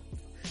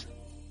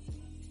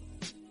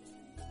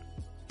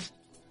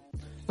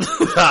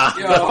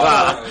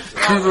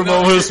 Creeper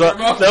moment was that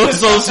was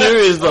so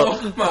serious though.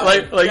 Oh my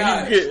like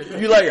God.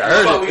 you like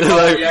heard it.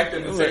 Like,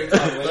 reacting the same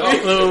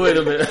time. wait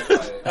a minute.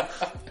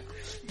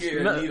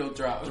 Get a needle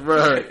drop.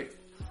 Right.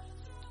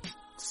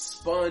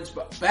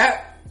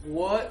 SpongeBob.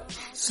 What?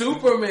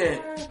 Superman.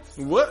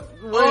 What?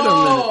 Wait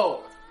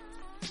Oh.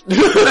 a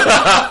minute.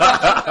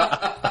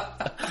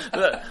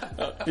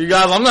 You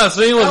guys, I'm not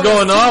seeing what's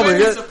going on. Too We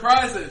many get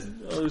surprises.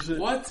 oh shit.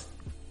 What?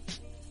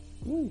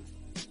 Ooh.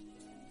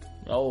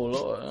 Oh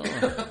lord.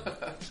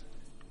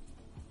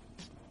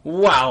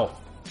 Wow.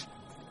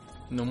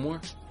 No more?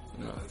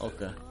 No.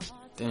 Okay.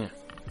 Damn.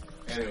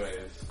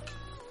 Anyways,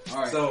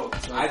 All right. So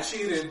I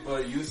cheated,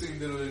 but you seem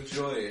to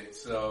enjoy it.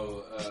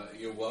 So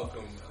you're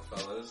welcome,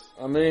 fellas.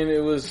 I mean,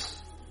 it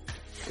was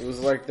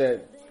like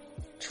that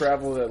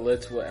travel that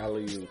led to an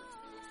alley-oop.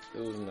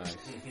 It was nice.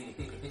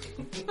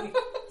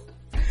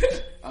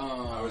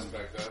 I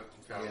respect that.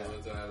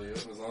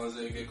 As long as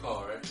they didn't get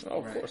called, right?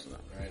 Oh, of course not.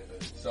 Right.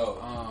 So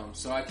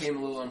I came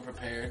a little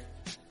unprepared.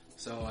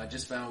 So I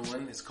just found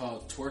one. It's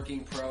called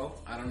Twerking Pro.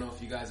 I don't know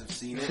if you guys have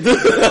seen it.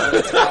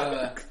 It's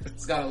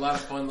got a lot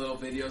of fun little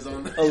videos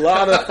on there. A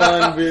lot of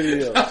fun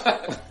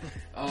videos.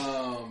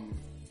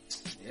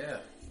 Yeah.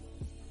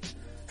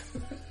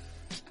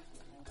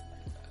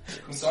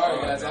 I'm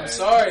sorry, guys.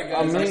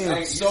 I mean,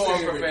 I'm so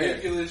unprepared.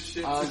 Ridiculous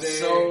shit I'm today.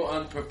 so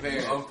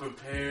unprepared.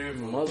 Unprepared,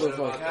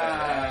 Motherfucker.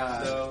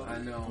 God, I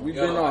know. We've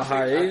been on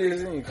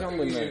hiatus and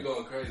coming You're there.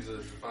 going crazy to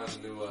find a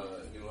new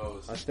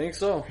host. I think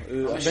so. I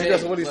think ashamed.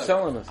 that's what he's Look,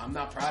 telling us. I'm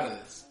not proud of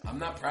this. I'm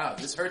not proud.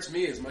 This hurts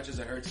me as much as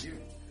it hurts you.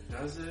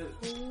 Does it?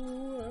 I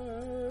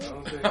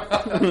don't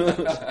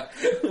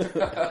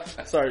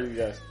think. Sorry, you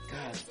guys.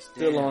 God,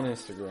 Still on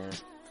Instagram.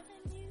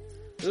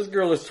 This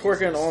girl is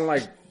twerking on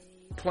like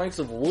planks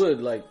of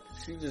wood. Like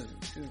she's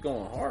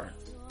going hard.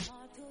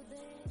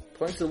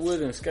 Planks of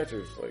wood and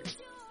Skechers. Like,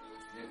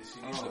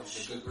 She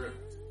needs a good grip.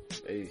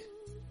 hey.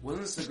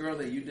 Wasn't this the girl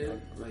that you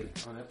did like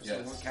on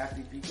episode 1,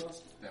 Kathy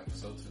Picos?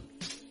 Episode 2.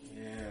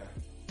 Yeah.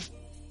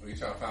 Are you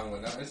trying to find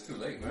one now? It's too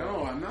late, man.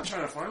 No, I'm not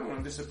trying to find one.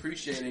 I'm just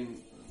appreciating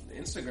the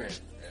Instagram.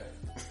 Yeah.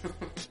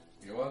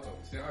 You're welcome.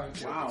 See,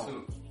 Wow.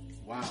 Too.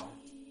 Wow.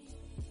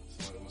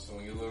 So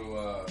when your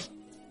little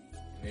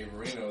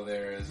neighborino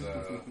there is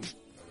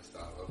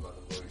stop. I'm about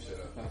to blow your shit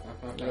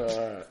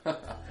up.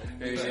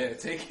 Yeah,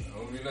 take it.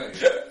 Don't be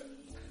nice.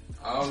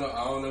 I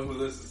don't know who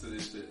listens to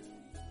this shit.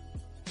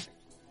 I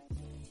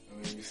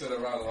mean, you sit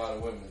around a lot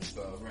of women,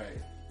 so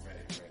Right.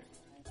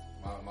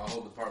 my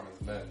whole department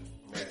is men,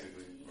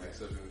 basically,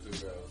 except for the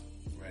 2 girls.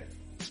 Right.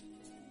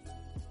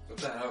 What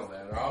the hell,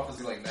 man? Our office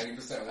is like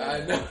 90% women. I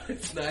know,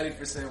 it's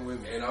 90%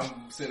 women. And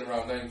I'm sitting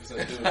around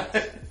 90% dudes.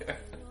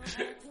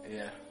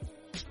 Yeah.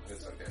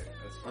 It's okay.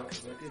 That's fine.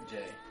 Look at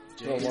Jay.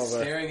 Jay Oh, my is bad.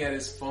 staring at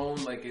his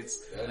phone like it's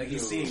like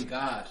he's seeing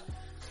God.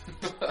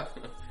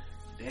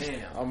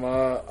 Damn.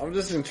 I'm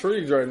just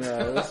intrigued right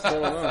now. What's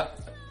going on?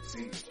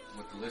 See,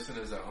 what the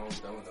listeners at home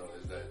don't know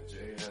is that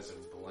Jay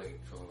hasn't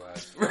blinked for the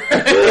last Right.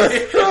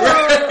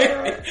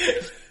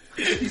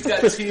 He's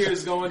got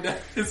tears going down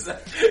his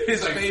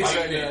face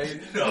right now.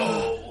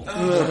 No,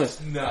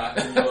 it's not.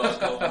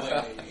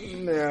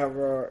 Nah,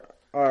 bro.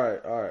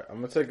 Alright. I'm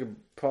gonna take a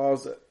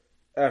pause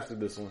after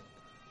this one.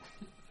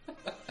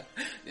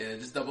 Yeah,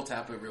 just double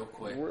tap it real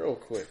quick. Real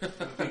quick.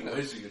 I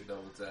wish you could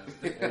double tap.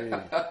 Hey.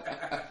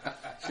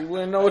 She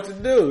wouldn't know what to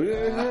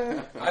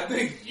do. I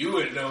think you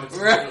would know what to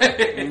Right.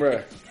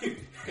 Bruh.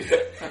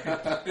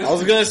 I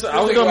was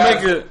gonna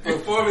make it.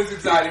 Performance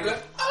anxiety.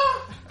 Like,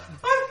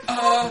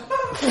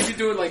 You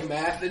doing like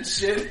math and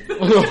shit?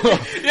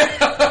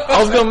 I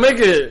was gonna make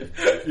it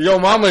yo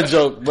mama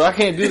joke, but I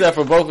can't do that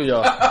for both of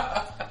y'all.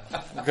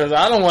 Because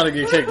I don't want to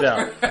get kicked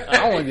out. I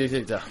don't want to get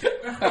kicked out.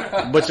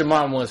 But your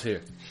mom was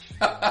here.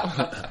 That's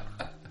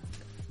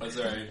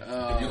alright.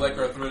 If you like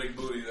arthritic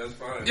booty, that's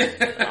fine.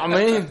 I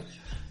mean,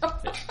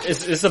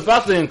 it's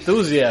about the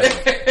enthusiasm.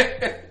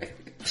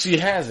 She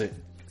has it.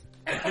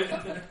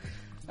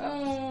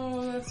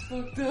 Oh, that's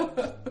fucked up.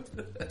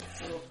 That's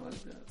so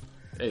fucked up.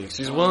 Hey,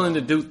 she's willing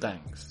to do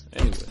things.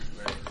 Anyway,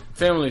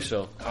 family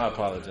show. I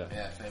apologize.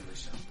 Yeah, family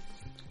show.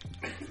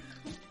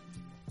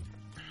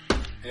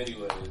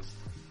 Anyways.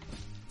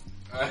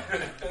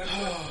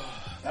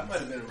 That might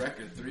have been a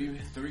record. Three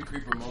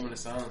creeper moment of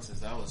silences.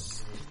 That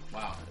was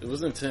wow. It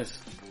was intense.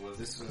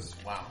 This was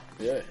wow.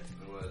 Yeah. It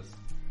was.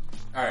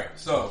 Alright,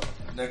 so,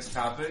 next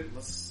topic.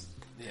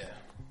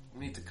 We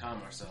need to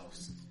calm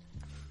ourselves.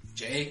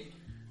 Jay,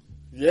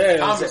 Yeah.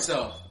 calm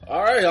yourself.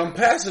 All right, I'm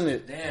passing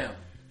it. Damn.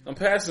 I'm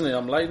passing it.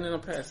 I'm lighting it.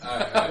 I'm passing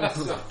it.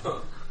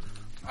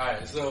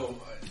 Alright, so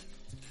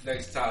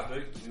next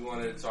topic. We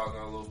wanted to talk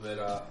a little bit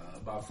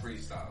about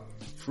freestyling.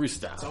 It's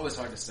Freestyle. always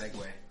hard to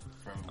segue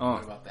from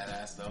what about that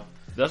ass though.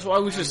 That's why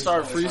we should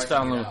start It's always hard to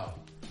freestyling. get out.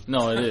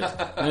 No, it is.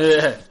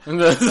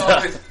 It's Yeah.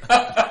 always-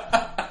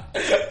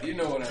 you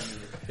know what I mean.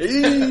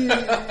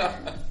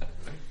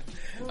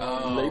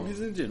 Ladies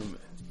and gentlemen.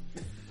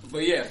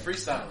 But yeah,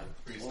 freestyling.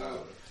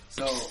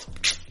 So,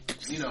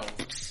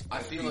 I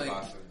feel like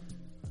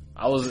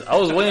I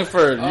was waiting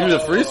for you to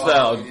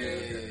freestyle.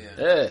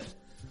 Yeah.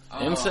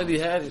 M said he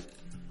had it.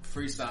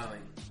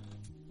 Freestyling,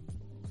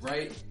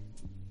 right?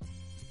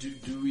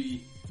 Do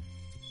we?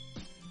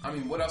 I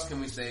mean, what else can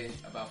we say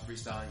about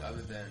freestyling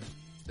other than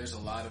there's a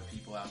lot of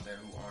people out there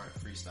who aren't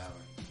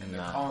freestyling and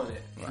they're calling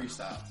it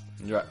freestyle.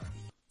 Right.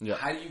 Yeah.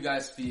 How do you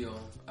guys feel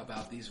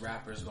about these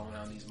rappers going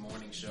on these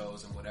morning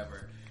shows and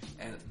whatever,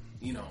 and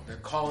they're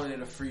calling it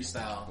a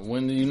freestyle?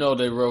 When you know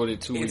they wrote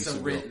it 2 weeks It's a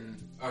ago. written.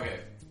 Okay,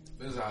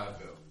 this is how I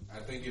feel. I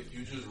think if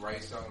you just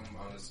write something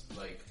on this,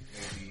 like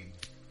maybe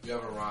you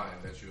have a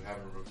rhyme that you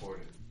haven't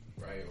recorded,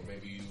 right? Or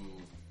maybe you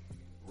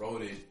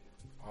wrote it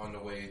on the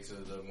way to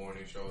the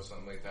morning show or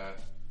something like that.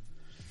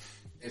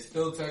 it's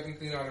still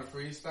technically not a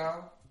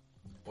freestyle,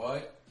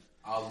 but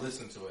I'll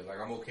listen to it. Like,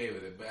 I'm okay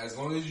with it. But as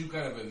long as you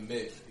kind of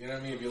admit, you know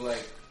what I mean? If you're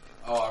like,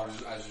 oh,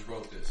 I just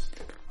wrote this.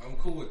 I'm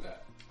cool with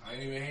that. I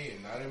ain't even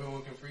hating. Not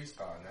everyone can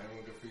freestyle. Not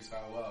everyone can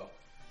freestyle well.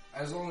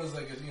 As long as,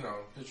 like, it's, you know,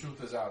 the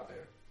truth is out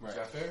there. Right. Is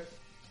that fair?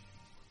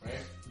 Right?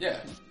 Yeah.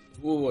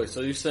 Wait,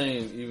 so you're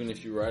saying even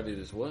if you write it,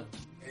 it's what?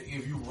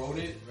 If you wrote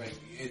it, like,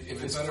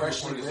 if it's not a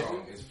recorded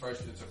song, it's a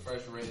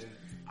fresh written,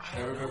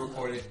 never been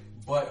recorded.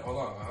 But, hold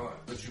on.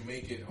 But you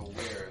make it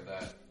aware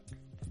that,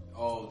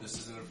 oh, this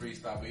isn't a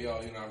freestyle, but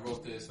yo, you know, I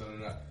wrote this,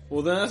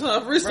 Well, then that's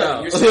not a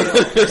freestyle.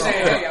 Right, you're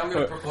saying, hey, I'm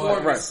going to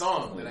perform this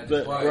song that I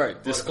just wrote.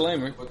 Right,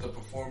 disclaimer. But the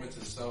performance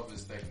itself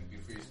is technically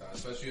freestyle,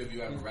 especially if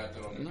you haven't rapped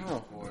it on the beat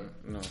before.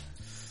 No.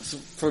 So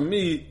for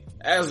me,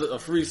 as a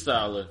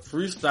freestyler,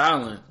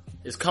 freestyling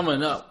is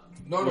coming up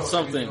with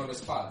something on the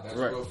spot. That's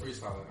real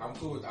freestyling. I'm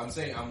cool with. I'm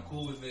saying I'm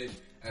cool with it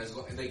as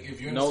like if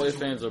you're in no ifs,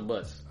 ands, or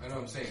buts. I know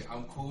what I'm saying.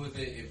 I'm cool with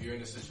it if you're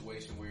in a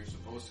situation where you're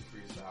supposed to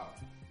freestyle.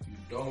 You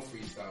don't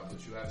freestyle,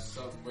 but you have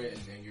something written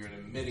and you're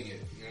admitting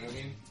it. You know what I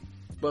mean?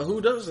 But who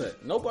does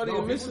that? Nobody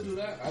admits it. Do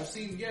that. I've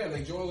seen,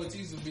 like Joel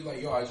Ortiz would be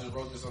like, yo, I just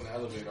wrote this on the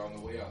elevator on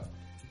the way up.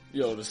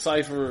 Yo, the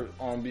cypher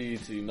on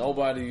BET,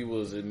 nobody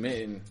was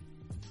admitting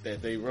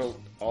that they wrote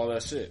all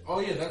that shit. Oh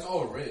yeah, that's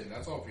all written.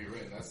 That's all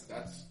pre-written. That's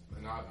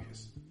an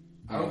obvious.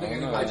 I don't think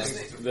anybody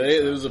thinks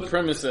there was a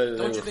premise that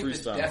they were freestyling. Don't you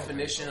think the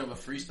definition of a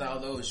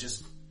freestyle though is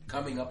just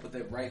coming up with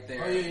it right there,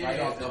 right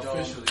off the dome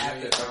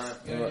at the time?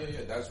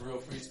 Yeah, that's real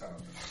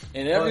freestyle.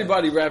 And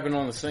everybody rapping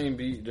on the same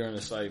beat during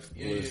the cypher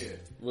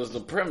was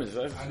the premise.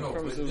 That's I know, the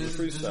premise but of the this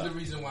is freestyle. the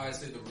reason why I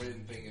say the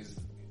written thing is,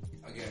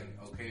 again,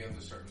 okay under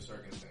certain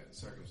circumstances.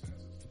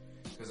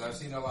 Because I've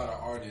seen a lot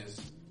of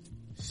artists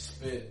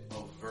spit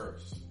a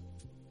verse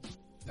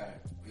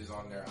that is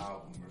on their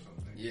album or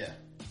something. Yeah.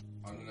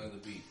 On another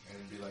beat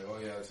and be like, oh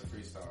yeah, it's a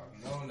freestyle.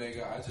 No,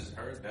 nigga, I just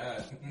heard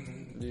that.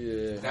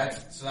 Yeah.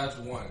 That's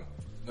one.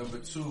 Number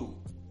two,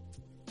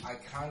 I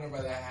kind of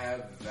rather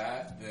have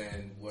that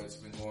than what's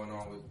been going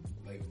on with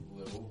like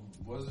Lil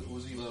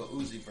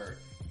Uzi Vert.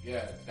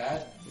 Yeah,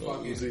 that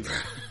fucking. Uzi.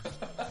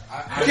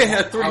 I can't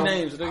have three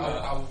names. Oh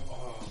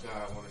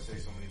god, I want to say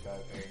so many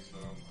bad things,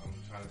 but I'm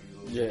trying to be a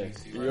little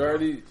easy. You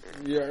already.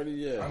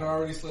 I know I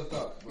already slipped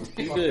up.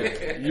 You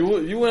did.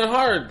 You went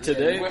hard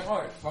today. You went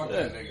hard. Fuck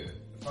that nigga.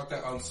 Fuck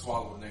that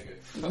unswallowed nigga.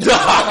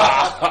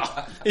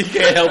 He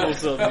can't help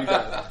himself.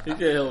 He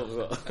can't help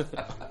himself.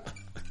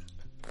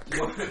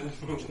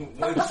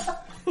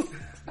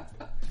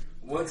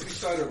 Once we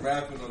started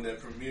rapping on that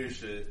Premiere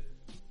shit,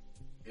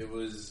 it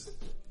was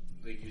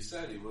like you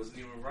said, he wasn't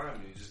even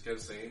rhyming. He just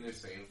kept saying the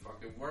same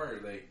fucking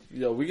word. Like,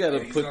 yo, we gotta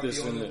put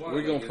this in.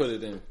 We're gonna put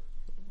it in.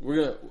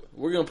 We're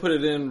gonna put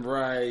it in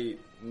right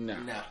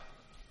now.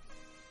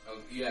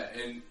 Yeah,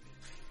 and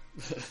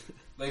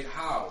like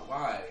how?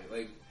 Why?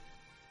 Like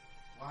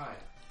why?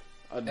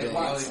 And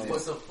why? Like,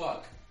 what the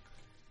fuck?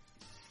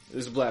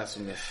 It's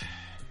blasphemous.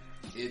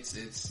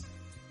 It's.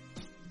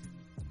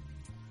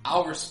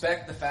 I'll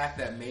respect the fact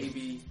that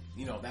maybe,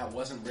 you know, that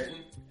wasn't written,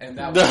 and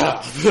that was,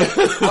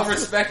 I'll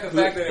respect the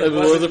fact that it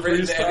wasn't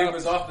written and it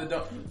was off the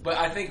dome. But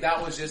I think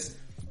that was just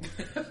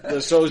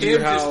that shows you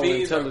how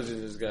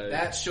intelligent this guy is.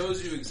 That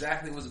shows you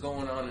exactly what's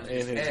going on in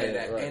his head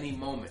at any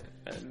moment.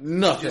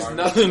 Nothing. Just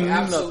nothing.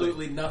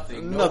 Absolutely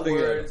nothing. No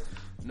words.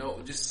 No,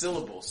 just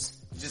syllables.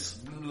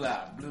 Just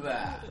blah blah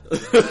blah.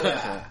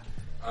 Blah.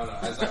 I don't know.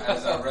 As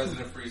a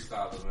resident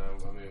freestyler, man.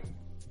 I mean.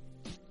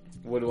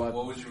 What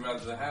would you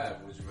rather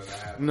have? Would you rather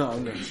have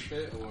no.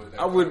 Shit or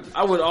that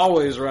I would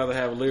always rather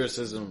have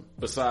lyricism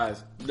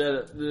besides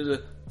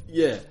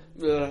yeah.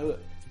 So,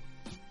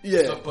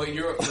 but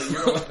you're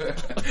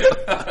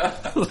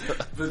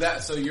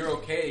so you're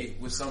okay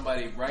with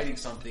somebody writing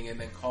something and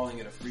then calling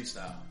it a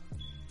freestyle?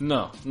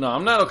 No,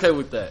 I'm not okay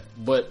with that.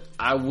 But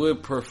I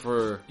would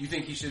prefer. You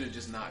think he should have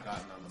just not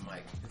gotten on the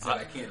mic and said,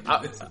 "I can't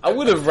do this"? I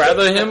would have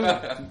rather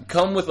him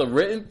come with a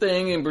written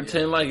thing and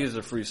pretend like it's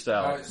a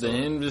freestyle than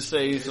him just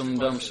say some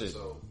dumb shit.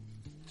 So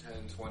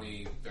 10,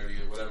 20, 30,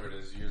 whatever it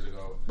is, years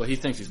ago. But he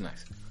thinks he's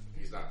nice.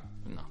 He's not.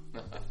 No.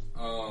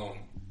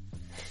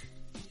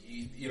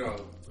 You know,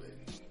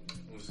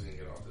 I'm just gonna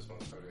get off this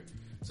motherfucker.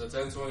 So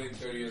 10, 20,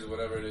 30 years,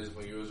 whatever it is,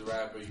 when you was a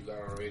rapper, you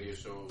got on a radio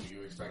show,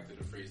 you expected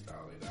a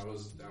freestyle. Like, that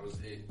was it. That was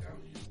you.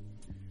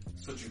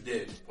 That's what you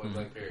did. Point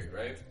blank period,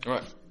 right?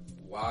 Right.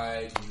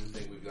 Why do you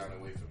think we've gotten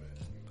away from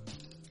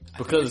it?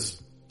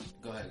 Because.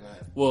 Go ahead.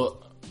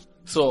 Well,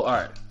 so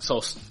alright.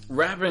 So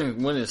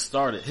rapping when it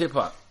started, hip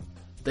hop,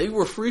 they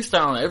were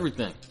freestyling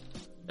everything.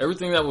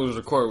 Everything that was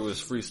recorded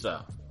was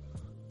freestyle.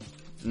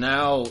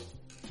 Now,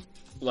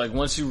 like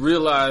once you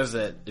realize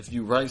that if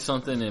you write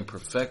something and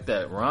perfect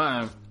that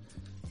rhyme,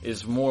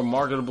 it's more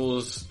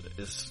marketable.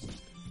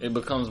 It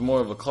becomes more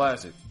of a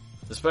classic,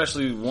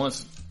 especially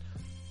once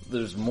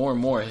there's more and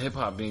more hip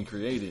hop being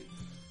created.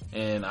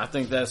 And I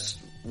think that's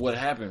what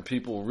happened.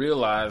 People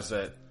realize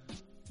that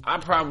I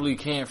probably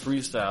can't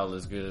freestyle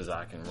as good as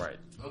I can write.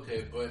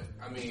 Okay, but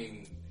I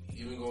mean,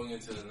 even going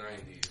into the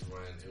 90s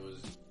when it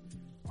was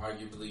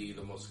arguably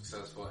the most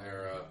successful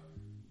era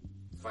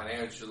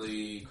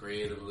financially,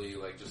 creatively,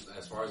 like just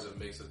as far as a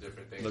mix of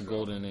different things. The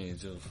golden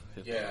age of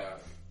hip-hop. Yeah.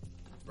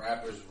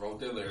 Rappers wrote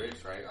their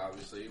lyrics, right?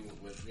 Obviously,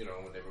 when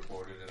they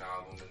recorded an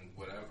album and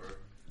whatever.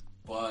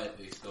 But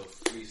they still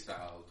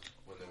freestyled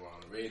when they were on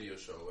the radio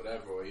show,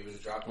 whatever, or even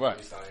dropped a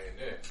freestyle here and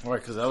there.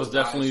 Right, because that was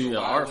definitely an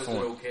art form.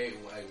 Why was it okay?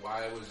 Like,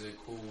 why was it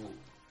cool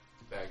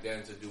back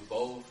then to do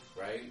both,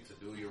 right? To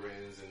do your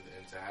writtens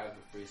and to have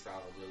the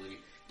freestyle ability.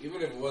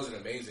 Even if it wasn't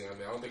amazing, I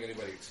mean, I don't think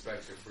anybody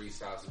expects your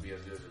freestyles to be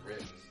as good as your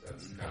writtens.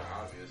 That's kind of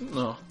obvious.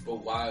 No.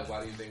 But why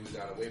do you think we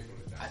got away from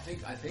it now?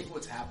 I think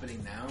what's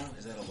happening now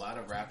is that a lot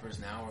of rappers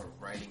now are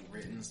writing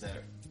writtens that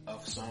are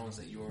of songs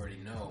that you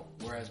already know.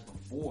 Whereas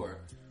before,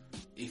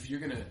 if you're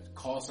gonna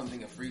call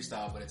something a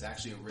freestyle, but it's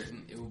actually a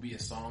written, it will be a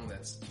song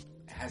that's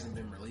hasn't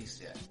been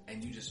released yet,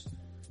 and you just,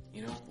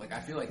 like I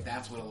feel like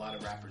that's what a lot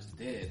of rappers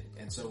did,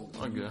 and so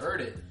when you heard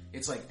it,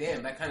 it's like,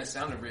 damn, that kind of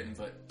sounded written,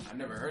 but I've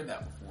never heard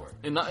that before.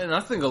 And I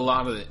think a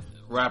lot of the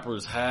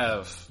rappers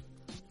have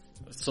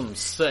some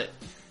set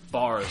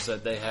bars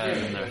that they have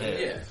in their head.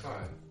 Yeah,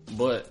 fine.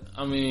 But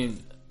I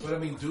mean,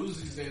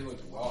 dudes these days look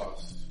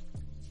lost.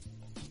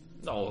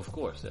 No, of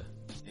course,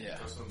 yeah.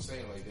 That's what I'm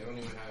saying. Like they don't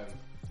even have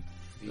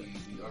the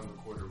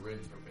unrecorded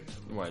written from it.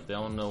 Right, they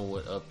don't know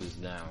what up is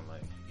down.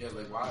 Like, yeah,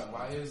 like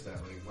why is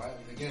that? Like, why?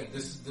 Again,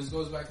 this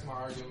goes back to my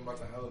argument about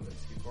the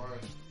elements. Keep going.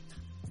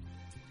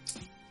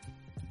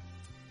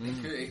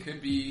 It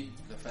could be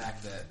the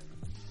fact that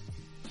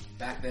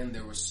back then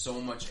there was so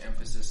much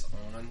emphasis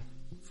on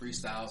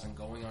freestyles and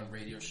going on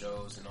radio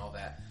shows and all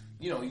that.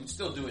 You can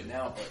still do it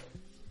now, but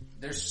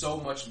there's so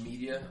much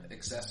media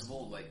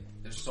accessible. Like,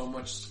 there's so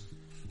much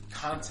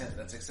content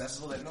that's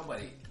accessible that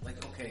nobody,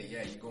 like, okay,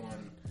 yeah, you go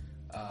on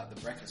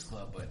the Breakfast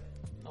Club, but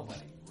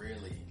nobody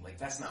really, like,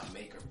 that's not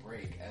make or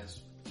break.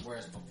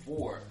 Whereas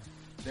before,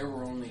 there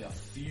were only a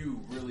few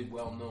really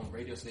well-known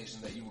radio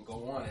stations that you would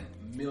go on and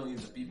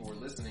millions of people were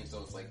listening,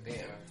 so it's like,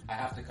 damn, I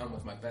have to come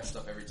with my best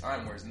stuff every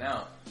time. Whereas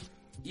now,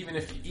 even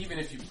if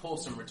you pull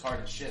some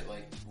retarded shit,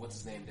 like, what's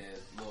his name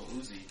did, Lil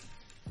Uzi,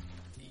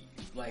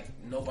 like,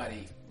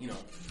 nobody,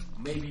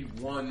 maybe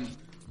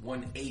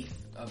 1/8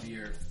 of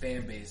your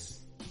fan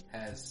base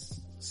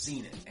has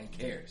seen it and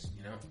cares,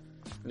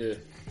 Yeah.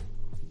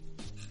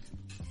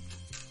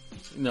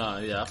 No,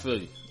 yeah, I feel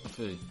you.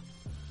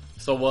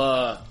 So,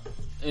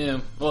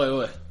 M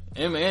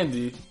and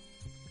D,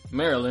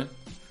 Maryland,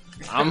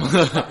 I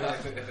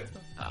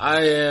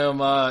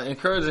am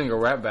encouraging a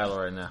rap battle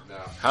right now. No.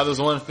 How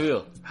does one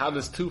feel? How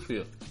does two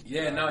feel?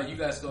 Yeah, no, you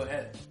guys go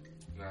ahead.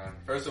 Nah.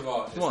 First of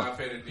all, it's not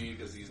fair to D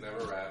because he's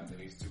never rapped and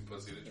he's too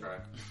pussy to try.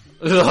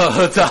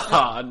 Oh,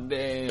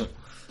 damn.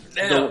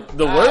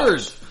 The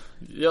words.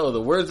 Yo,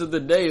 the words of the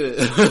day.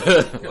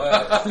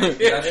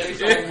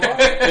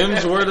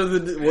 M's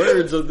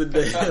words of the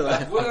day.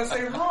 Like, what did I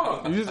say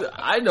wrong?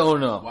 I don't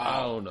know. Wow.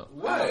 I don't know.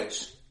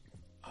 What?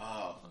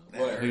 Oh,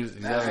 He's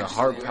having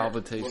heart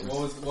palpitations.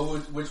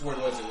 Which word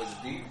was it? Was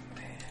it deep?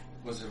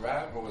 Was it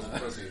rap or was it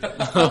pussy?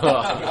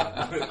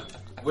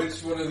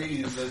 Which one of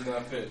these does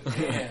not fit?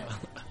 Damn.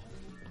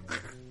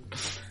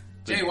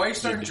 Jay, why you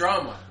starting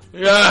drama?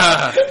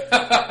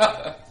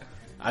 Yeah.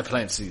 I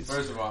plant seeds.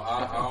 First of all,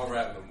 I don't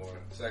rap no more.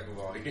 Second of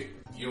all, you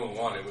don't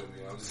want it with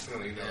me. I'm just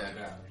gonna leave that right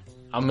now.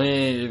 I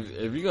mean,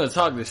 if you're gonna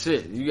talk this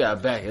shit, you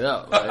gotta back it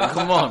up. Like,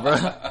 come on, bro.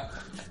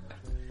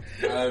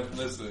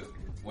 Listen,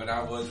 when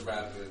I was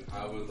rapping,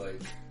 I would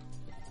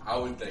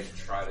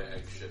try to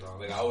egg shit on.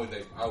 Like, I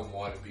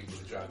wanted people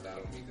to drop down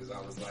on me because I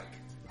was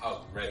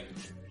ready.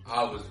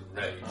 I was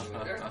ready.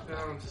 Like, I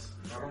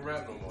don't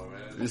rap no more,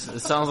 man. It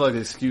sounds like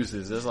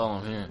excuses. That's all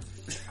I'm hearing.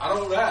 I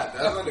don't rap.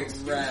 That's not an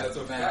excuse. That's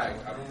a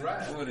fact. I don't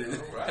rap. What is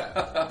it?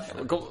 I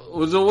don't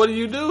rap. So what do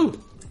you do?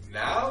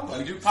 Now?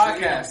 You do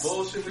podcasts.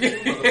 Bullshit with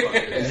you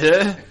motherfuckers.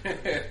 Yeah?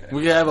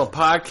 We can have a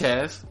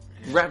podcast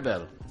rap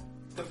battle.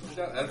 I'm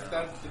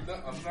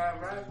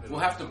not rapping. We'll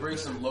have to bring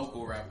some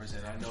local rappers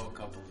in. I know a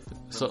couple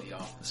from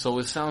y'all. So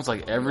it sounds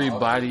like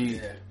everybody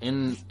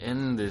in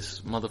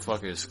this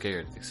motherfucker is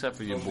scared, except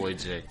for your boy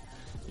Jay.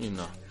 Jay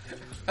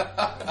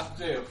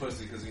a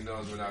pussy because he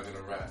knows we're not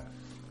gonna rap.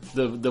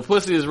 The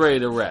pussy is ready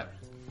to rap.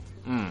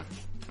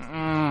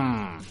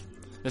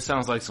 It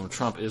sounds like some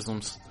Trump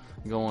isms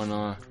going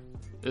on.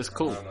 It's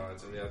cool. I don't know.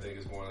 To me, I think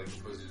it's more like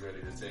the pussy's ready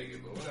to take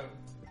it, but whatever.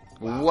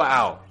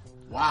 Wow.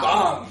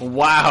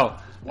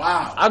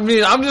 I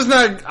mean, I'm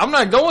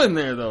not going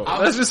there though.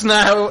 That's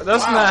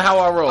not how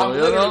I roll. I'm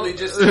literally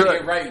just saying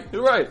it right.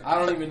 You're right. I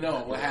don't even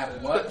know what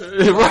happened. What?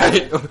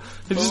 Right.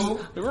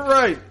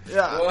 Right.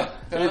 Yeah.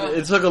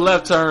 It took a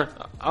left turn.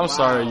 I'm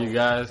sorry, you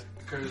guys.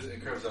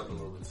 It curves up a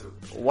little bit too.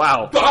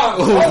 Wow.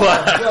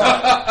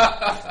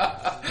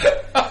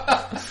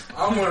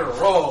 I'm gonna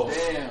roll.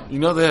 Damn. You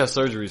know they have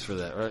surgeries for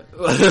that, right?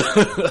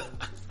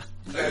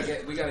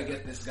 We gotta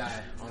get this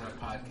guy on our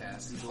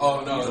podcast.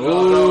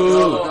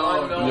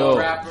 No.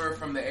 Rapper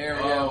from the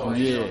area. Yeah.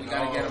 We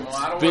gotta get him on.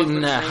 I don't Spitting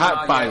want that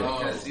hot fire.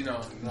 because,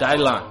 Die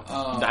line.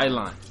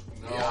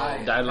 No,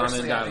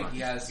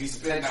 He's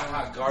spitting that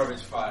hot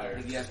garbage fire. I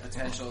think he has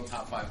potential,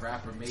 top 5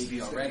 rapper,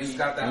 maybe already. He's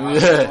got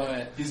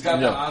that. He's got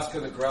the Oscar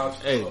the Grouch.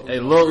 Hey,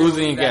 Lil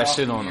Uzi ain't got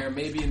shit on him.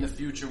 Maybe in the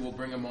future we'll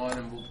bring him on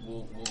and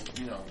we'll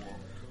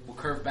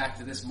curve back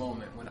to this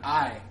moment when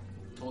I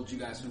told you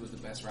guys who was the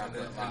best rapper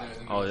alive.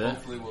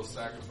 Hopefully we'll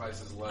sacrifice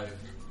his life.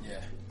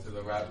 Yeah. To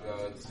the rap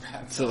gods.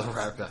 To the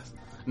rap gods.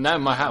 Not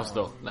in my house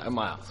though. Not in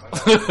my house.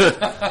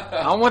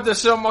 I don't want that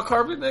shit on my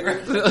carpet,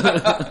 nigga.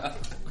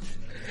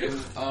 Get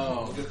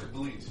the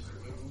bleach.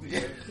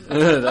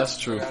 That's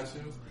true.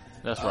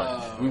 That's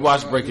right. We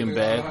watched Breaking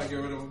Bad.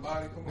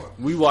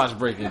 We watched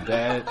Breaking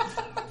Bad.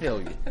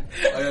 Hell yeah.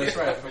 Oh yeah, that's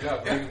right. I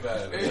forgot Breaking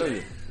Bad. Hell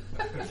yeah.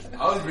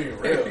 I was being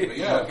real, but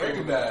yeah,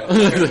 Breaking Bad.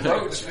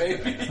 Roach,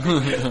 baby.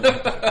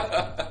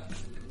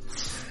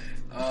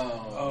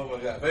 Oh my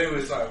god. But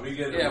anyway, sorry.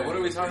 What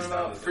are we talking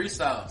about?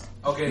 Freestyle.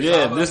 Okay.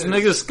 Yeah, so this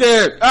nigga's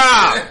scared.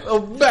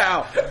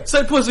 Bow.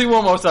 Say pussy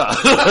one more time.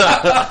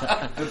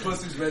 The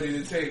pussy's ready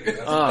to take it.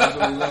 That's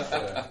what we left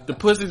at. The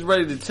pussy's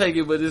ready to take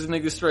it, but this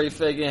nigga straight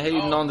faking,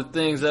 hating on the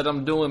things that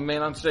I'm doing,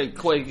 man. I'm straight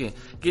quaking.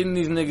 Getting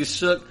these niggas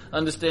shook.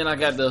 Understand I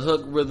got the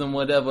hook, rhythm,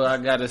 whatever I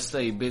gotta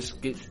say. Bitch,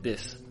 get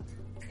this.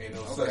 Ain't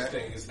no such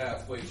thing as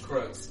halfway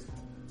crooks.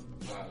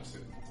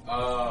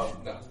 No.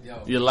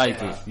 Yo, you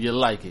like it. You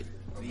like it.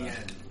 The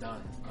end.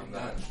 Done. I'm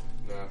not.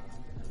 No.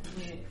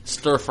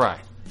 Stir fry.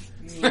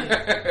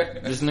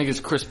 This nigga's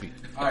crispy.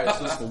 Alright,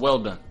 so well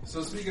done.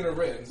 So speaking of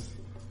written,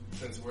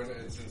 since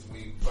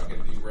we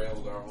fucking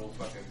derailed our whole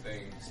fucking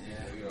thing,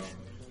 you know,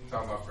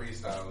 talking about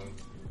freestyling,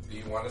 do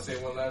you want to say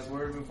one last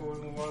word before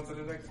we move on to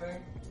the next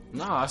thing?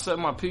 No, I said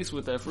my piece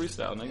with that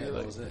freestyle, nigga. Yeah,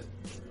 that was it.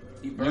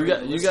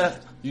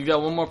 You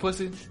got one more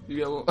pussy?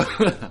 You got one?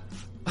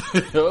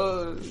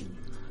 Who?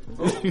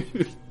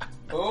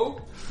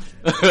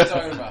 What are you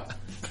talking about?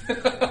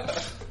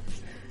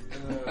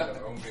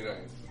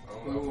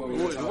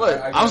 What?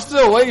 I'm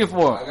still waiting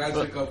for him. I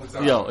gotta take up the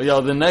time.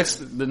 Yo, the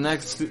next,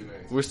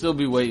 we'll still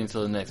be waiting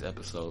until the next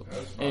episode.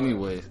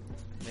 Anyways.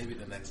 Maybe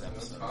the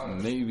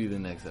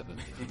next episode.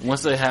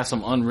 Once they have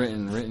some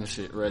written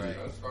shit ready. Right.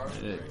 That's fine.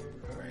 Yeah.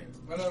 Right.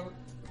 Whatever.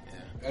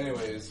 Yeah.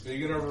 Anyways,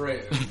 speaking of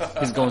rating.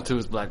 He's going to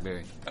his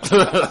BlackBerry.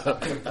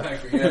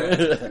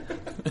 Yeah.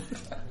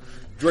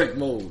 Drake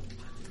mode.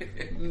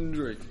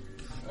 Drake.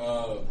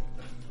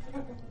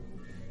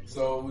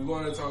 So we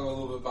want to talk a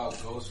little bit about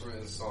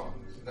ghostwritten songs.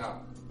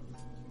 Now,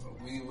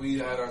 we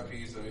had our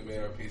piece and we made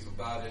our piece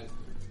about it.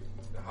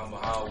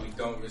 How we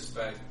don't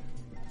respect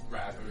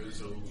rappers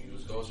who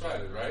use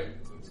ghostwriters, right?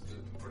 It's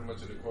pretty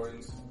much in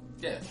accordance.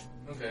 Yeah.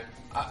 Okay.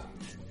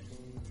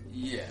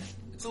 Yeah.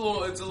 It's a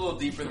little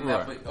deeper than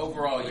that, but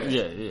overall,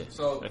 yeah. Yeah.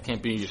 So that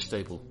can't be your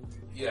staple.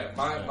 Yeah,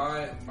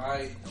 my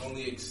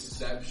only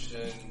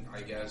exception,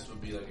 I guess,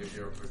 would be like if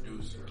you're a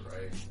producer,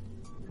 right?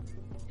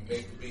 You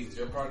make the beats,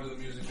 you're part of the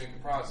music making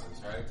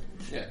process, right?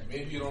 Yeah.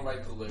 Maybe you don't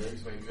write the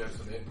lyrics, maybe you have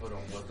some input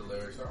on what the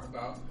lyrics are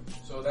about.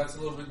 So that's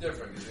a little bit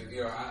different. Cause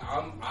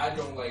I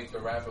don't like the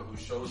rapper who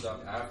shows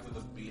up after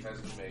the beat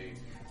has been made,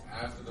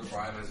 after the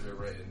rhyme has been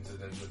written, to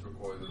then just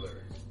record the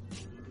lyrics.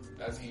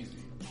 That's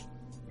easy,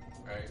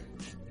 right?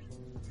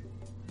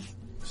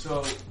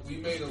 So we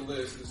made a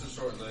list. It's a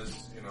short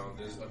list. You know,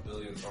 there's a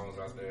billion songs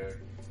out there,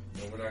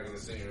 and we're not going to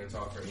sit here and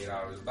talk for 8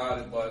 hours about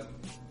it. But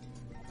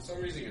for some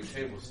reason, your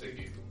table's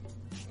sticky.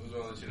 I was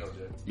going to let you know,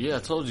 Jay. Yeah, I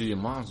told you your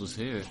mom's was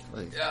here.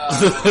 Like.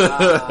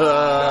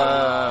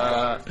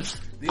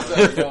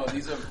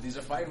 These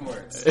are fighting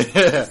words.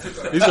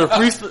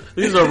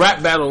 These are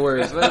rap battle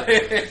words. Man.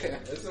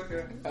 It's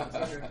okay. I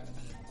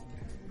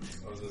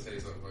was gonna say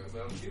something,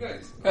 but be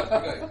nice.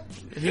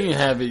 He didn't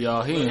have it,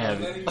 y'all. He didn't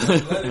have it.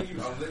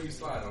 I'm letting you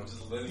slide. I'm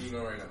just letting you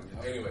know right now.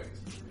 Anyways.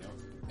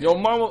 Yo,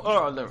 mama.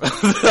 Oh, never.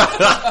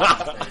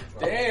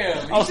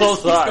 Damn. I'm so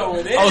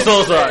sorry. I'm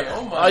so sorry.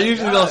 Oh I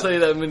usually don't say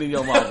that many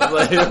yo mama.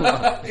 Like,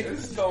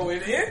 it's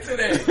going in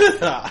today.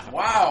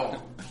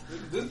 Wow.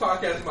 This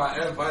podcast is my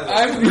advice.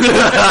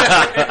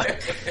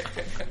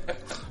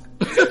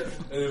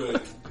 Anyway.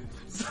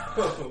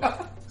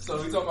 So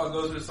we talk about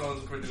ghostwritten songs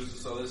and producers.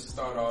 So let's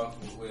start off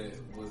with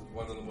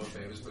one of the more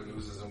famous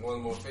producers and one of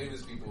the more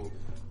famous people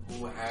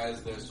who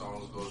has their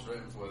songs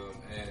ghostwritten for them.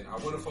 And I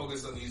want to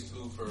focus on these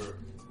two for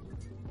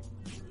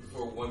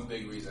one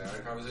big reason. I had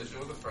a conversation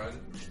with a friend.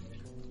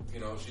 You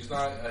know, she's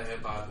not a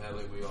hip hop head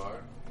like we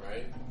are,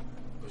 right?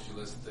 But she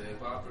listens to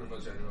hip hop. Pretty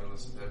much everyone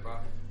listens to hip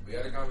hop. We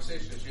had a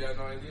conversation. She had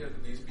no idea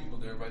that these people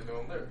didn't write their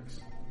own lyrics,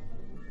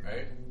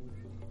 right?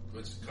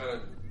 Which kind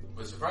of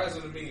was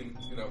surprising to me,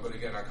 you know. But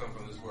again, I come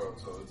from this world,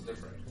 so it's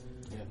different.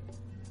 Yeah.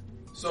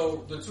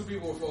 So the two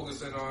people we're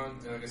focusing on,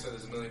 and like I said,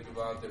 there's a million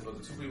people out there, but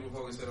the two people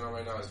we're focusing on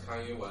right now is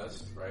Kanye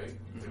West, right?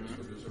 Famous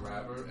producer,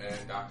 rapper,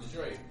 and Dr.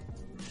 Dre,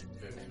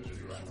 famous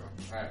producer, rapper.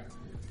 All right.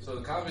 So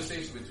the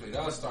conversation between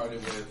us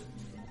started with,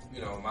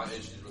 you know, my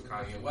issues with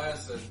Kanye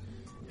West,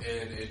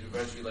 and it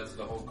eventually led to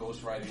the whole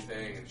ghostwriting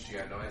thing, and she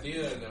had no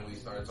idea, and then we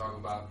started talking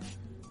about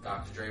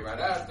Dr. Dre right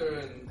after,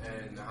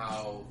 and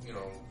how, you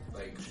know,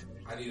 like,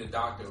 I Need a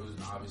Doctor was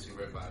obviously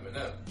written by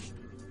Eminem.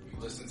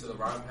 listen to the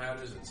rhyme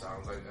patterns, it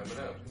sounds like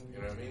Eminem.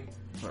 You know what I mean?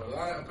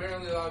 Right.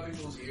 Apparently, a lot of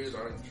people's ears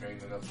aren't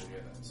trained enough to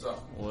hear that.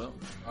 So,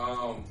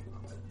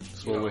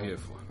 that's what we're here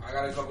for. I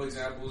got a couple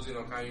examples.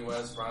 Kanye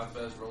West, Rhyme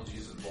Fest, Roll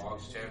Jesus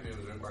Blogs, Champion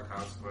was written by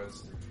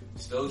Consequence.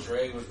 Still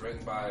Dre was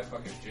written by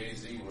fucking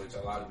Jay-Z, which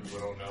a lot of people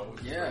don't know,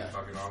 which is pretty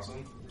fucking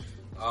awesome.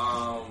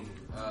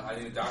 I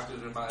Need a Doctor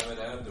was written by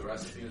Eminem. The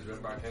Recipe was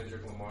written by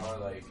Kendrick Lamar.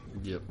 Like,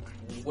 yep.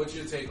 What's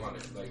your take on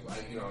it? Like,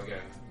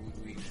 again,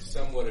 we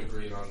somewhat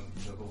agreed on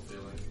the whole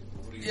feeling.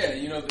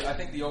 I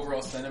think the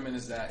overall sentiment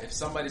is that if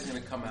somebody's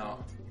going to come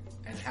out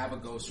and have a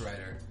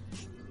ghostwriter,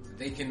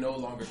 they can no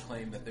longer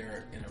claim that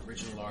they're an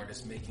original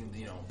artist making,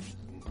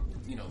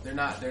 they're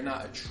not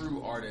a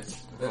true artist.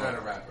 They're not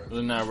a rapper.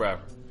 They're not a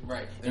rapper.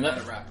 Right. They're not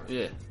a rapper.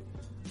 Yeah.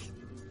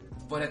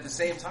 But at the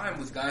same time,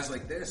 with guys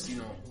like this,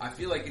 I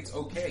feel like it's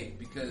okay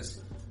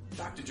because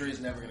Dr. Dre's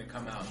never going to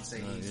come out and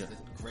say he's the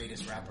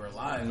greatest rapper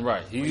alive.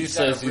 Right. He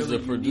says he's the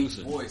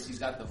producer. Voice. He's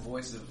got the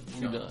voice of,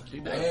 He does.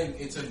 And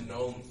it's a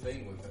known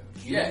thing with him.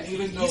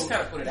 He's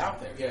kind of put it out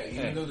there. Yeah,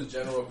 even though the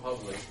general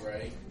public,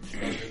 right,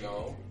 doesn't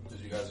know,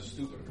 because you guys are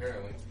stupid,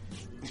 apparently.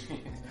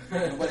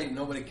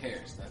 Nobody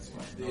cares. That's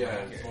why.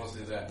 It's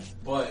mostly that.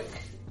 But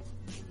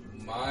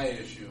my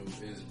issue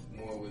is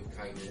more with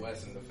Kanye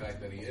West and the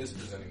fact that he is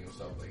presenting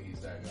himself like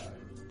he's that guy.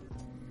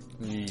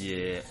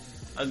 Yeah.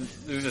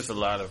 There's just a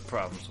lot of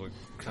problems with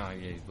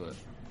Kanye, but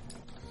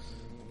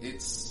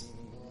it's...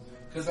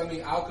 Because,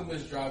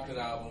 Alchemist dropped an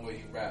album where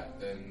he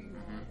rapped, and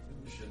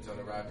a shit ton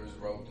of rappers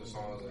wrote the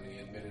songs and he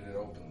admitted it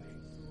openly.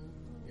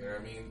 You know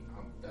what I mean?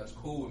 That's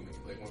cool with me.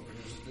 Like, when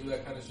producers do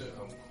that kind of shit,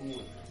 I'm cool with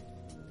it.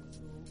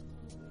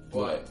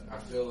 But I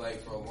feel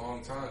like for a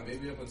long time,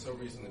 maybe up until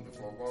recently, but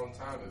for a long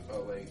time, it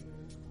felt like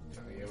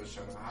Kanye was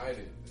trying to hide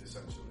it,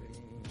 essentially.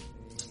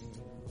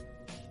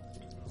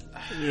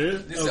 Yeah.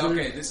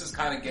 This is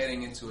kind of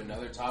getting into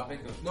another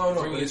topic of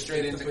bringing it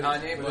straight into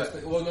Kanye, but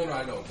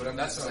I know, but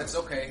that's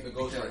okay. The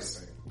ghostwriting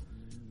thing.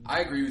 I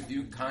agree with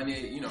you,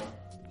 Kanye.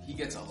 He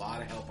gets a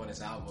lot of help on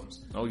his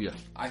albums. Oh yeah.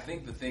 I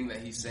think the thing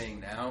that he's saying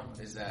now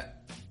is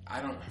that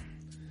I don't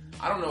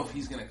know if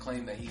he's going to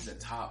claim that he's a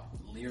top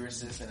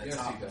lyricist and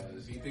top. He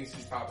does. He thinks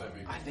he's top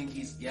everything. I think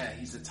he's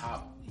a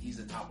top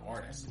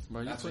artist.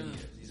 Bro, that's what he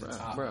is. He's a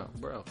top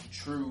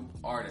true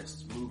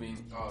artist moving.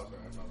 Oh,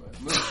 sorry, my bad.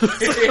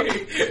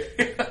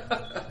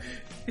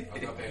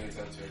 I'm not paying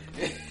attention.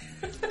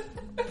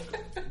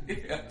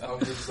 I'm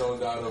just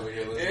zoned out over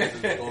here listening to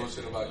this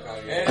bullshit about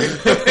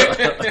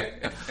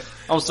Kanye.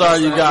 I'm sorry,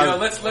 you guys.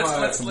 Let's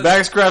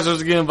back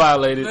scratchers getting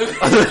violated.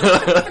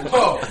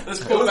 Whoa, let's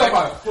pull back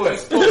my foot.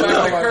 Let's pull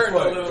back the curtain a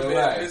little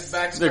bit.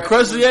 The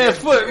crusty ass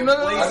foot. I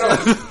know.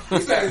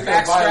 He's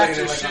back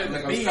scratching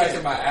like I'm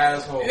scratching my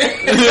asshole.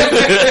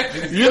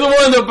 You're the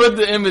one that put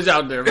the image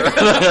out there, bro.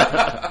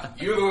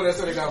 You're the one that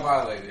said it got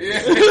violated.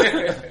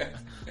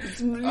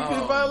 You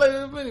get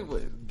violated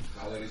anyway.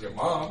 Violated your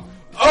mom.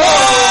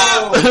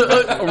 Oh!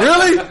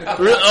 Really?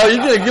 Oh, you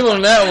gotta give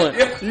him that one.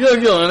 You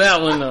gotta give him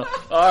that one though.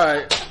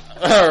 Alright.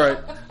 I'm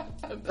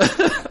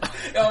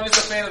just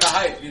a fan of the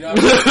hype, I'm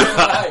just a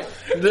fan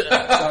of the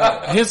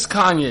hype. His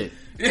Kanye.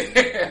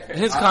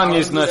 His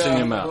Kanye's nuts in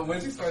your mouth. But when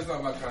he starts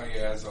talking about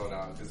Kanye, I zone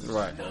out.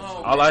 Right.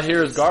 All I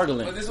hear is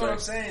gargling. But this is what I'm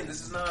saying.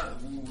 This is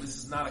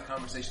not a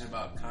conversation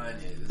about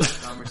Kanye. This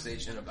is a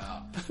conversation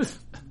about,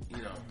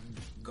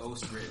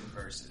 ghost-written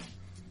person.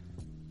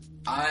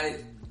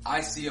 I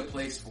see a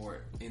place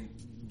for it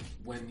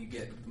when you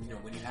get,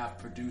 when you have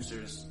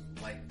producers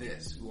like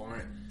this who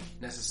aren't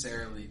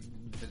necessarily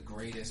the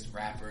greatest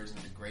rappers and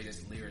the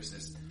greatest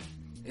lyricists.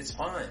 It's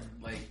fine.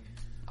 Like,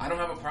 I don't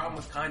have a problem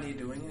with Kanye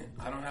doing it.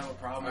 I don't have a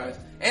problem with,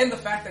 and the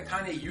fact that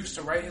Kanye used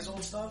to write his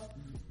own stuff.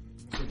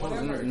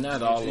 Whatever.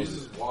 Not all of it.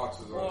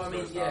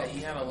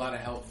 He had a lot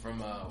of help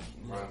from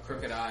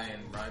Crooked Eye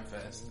and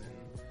Rhymefest, and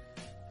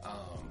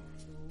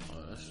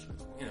that's true.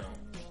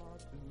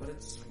 But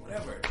it's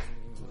whatever.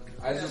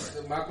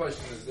 My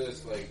question is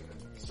this,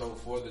 so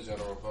for the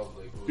general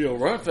public,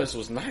 Rhymefest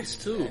was nice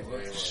too.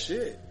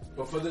 Shit.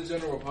 But for the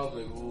general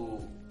public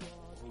who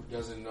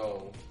doesn't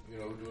know,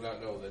 who do not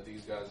know that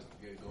these guys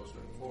get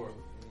ghostwritten for,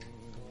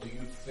 do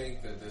you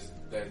think that this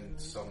then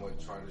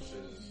somewhat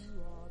tarnishes?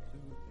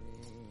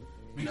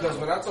 Because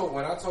when I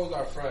told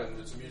our friend,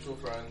 it's a mutual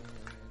friend,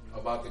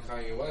 about the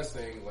Kanye West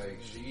thing,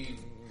 she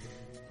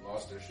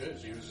lost her shit.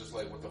 She was just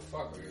like, "What the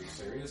fuck? Are you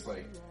serious?"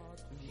 Like,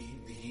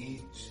 he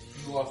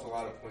lost a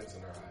lot of points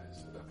in her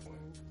eyes at that point.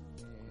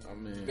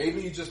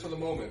 Maybe just for the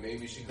moment.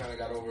 Maybe she kind of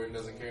got over it and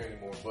doesn't care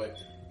anymore. But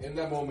in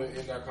that moment,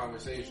 in that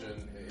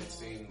conversation, it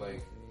seemed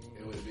like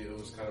it was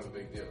kind of a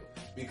big deal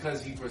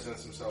because he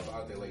presents himself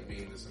out there like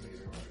being this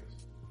amazing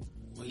artist.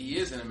 Well, he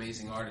is an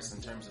amazing artist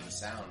in terms of the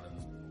sound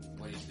and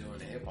what he's doing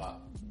in hip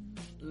hop.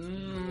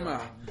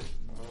 Okay.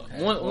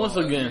 Once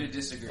again,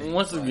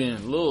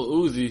 Lil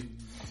Uzi,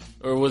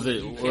 or was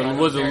it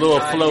Lil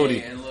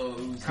Floaty?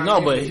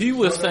 No, but he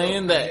was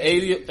saying that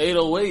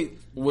 808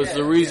 was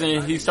the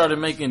reason he started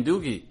making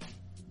Doogie.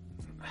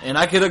 And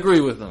I could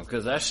agree with him,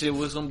 because that shit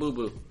was some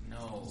boo-boo.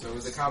 No. So it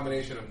was a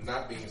combination of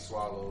not being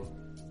swallowed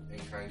and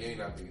Kanye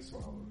not being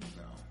swallowed.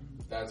 No.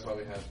 that's why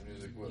we have the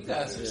music with You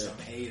guys are some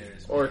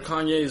haters. Or man.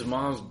 Kanye's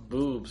mom's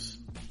boobs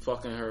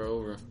fucking her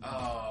over.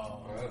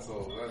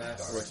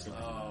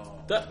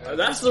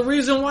 That's the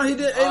reason why he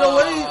did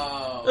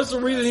 808. That's the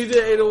reason he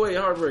did 808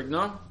 Heartbreak,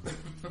 no?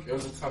 It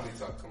was a tummy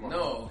tuck, come on.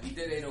 No, he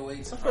did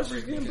 808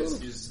 Heartbreak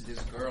because his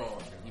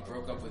girl, he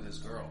broke up with his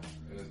girl,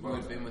 who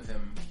had been with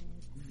him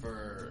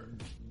for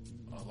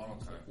a long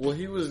time. Well,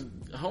 he was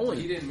hoeing.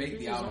 He didn't make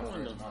the album for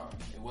his mom.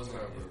 It wasn't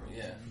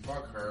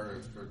Fuck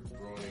her for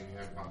ruining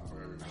hip-hop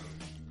for everybody.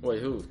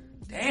 Wait, who?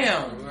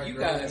 Damn, you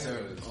guys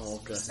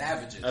are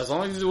savages. As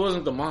long as it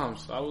wasn't the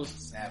moms, I was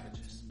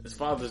savages. It's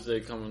Father's Day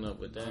coming up,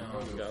 but damn,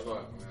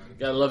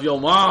 gotta love your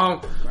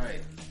mom.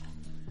 Right.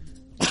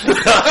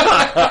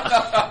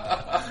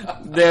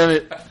 Damn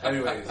it.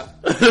 Anyways.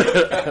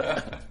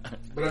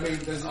 But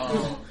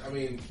I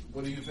mean,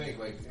 what do you think?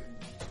 Like,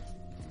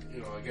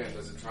 again,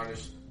 does it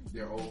tarnish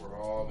their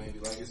overall maybe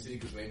legacy?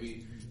 Because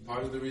maybe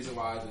part of the reason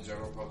why the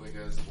general public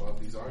has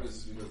loved these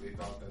artists is because they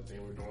thought that they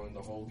were doing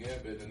the whole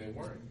gambit and they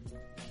weren't.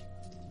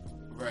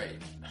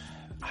 Right.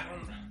 I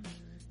don't know.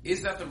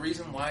 Is that the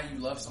reason why you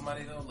love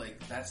somebody though?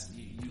 Like that's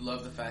you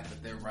love the fact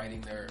that they're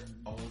writing their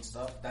own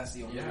stuff. That's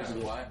the only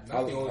reason why.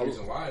 Not the only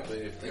reason why, but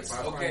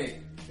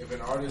if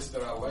an artist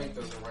that I like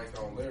doesn't write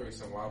their own lyrics,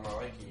 then why am I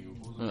liking you?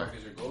 Who the fuck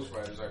is your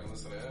ghostwriter so I can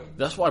listen to him?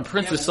 That's why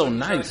Prince is so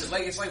nice.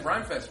 It's like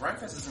Rhymefest.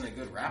 Rhymefest isn't a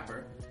good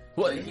rapper.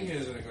 What? He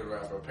isn't a good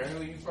rapper.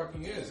 Apparently he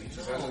fucking is. He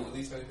just hasn't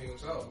released anything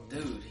himself.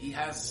 Dude, he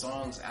has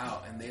songs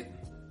out and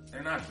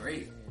they're not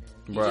great.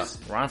 Bruh,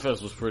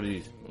 Rhymefest was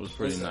pretty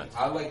nice.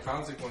 I like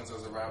Consequence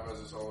as a rapper, as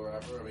a solo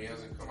rapper. I mean, he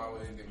hasn't come out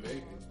with anything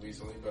big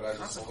recently, but as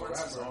a solo rapper,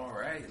 Consequence is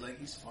alright. Like,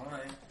 he's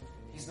fine.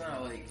 He's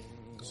not like.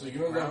 So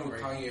you're in love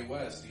with Kanye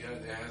West. It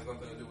has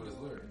nothing to do with his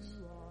lyrics.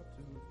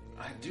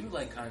 I do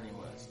like Kanye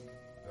West.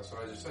 That's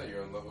what I just said.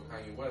 You're in love with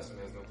Kanye West, and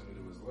it has nothing to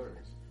do with his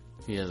lyrics.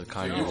 He has a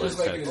Kanye West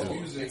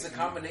tattoo. It's a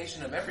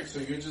combination of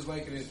everything. So you're just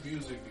liking his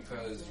music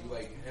because you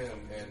like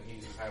him, and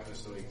he just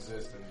happens to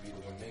exist and be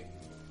the one making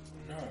it.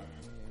 No.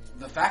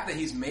 The fact that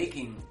he's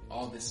making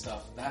all this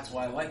stuff, that's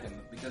why I like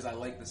him, because I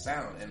like the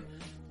sound and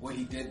what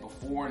he did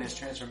before and his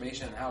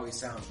transformation and how he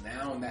sounds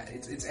now, and that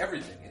it's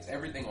everything. It's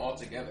everything all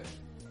together.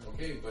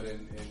 Okay, but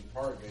in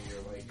part, then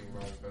you're liking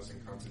Rhymefest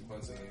and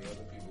Consequence and the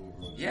other people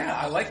who yeah,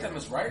 I like them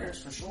as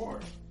writers for sure.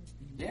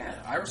 Yeah,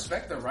 I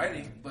respect their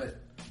writing, but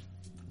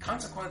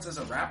Consequence as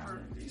a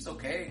rapper, he's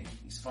okay.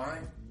 He's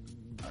fine.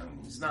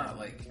 He's not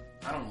like,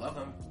 I don't love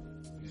him.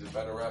 He's a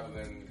better rapper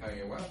than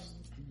Kanye West.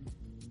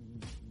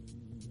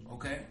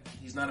 Okay,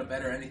 he's not a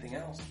better anything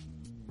else.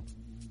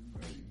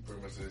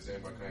 Pretty much the same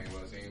about Kanye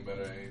West. He ain't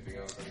better than anything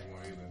else anymore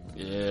either.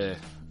 Yeah,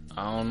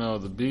 I don't know.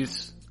 The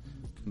beats,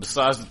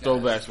 besides the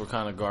throwbacks, were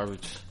kind of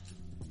garbage.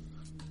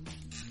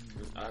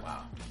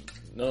 Wow.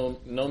 No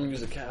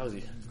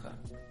musicality.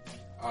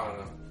 I don't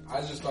know.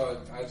 I just thought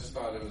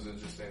it was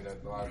interesting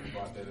that a lot of people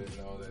out there didn't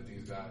know that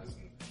these guys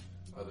and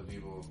other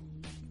people.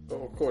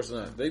 Oh, of course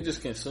not. They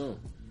just consume.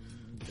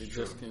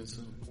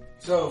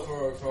 So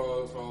for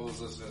all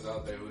those listeners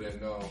out there who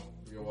didn't know,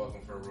 you're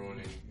welcome for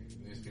ruining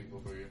these people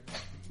for you.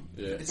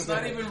 Yeah. It's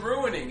not even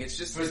ruining. It's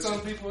just for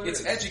some people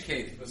it's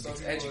educated. It's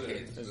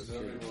educated.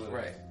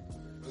 Right.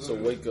 So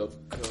wake up.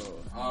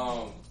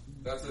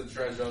 That's to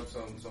dredge up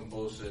some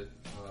bullshit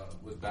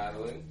with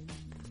battling.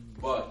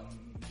 But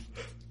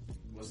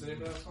what's the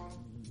name of that song?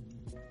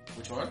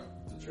 Which one?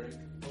 The Drake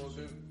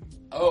bullshit.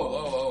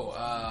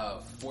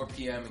 4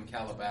 p.m. in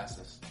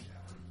Calabasas.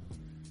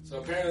 So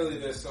apparently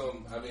there's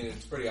some, I mean,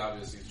 it's pretty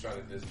obvious he's trying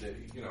to diss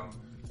Diddy,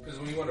 because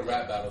when you want to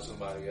rap battle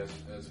somebody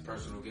as a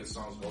person who gets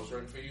songs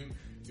ghostwritten for you,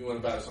 you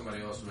want to battle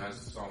somebody else who has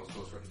songs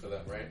ghostwritten for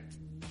them, right?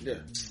 Yeah.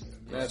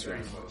 That's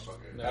right.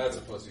 Motherfucker. That's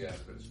a pussy ass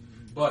bitch.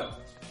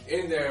 But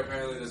in there,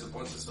 apparently there's a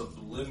bunch of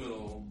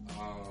subliminal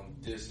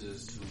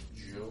disses to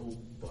Joe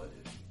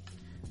Budden.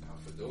 Now,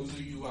 for those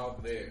of you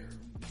out there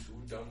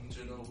too dumb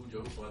to know who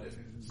Joe Budden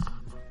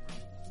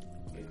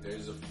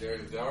is, if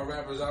there are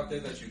rappers out there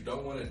that you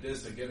don't want to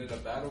diss and get in a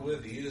battle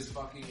with, he is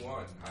fucking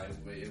one. I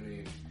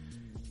mean,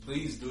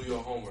 please do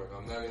your homework.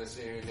 I'm not going to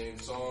sit here and name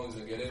songs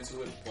and get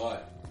into it,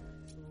 but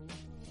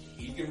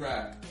he can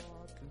rap,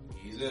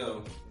 he's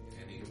ill,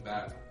 and he can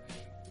battle.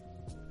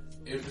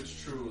 If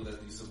it's true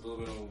that these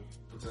subliminal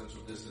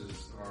potential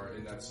disses are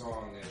in that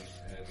song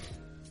and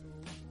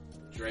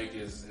Drake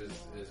is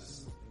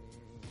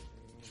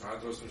trying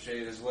to throw some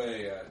shade his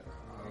way, I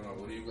don't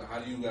know. How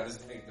do you guys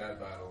think that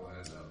battle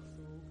ends up?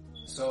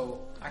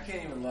 So, I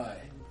can't even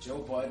lie. Joe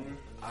Budden,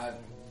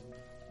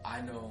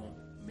 I know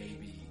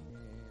maybe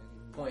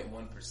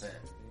 0.1%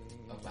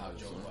 about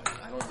Joe Budden.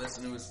 I don't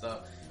listen to his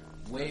stuff.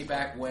 Way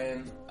back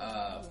when,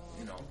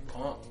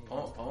 pump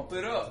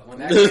it up. When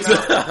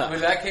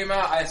that came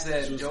out, I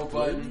said, Joe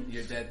Budden,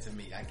 you're dead to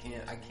me. I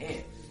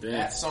can't. Damn.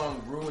 That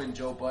song ruined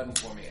Joe Budden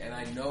for me. And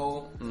I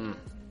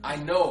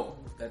know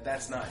that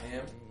that's not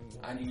him.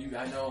 I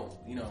know,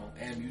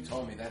 and you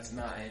told me that's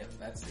not him.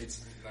 That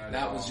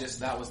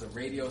was the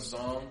radio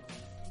song.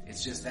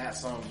 It's just that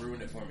song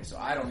ruined it for me. So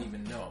I don't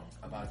even know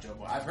about Joe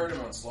Budden. I've heard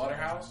him on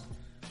Slaughterhouse.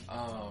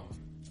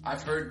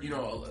 I've heard,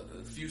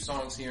 a few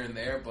songs here and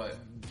there, but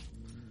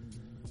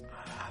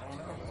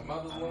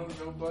mother's one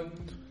Joe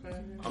Budden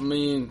fan? I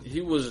mean,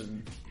 he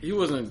wasn't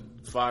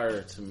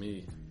fire to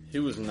me. He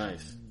was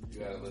nice. You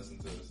gotta listen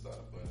to his stuff,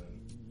 man.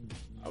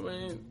 I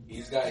mean,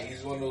 he's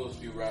one of those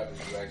few rappers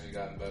who's actually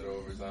gotten better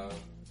over time.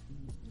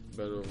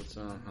 Better over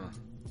time, huh?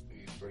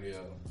 He's pretty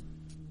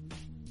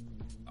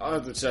I'll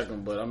have to check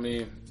him, but I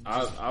mean,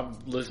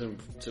 I've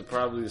listened to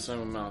probably the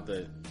same amount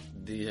that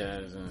D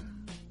has,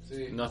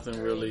 and nothing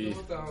really.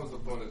 What the hell was the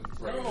point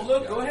of No,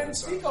 look, go ahead and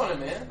speak on it,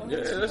 man.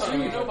 That's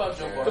you know about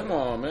Joe Budden. Come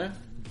on, man.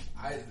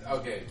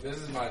 Okay, this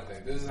is my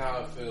thing. This is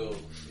how I feel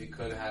it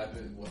could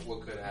happen.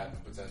 What could happen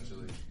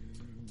potentially?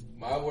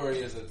 My worry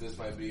is that this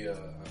might be a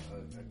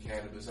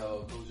Cannabis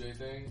LL Cool J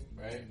thing,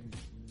 right?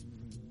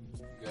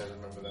 You guys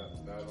remember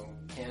that battle?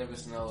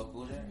 Cannabis and LL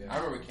Cool J? Yeah. I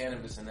remember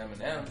Cannabis and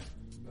Eminem.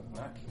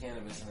 Not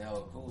Cannabis and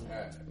LL Cool J.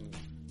 Right.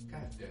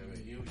 God damn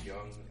it, you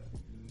young,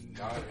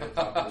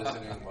 non-hip-hop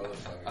listening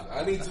motherfuckers.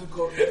 I need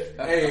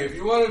to Hey, if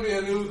you want to be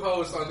a new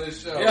host on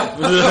this show,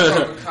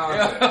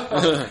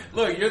 content.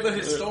 Look, you're the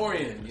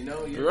historian, you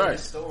know? You're the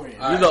historian.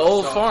 You're the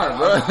old farm,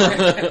 bro.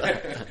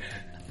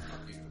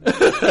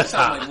 You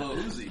sound like Lil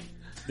Uzi.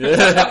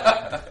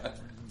 Yeah.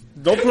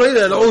 Don't play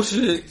that old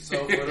shit.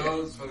 So for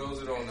those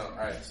who don't know,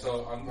 alright,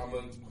 so I'm a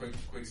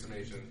quick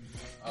summation.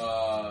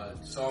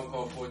 Song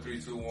called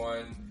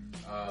 4321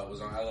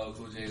 was on LL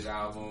Cool J's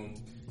album.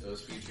 It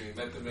was featuring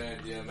Method Man,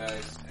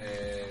 DMX,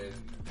 and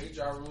I think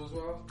Ja Rule as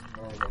well. I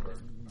don't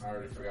remember. I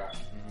already forgot.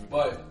 Mm-hmm.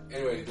 But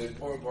anyway, the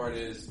important part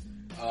is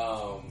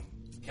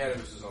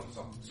Cannabis was on the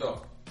song.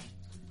 So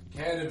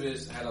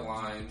Cannabis had a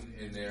line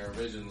in there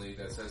originally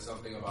that said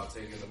something about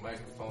taking the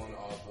microphone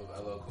off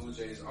of LL Cool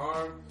J's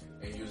arm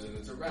and using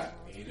it to rap.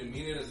 And he didn't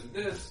mean it as a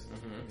diss.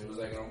 Mm-hmm. It was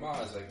like an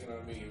homage, like, you know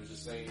what I mean? He was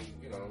just saying,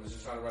 you know, he was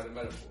just trying to write a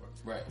metaphor.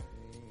 Right.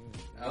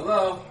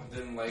 LL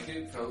didn't like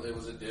it, felt it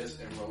was a diss,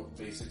 and wrote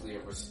basically a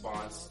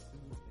response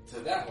to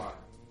that line.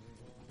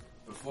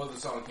 Before the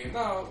song came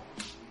out,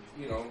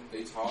 you know,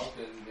 they talked,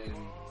 and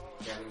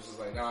Cannabis was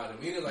like, nah, I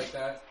didn't mean it like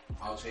that,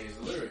 I'll change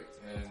the lyric.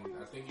 And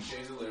I think he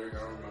changed the lyric, I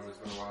don't remember, it's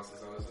been a while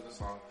since I listened to the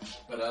song.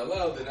 But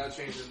LL did not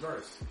change his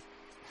verse.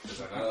 Because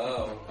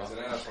LL is an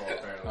asshole,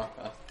 apparently.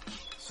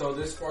 So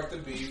this sparked a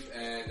beef,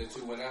 and the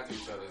two went after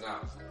each other.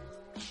 Now,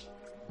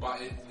 but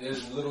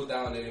there's little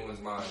doubt in anyone's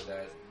mind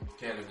that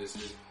Cannabis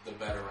is the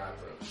better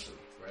rapper of the two,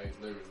 right?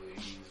 Literally,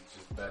 he's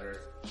just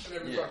better in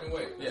every fucking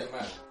way. It doesn't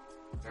matter.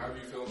 However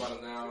you feel about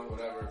him now,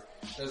 whatever,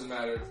 doesn't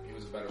matter. He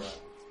was a better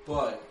rapper.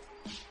 But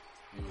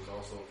he was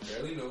also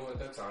fairly new at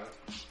that time.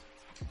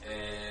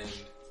 And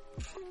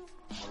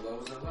LL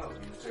was LL.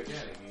 He was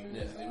gigantic.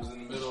 He was in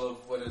the middle of,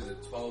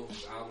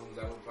 12 albums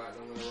that went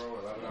platinum in a row,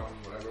 11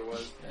 albums, whatever it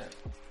was.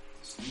 Yeah.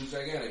 He was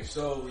gigantic,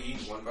 so he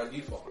won by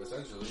default,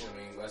 essentially. I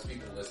mean, less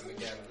people listen to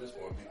Cannabis,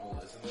 more people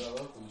listen to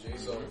LL Cool J.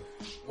 So,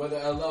 whether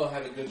LL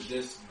had a good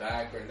diss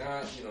back or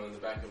not, you know, in the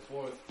back and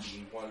forth,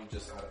 he won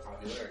just out of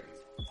popularity.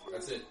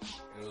 That's it.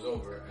 And it was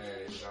over,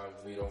 and now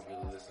we don't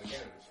really listen to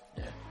Cannabis.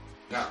 Yeah.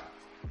 Now,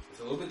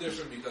 it's a little bit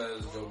different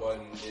because Joe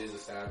Budden is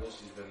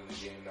established. He's been in the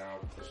game now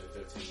pushing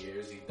 15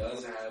 years. He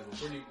does have a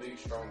pretty big,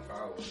 strong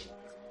following.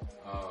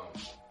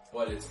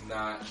 But it's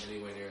not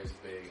anywhere near as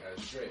big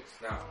as Drake's.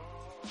 Now,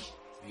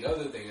 the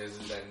other thing is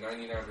that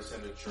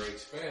 99% of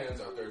Drake's fans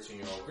are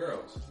 13-year-old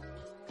girls.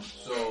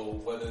 So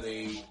whether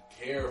they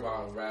care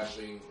about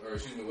rapping,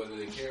 whether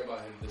they care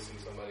about him dissing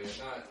somebody or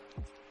not,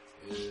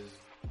 is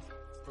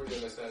pretty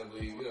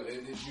understandably, you know,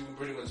 you can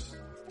pretty much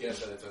guess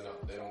that it's a no.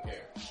 They don't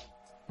care.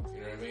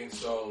 You know what I mean?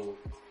 So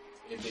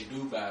if they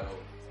do battle,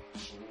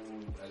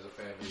 who as a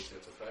fan base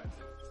gets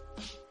affected?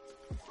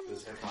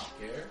 Does hip hop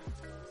care?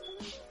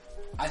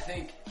 I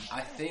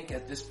think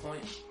at this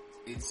point,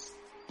 it's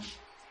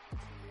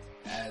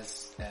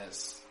as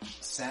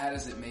sad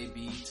as it may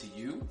be to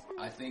you.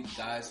 I think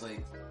guys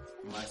like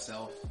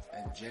myself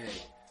and Jay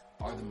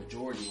are the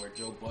majority, where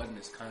Joe Budden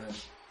is kind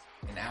of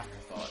an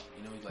afterthought.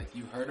 You know, like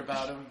you heard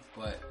about him,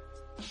 but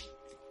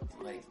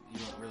like you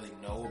don't really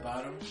know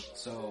about him.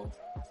 So,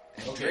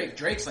 and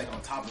Drake's like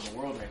on top of the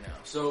world right now.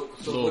 So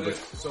what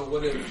if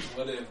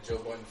Joe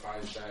Budden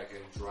fights back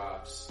and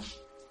drops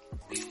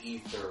the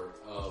ether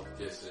of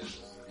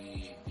disses,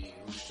 the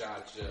who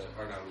shot you,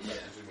 or not who shot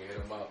you, hit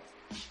him up,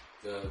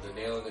 the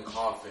nail in the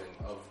coffin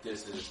of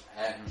disses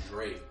at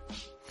Drake?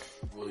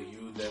 Will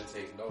you then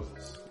take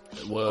notice?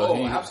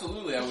 Well,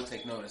 absolutely, I would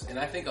take notice, and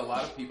I think a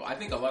lot of people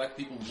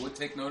would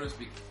take notice,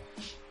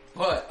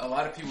 but a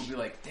lot of people would be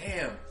like,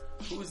 "Damn,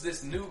 who's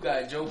this new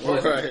guy, Joe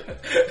Budden?"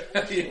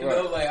 Right. You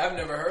know, like I've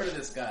never heard of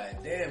this guy.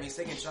 Damn, he's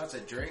taking shots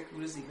at Drake.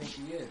 Who does he think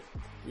he is?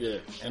 Yeah,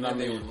 and then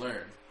they would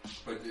learn.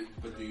 But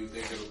do you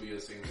think it'll be the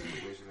same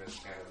situation as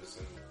Cannabis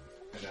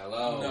and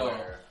LL? No,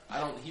 I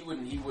don't. He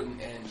wouldn't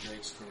end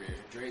Drake's career.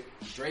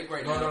 Drake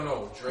right now.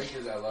 No. Drake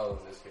is LL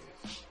in this case.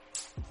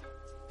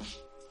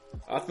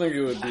 I think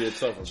it would be a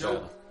tougher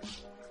battle.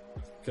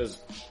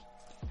 Because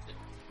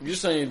you're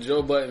saying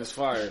Joe Budden is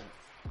fire.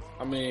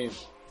 I mean,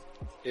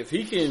 if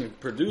he can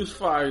produce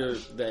fire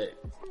that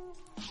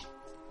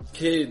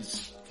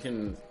kids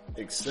can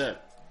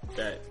accept,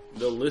 that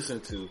they'll listen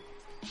to,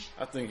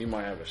 I think he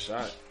might have a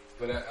shot.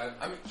 But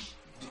I mean,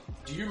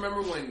 Do you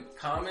remember when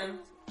Common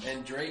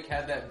and Drake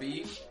had that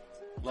beef?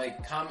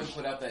 Like, Common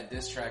put out that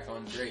diss track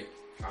on Drake.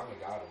 Common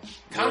got him.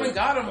 Common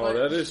got him, but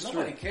that is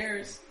nobody true.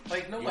 cares.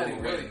 Like, nobody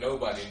really.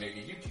 Nobody,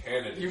 nigga. You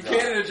Canada You dry.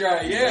 Canada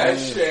dry, yeah. That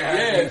shit had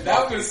Yeah, me that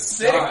fucking was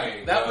sick.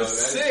 dying, That was That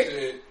sick.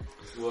 shit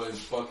was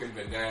fucking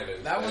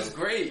bananas. That was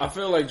great. I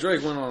feel like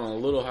Drake went on a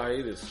little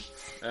hiatus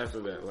after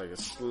that, like a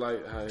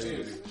slight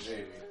hiatus.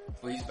 Maybe.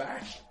 But he's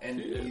back, and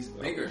he's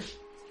bigger.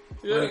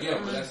 Yeah, But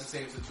again, but that's the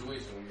same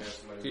situation when you have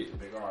somebody who's a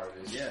big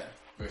artist Yeah.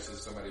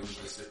 versus somebody who's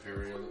a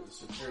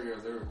superior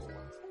lyrical one.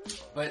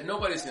 But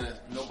nobody's gonna.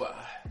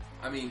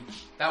 I mean,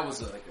 that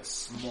was like a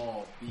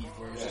small beef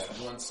where it was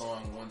just one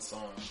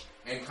song.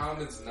 And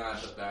Common's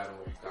not the battle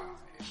guy.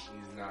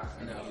 He's not.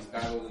 I mean, he's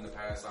battled in the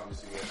past,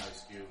 obviously with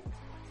Ice Cube,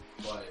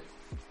 but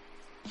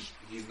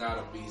he's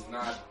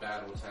not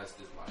battle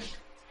tested like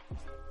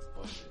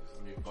Bud is.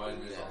 I mean, Bud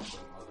is on some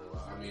other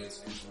level. I mean,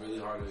 it's really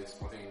hard to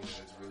explain and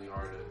it's really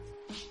hard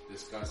to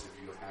discuss if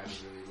you haven't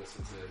really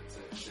listened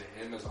to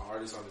him as an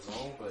artist on his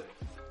own, but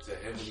to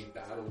him when he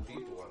battled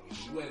people, I mean,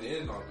 he went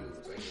in on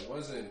dudes. Like, it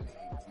wasn't,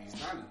 he's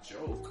not a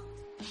joke.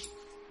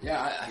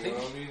 Yeah, I think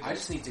what I mean? I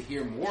just need to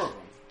hear more of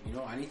him. You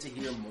know, I need to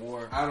hear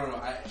more. I don't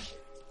know.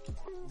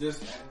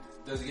 This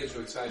doesn't get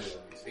you excited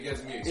at least. It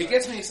gets me excited. It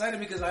gets me excited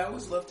because I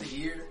always love to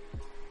hear,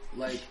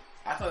 like,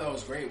 I thought that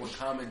was great when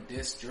Common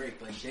dissed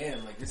Drake. Like,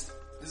 damn, like, this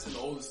is an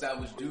old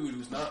established dude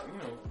who's not, you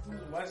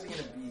know, why is he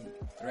gonna be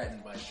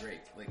threatened by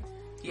Drake? Like,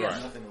 he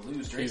has nothing to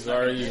lose. Drake's He's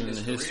already in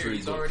his the history.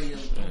 He's already a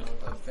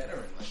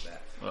veteran like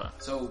that. Right.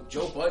 So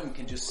Joe Budden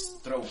can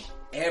just throw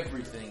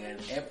everything and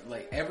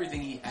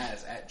everything he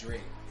has at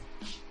Drake,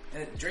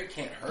 and Drake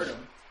can't hurt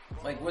him.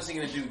 Like, what's he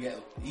gonna do?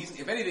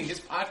 If anything, his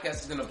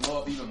podcast is gonna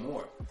blow up even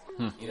more.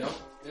 You know?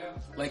 Yeah.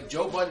 Like,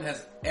 Joe Budden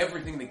has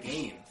everything to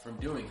gain from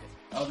doing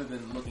it, other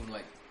than looking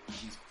like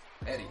he's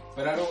petty.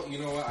 But I don't, you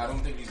know what? I don't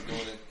think he's doing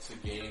it to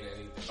gain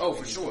anything. Oh, I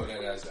think for sure. He's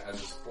doing it as a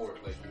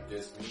sport. Like, you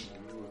dissed me,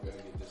 you were gonna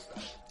get this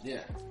guy. Yeah.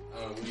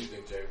 What do you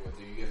think, Jay?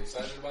 Do you get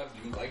excited about it?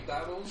 Do you like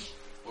battles?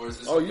 Or is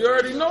this Oh, you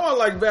already know I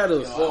like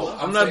battles. Yo, So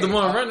I'm not the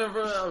one running,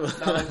 bro. Not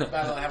like the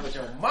battle I have with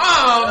your mom.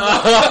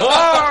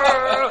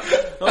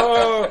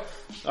 Oh,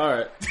 all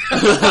right.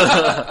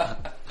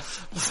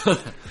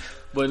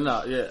 But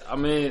no, yeah. I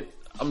mean,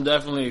 I'm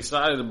definitely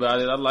excited about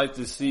it. I'd like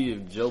to see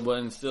if Joe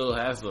Budden still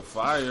has the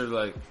fire.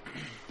 Like,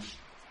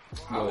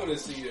 I want to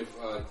see if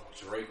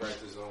Drake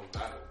writes his own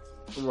battle.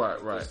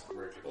 right.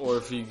 Or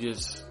if he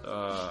gets,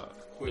 Black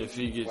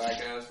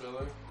ass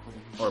filler.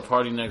 or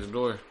Party Next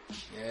Door.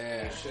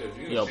 Yeah. Shit, if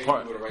you Yo, pay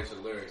people to write your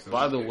lyrics.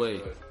 By the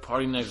way,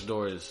 Party Next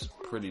Door is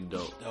pretty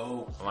dope.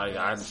 Dope. Like,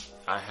 I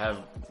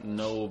have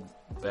no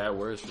bad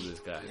words for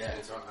this guy. Yeah.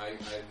 I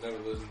never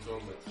listened to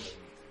him, but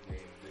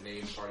the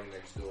name Party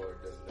Next Door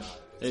does not.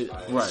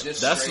 Right.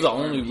 just That's straight the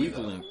only R&B weak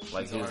though. link.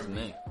 Like, He's his R&B.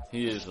 name.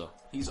 He is though.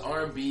 He's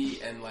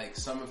R&B, and like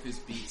some of his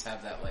beats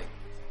have that, like,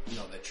 you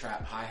know, the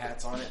trap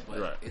hi-hats on it, but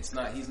Right. he's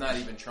not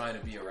even trying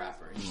to be a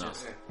rapper. He's No.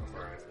 just,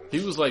 He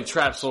was like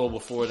Trap Soul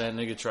before that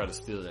nigga tried to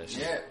steal that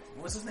shit. yeah.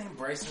 What's his name?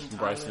 Bryson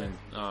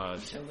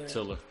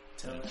Tiller.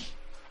 Tiller.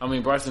 I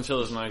mean, Bryson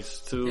Tiller's nice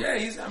too. Yeah,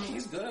 he's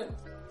good.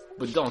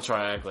 But don't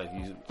try to act like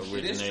you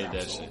originated Trap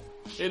that Soul.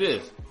 shit. It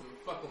is.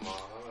 Fuck them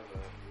all.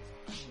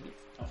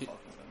 I fuck with him.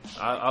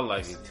 I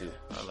like it too.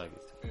 I like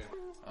it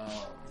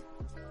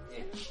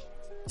too.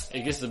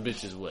 It gets the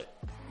bitches wet.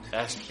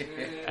 Ass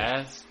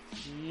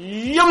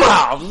your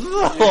mouth.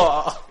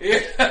 I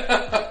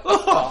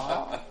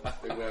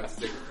think we have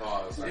to take a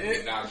pause. I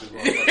did not do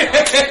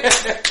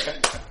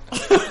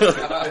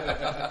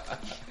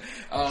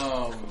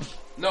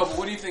No, but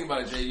what do you think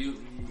about it, Jay? You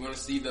want to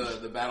see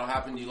the battle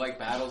happen? Do you like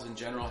battles in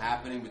general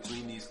happening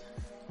between these,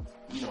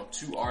 you know,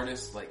 two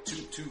artists, like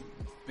two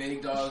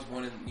big dogs,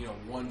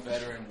 one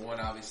veteran, one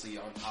obviously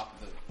on top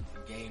of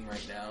the game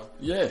right now?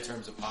 Yeah. In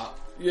terms of pop.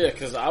 Yeah,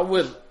 because I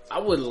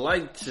would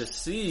like to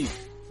see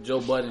Joe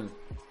Budden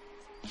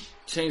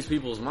change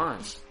people's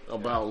minds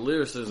about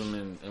lyricism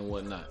and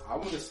whatnot. I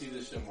want to see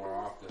this shit more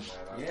often, man.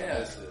 I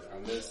miss it. I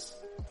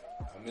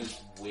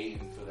miss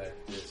waiting for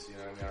that diss. You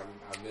know what I mean?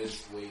 I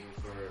miss waiting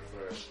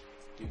for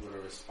people to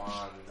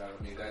respond.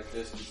 I mean, that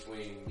diss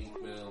between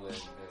Meek Mill and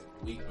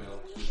Weak Mill.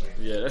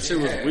 Yeah, that shit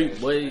was weak.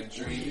 And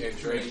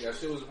Drake, that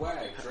shit was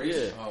whack.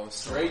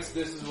 Drake's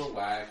disses were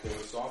whack. They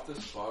were soft as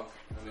fuck.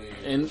 I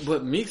mean,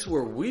 But Meeks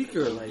were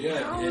weaker. Like,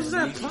 how is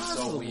that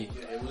possible? So weak.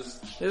 It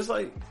was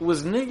like,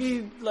 was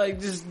Nicki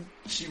like just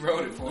She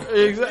wrote it for him.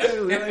 exactly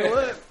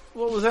like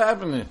what was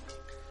happening?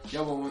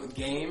 Yo, but with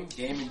Game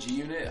and G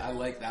Unit, I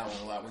like that one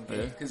a lot. When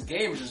Game, because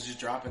Game was just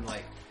dropping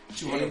like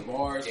 200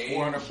 bars,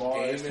 400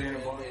 bars,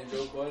 300 bars. And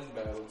Joe Budden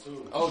battle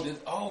too.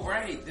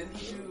 Right. Didn't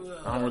he do?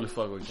 I don't really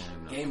fuck with Game.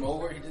 No. Game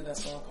Over. He did that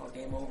song called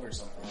Game Over or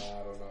something.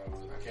 I don't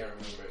know. I can't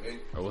remember.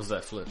 Or was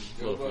that Flip?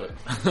 Joe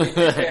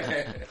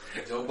Flip.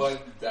 Joe Budden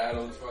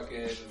battled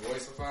fucking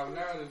Voice of 5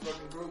 Now in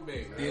fucking group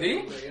mate. Did he?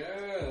 Yeah,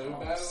 they were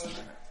battling.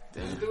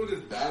 This dude is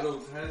battle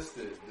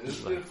tested. This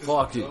dude is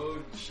fuck it. no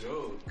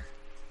joke.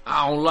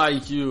 I don't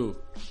like you.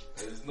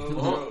 It's no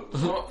joke.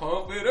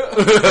 Pump it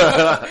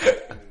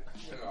up.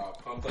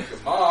 Pump like your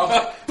mom.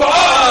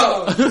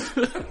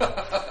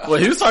 Well,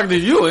 he was talking to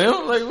you,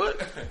 him. Like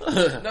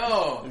what?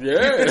 No.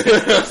 Yeah. He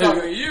was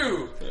talking to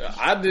you.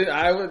 I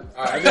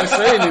didn't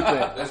say anything.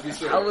 Let's be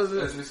serious.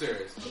 Let's be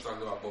serious. I'm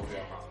talking about both of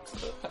y'all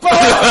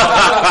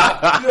moms.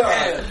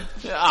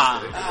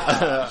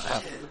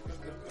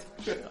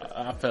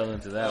 I fell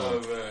into that Oh,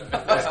 one.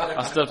 man.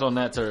 I stepped on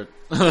that turd.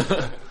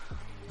 After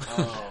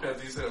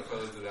you said I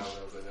fell into that one,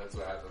 I was like, that's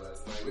what happened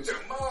last night with your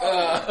mom.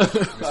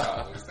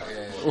 Let me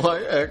stop.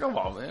 Well, yeah, come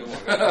on, man.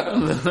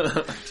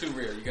 Too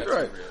real. You got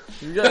Right.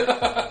 too real.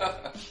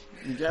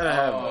 You gotta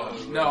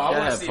have. No, I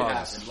want to see it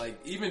pause. happen. Like,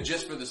 even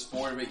just for the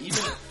sport of it,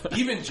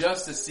 even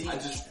just to see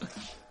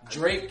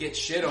Drake get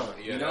shit on.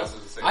 Yeah, You know, that's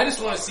what I'm saying. I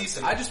just want to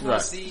see. I just want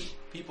Right. to see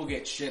people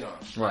get shit on.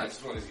 I Right.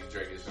 just want to see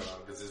Drake get shut on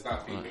because it's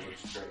not people,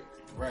 it's Drake.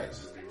 Right. Let's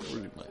just be real.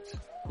 Pretty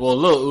much. Well,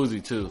 Lil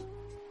Uzi too.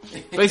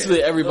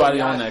 Basically, everybody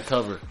Lil on Yachty. that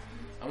cover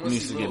I want to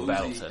needs see to Lil get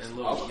battle Uzi tested. and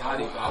Lil I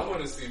Yachty battle.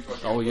 want to see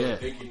fucking Oh, yeah.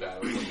 Dickie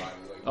battle somebody. Like,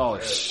 Oh,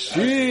 yeah,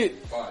 shit.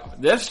 that's fun.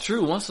 That's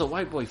true. Once a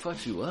white boy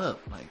fucks you up,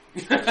 like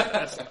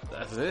that's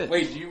it.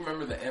 Wait, do you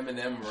remember the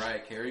Eminem Mariah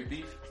Carey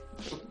beef?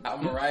 How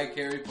Mariah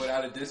Carey put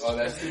out a diss. Oh,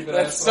 that stupid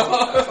that ass song.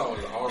 song. That song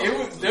was horrible. It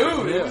was,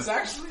 dude. Yeah. It was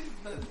actually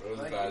was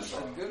a like bad a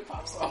song. good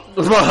pop song. It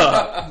was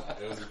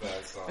a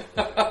bad song.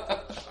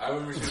 I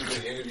remember she was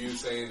in an interview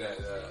saying that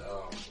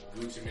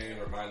Gucci Mane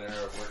reminded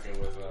her of working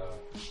with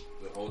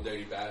Old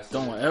Dirty Bastard.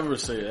 Don't ever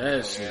say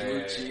that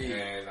shit. Gucci.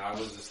 And I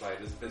was just like,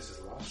 this bitch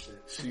just lost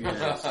it. She She's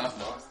has.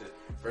 lost it.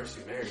 First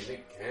you married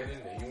Nick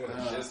Cannon, and you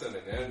want to diss him,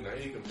 and then now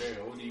you comparing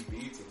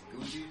ODB to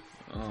Gucci.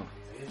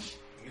 Bitch,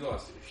 you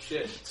lost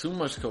your shit. Too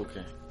much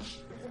cocaine.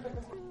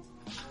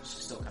 She's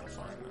still kind of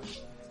fine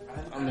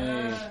though. I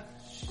mean,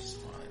 She's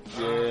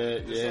fine.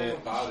 There's yeah.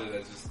 something about it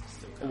that just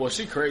Well,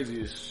 she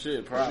crazy as shit,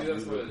 maybe probably.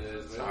 that's what it But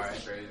is. Maybe Alright.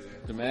 it's crazy.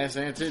 the ass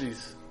and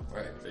titties,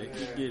 Right. they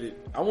could get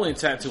it. I wouldn't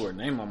tattoo her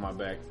name on my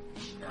back.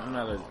 I'm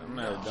not a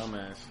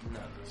dumbass. No.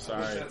 I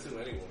Sorry. don't tattoo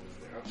anyone.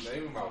 Not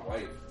even my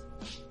wife.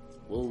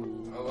 Whoa.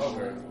 I love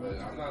her, but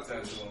I'm not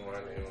tattooing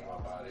her name on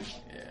my body.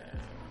 Yeah.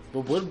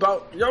 But what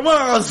about your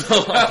mom's?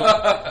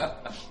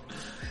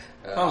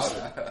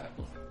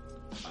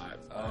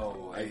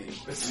 Oh, wait.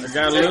 I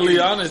got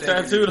Liliana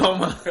tattooed on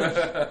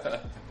my.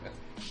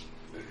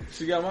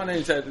 She got my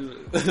name tattooed.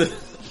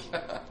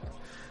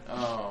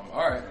 All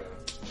right.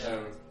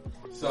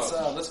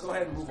 So, Let's go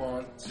ahead and move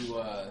on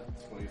to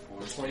 24.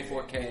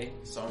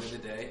 24K song of the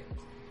day.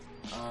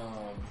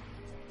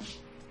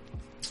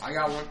 I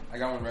got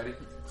one ready.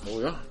 Oh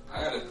yeah.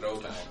 I got a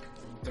throwback.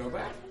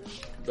 Throwback.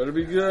 Better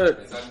be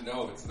good.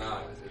 No, it's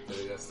not.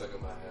 It got stuck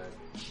in my head.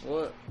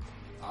 What?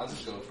 I'll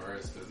just go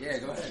first. Yeah,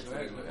 go ahead.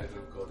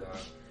 Go down.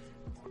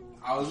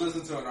 I was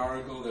listening to an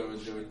article that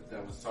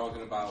was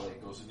talking about like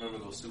those. Remember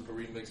those super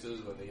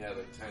remixes when they had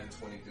like 10,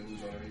 20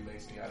 dudes on a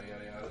remix and yada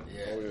yada yada.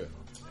 Yeah. Oh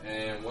yeah.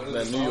 And one of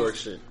That the New songs, York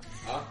shit.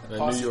 Huh? That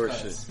Posse New York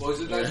cuts. shit. Well,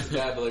 it's not just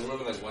that, but like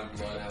remember like One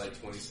Blood had like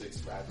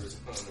 26 rappers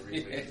on the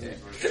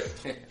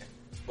remix.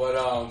 But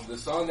the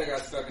song that got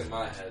stuck in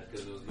my head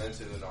because it was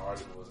mentioned in the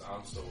article was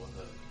 "I'm So a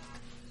Hood."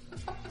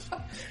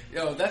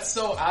 Yo, that's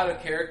so out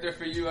of character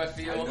for you. I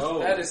feel I know.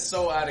 that is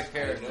so out of I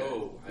character.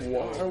 know.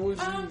 Why would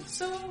you? I'm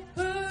so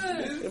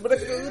good.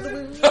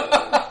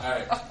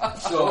 Alright,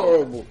 so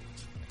Horrible.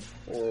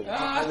 Horrible.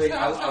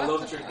 I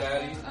love Trick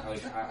Daddy.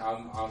 Like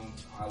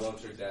I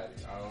love Trick Daddy.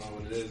 I don't know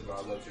what it is, but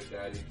I love Trick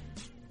Daddy.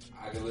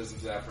 I can listen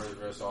to that first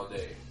verse all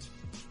day.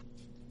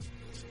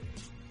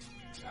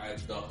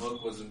 The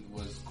hook was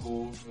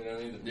cool. You know what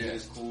I mean? The beat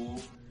is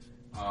cool.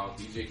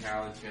 DJ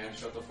Khaled can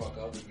shut the fuck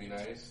up. It'd be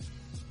nice.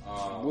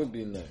 Would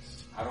be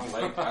nice. I don't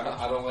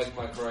like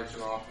my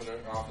correctional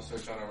officer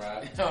trying to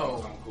rap.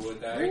 No. I'm cool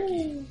with that.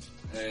 Ricky.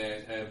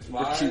 And Ricky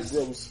Plies,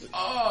 roasted.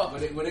 Oh,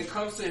 when it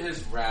comes to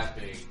his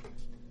rapping,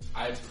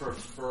 I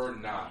prefer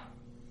not.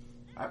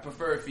 I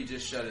prefer if he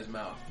just shut his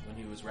mouth when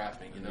he was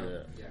rapping. You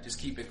know, Yeah. just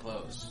keep it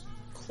closed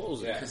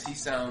Close it. Yeah. because he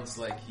sounds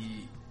like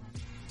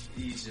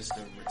he's just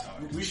a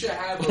retard. We should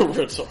have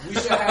Retard. we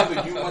should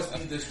have a you must be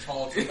this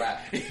tall to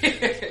rap. And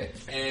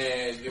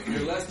if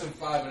you're less than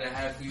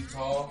 5.5 feet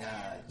tall,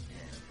 God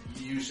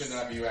you should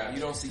not be damn. rapping.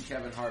 You don't see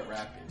Kevin Hart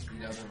rapping. He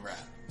doesn't rap.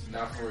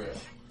 Not for real.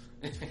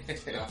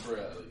 Not for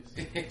real, at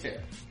least. Yeah.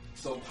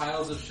 So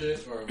piles of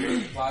shit or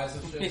piles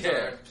of shit.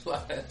 Yeah.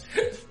 sorry.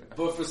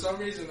 But for some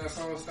reason that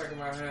song was stuck in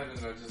my head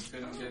and I just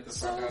couldn't get the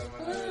fuck out of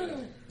my head.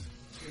 And,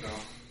 you know.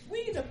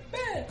 We the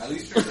best. At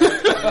least Trick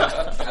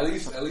Daddy,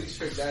 at least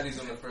Trick Daddy's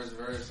on the first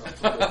verse. I'm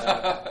cool with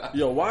that.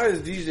 Yo, why is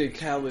DJ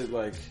Khaled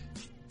like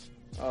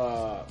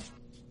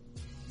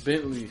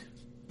Bentley,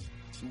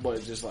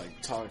 but just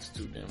like talks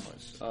too damn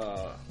much?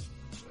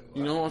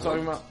 You know what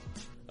I'm talking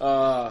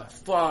about?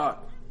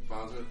 Fuck.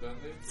 Fonz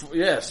Bentley?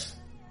 Yes.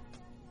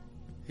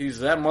 He's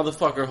that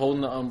motherfucker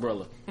holding the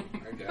umbrella.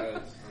 I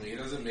guess. I mean, he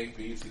doesn't make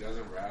beats. He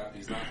doesn't rap.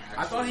 He's not.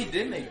 I thought he actually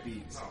did a make DJ.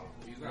 beats. No,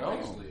 he's not No.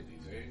 actually a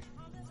DJ.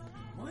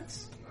 What?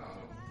 No,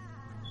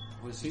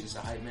 Was he just a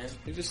hype man?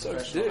 He just sucks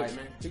Professional dick. hype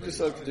man? He just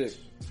sucks dick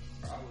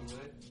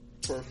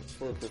probably.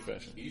 for a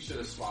profession. He should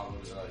have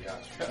swallowed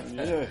Yachty.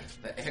 Yeah.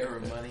 The air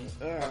of money.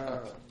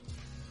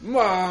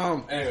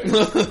 Mom.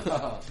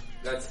 Anyway,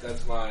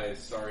 That's my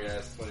sorry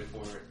ass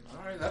 24.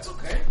 Alright, that's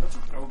okay. That's a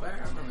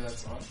throwback. I remember that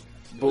song.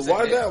 But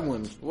why that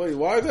one? Wait,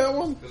 why that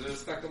one? Because it was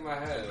stuck in my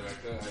head and I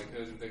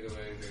couldn't think of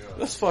anything else.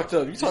 That's fucked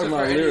up. You talking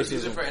about lyricism.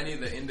 These are for any of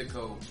the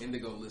Indigo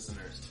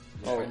listeners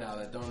right now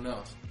that don't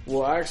know.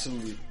 Well,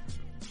 actually,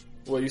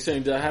 you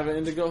saying did I have an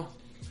Indigo?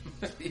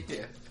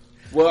 Yeah.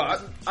 Well,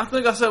 I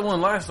think I said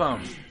one last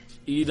time.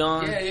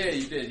 Edon. Yeah,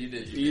 you did.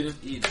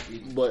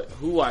 Eden. But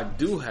who I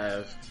do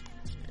have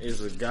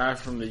is a guy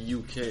from the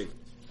UK.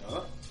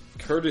 Huh?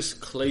 Curtis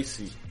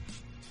Clacy.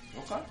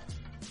 Okay.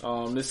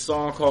 This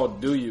song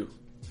called "Do You."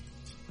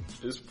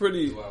 It's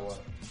pretty.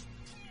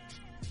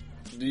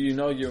 Do you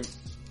know your?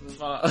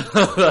 Yeah, I'm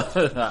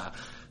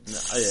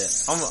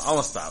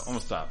gonna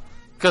stop.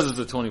 Because it's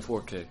a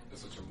 24K.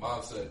 That's what your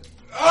mom said.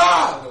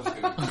 Ah!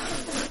 That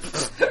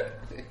was good.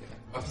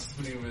 I'm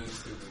just being really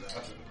stupid.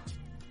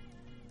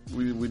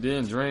 We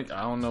didn't drink.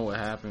 I don't know what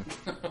happened.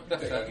 I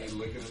think I need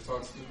liquor to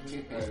talk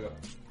stupid.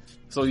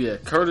 So yeah,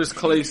 Curtis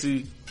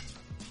Clacy,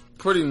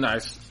 pretty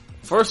nice.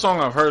 First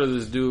song I've heard of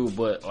this dude,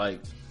 but like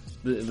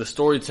the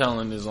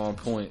storytelling is on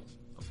point.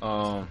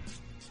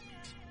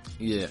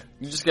 Yeah,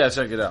 you just gotta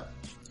check it out.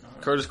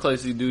 Right. Curtis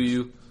Clacy, Do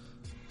You?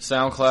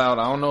 SoundCloud.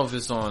 I don't know if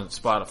it's on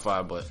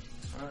Spotify, but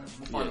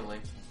we'll find a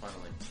link.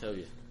 Hell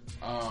yeah.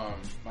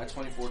 My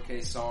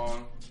 24K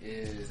song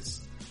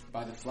is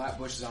by the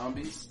Flatbush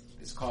Zombies.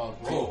 It's called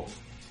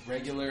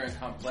Regular and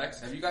Complex.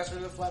 Have you guys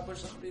heard of the Flatbush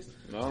Zombies?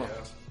 No.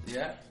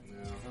 Yeah?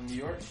 From New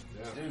York?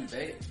 Yeah.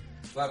 Dude,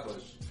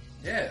 Flatbush.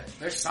 Yeah,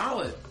 they're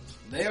solid.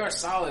 They are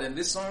solid, and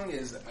this song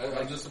is...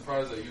 I'm just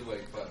surprised that you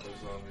like Flatbush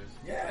Zombies.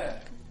 Yeah,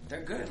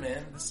 they're good,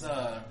 man. This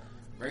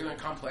Regular and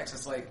Complex,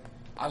 it's like...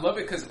 I love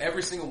it because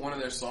every single one of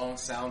their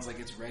songs sounds like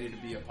it's ready to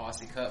be a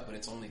posse cut, but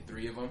it's only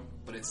 3 of them.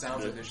 But it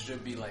sounds like there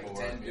should be like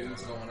 10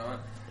 dudes going on.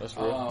 That's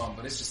real.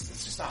 But it's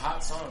just a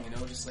hot song, you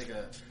know, just like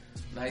a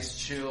nice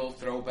chill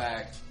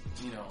throwback,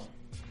 you know,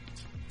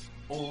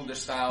 older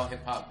style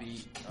hip hop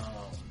beat.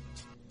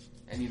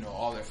 And you know,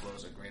 all their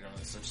flows are great on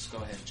it, so just go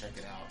ahead and check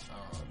it out.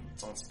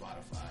 It's on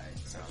Spotify,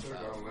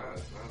 SoundCloud.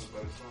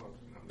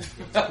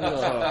 It's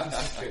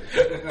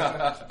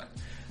not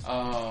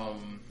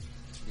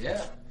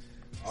Yeah.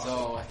 Awesome.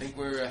 So I think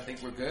we're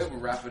good. We're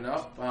wrapping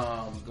up.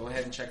 Go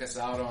ahead and check us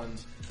out on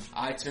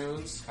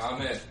iTunes,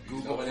 comment,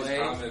 Google Play,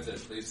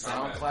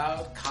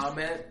 SoundCloud.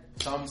 Comment,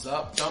 thumbs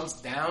up, thumbs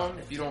down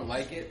if you don't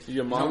like it.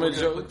 Your mama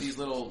joke. Put these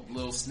little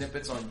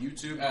snippets on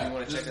YouTube if you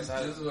want to check us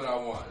out. This is what I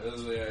want.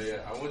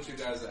 I want you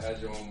guys to add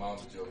your own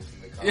mama jokes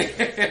in the comments.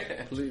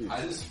 Please.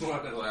 I just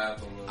want to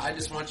laugh a little. I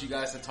just want you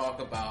guys to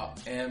talk about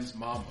M's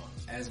mama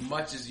as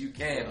much as you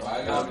can.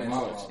 I got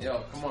mama.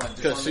 Yo, come on.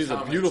 Because she's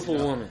a beautiful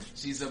woman.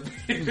 She's a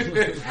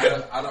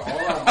out of all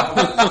our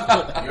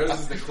mamas, yours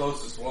is the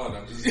closest one.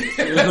 I'm just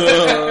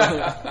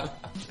the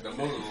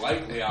most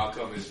likely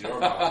outcome is your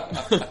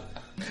mama.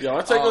 Yo,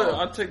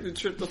 I'll take the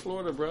trip to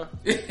Florida, bro.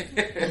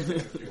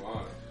 If you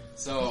want.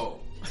 So,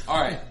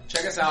 alright,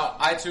 check us out.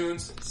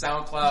 iTunes,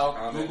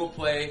 SoundCloud, Google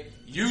Play,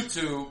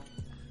 YouTube.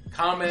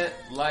 Comment,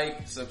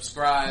 like,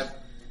 subscribe.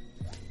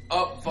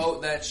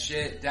 Upvote that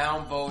shit,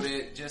 downvote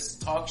it.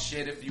 Just talk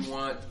shit if you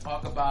want.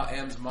 Talk about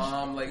M's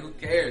mom. Like, who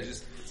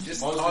cares?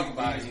 Just talk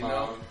about it, you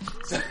know?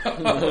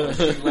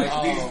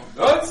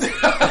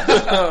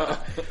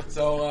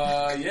 So,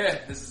 yeah,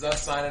 this is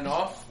us signing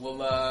off. We'll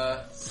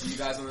see you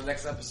guys on the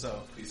next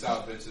episode. Peace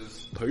out,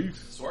 bitches.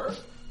 Peace. Swerve.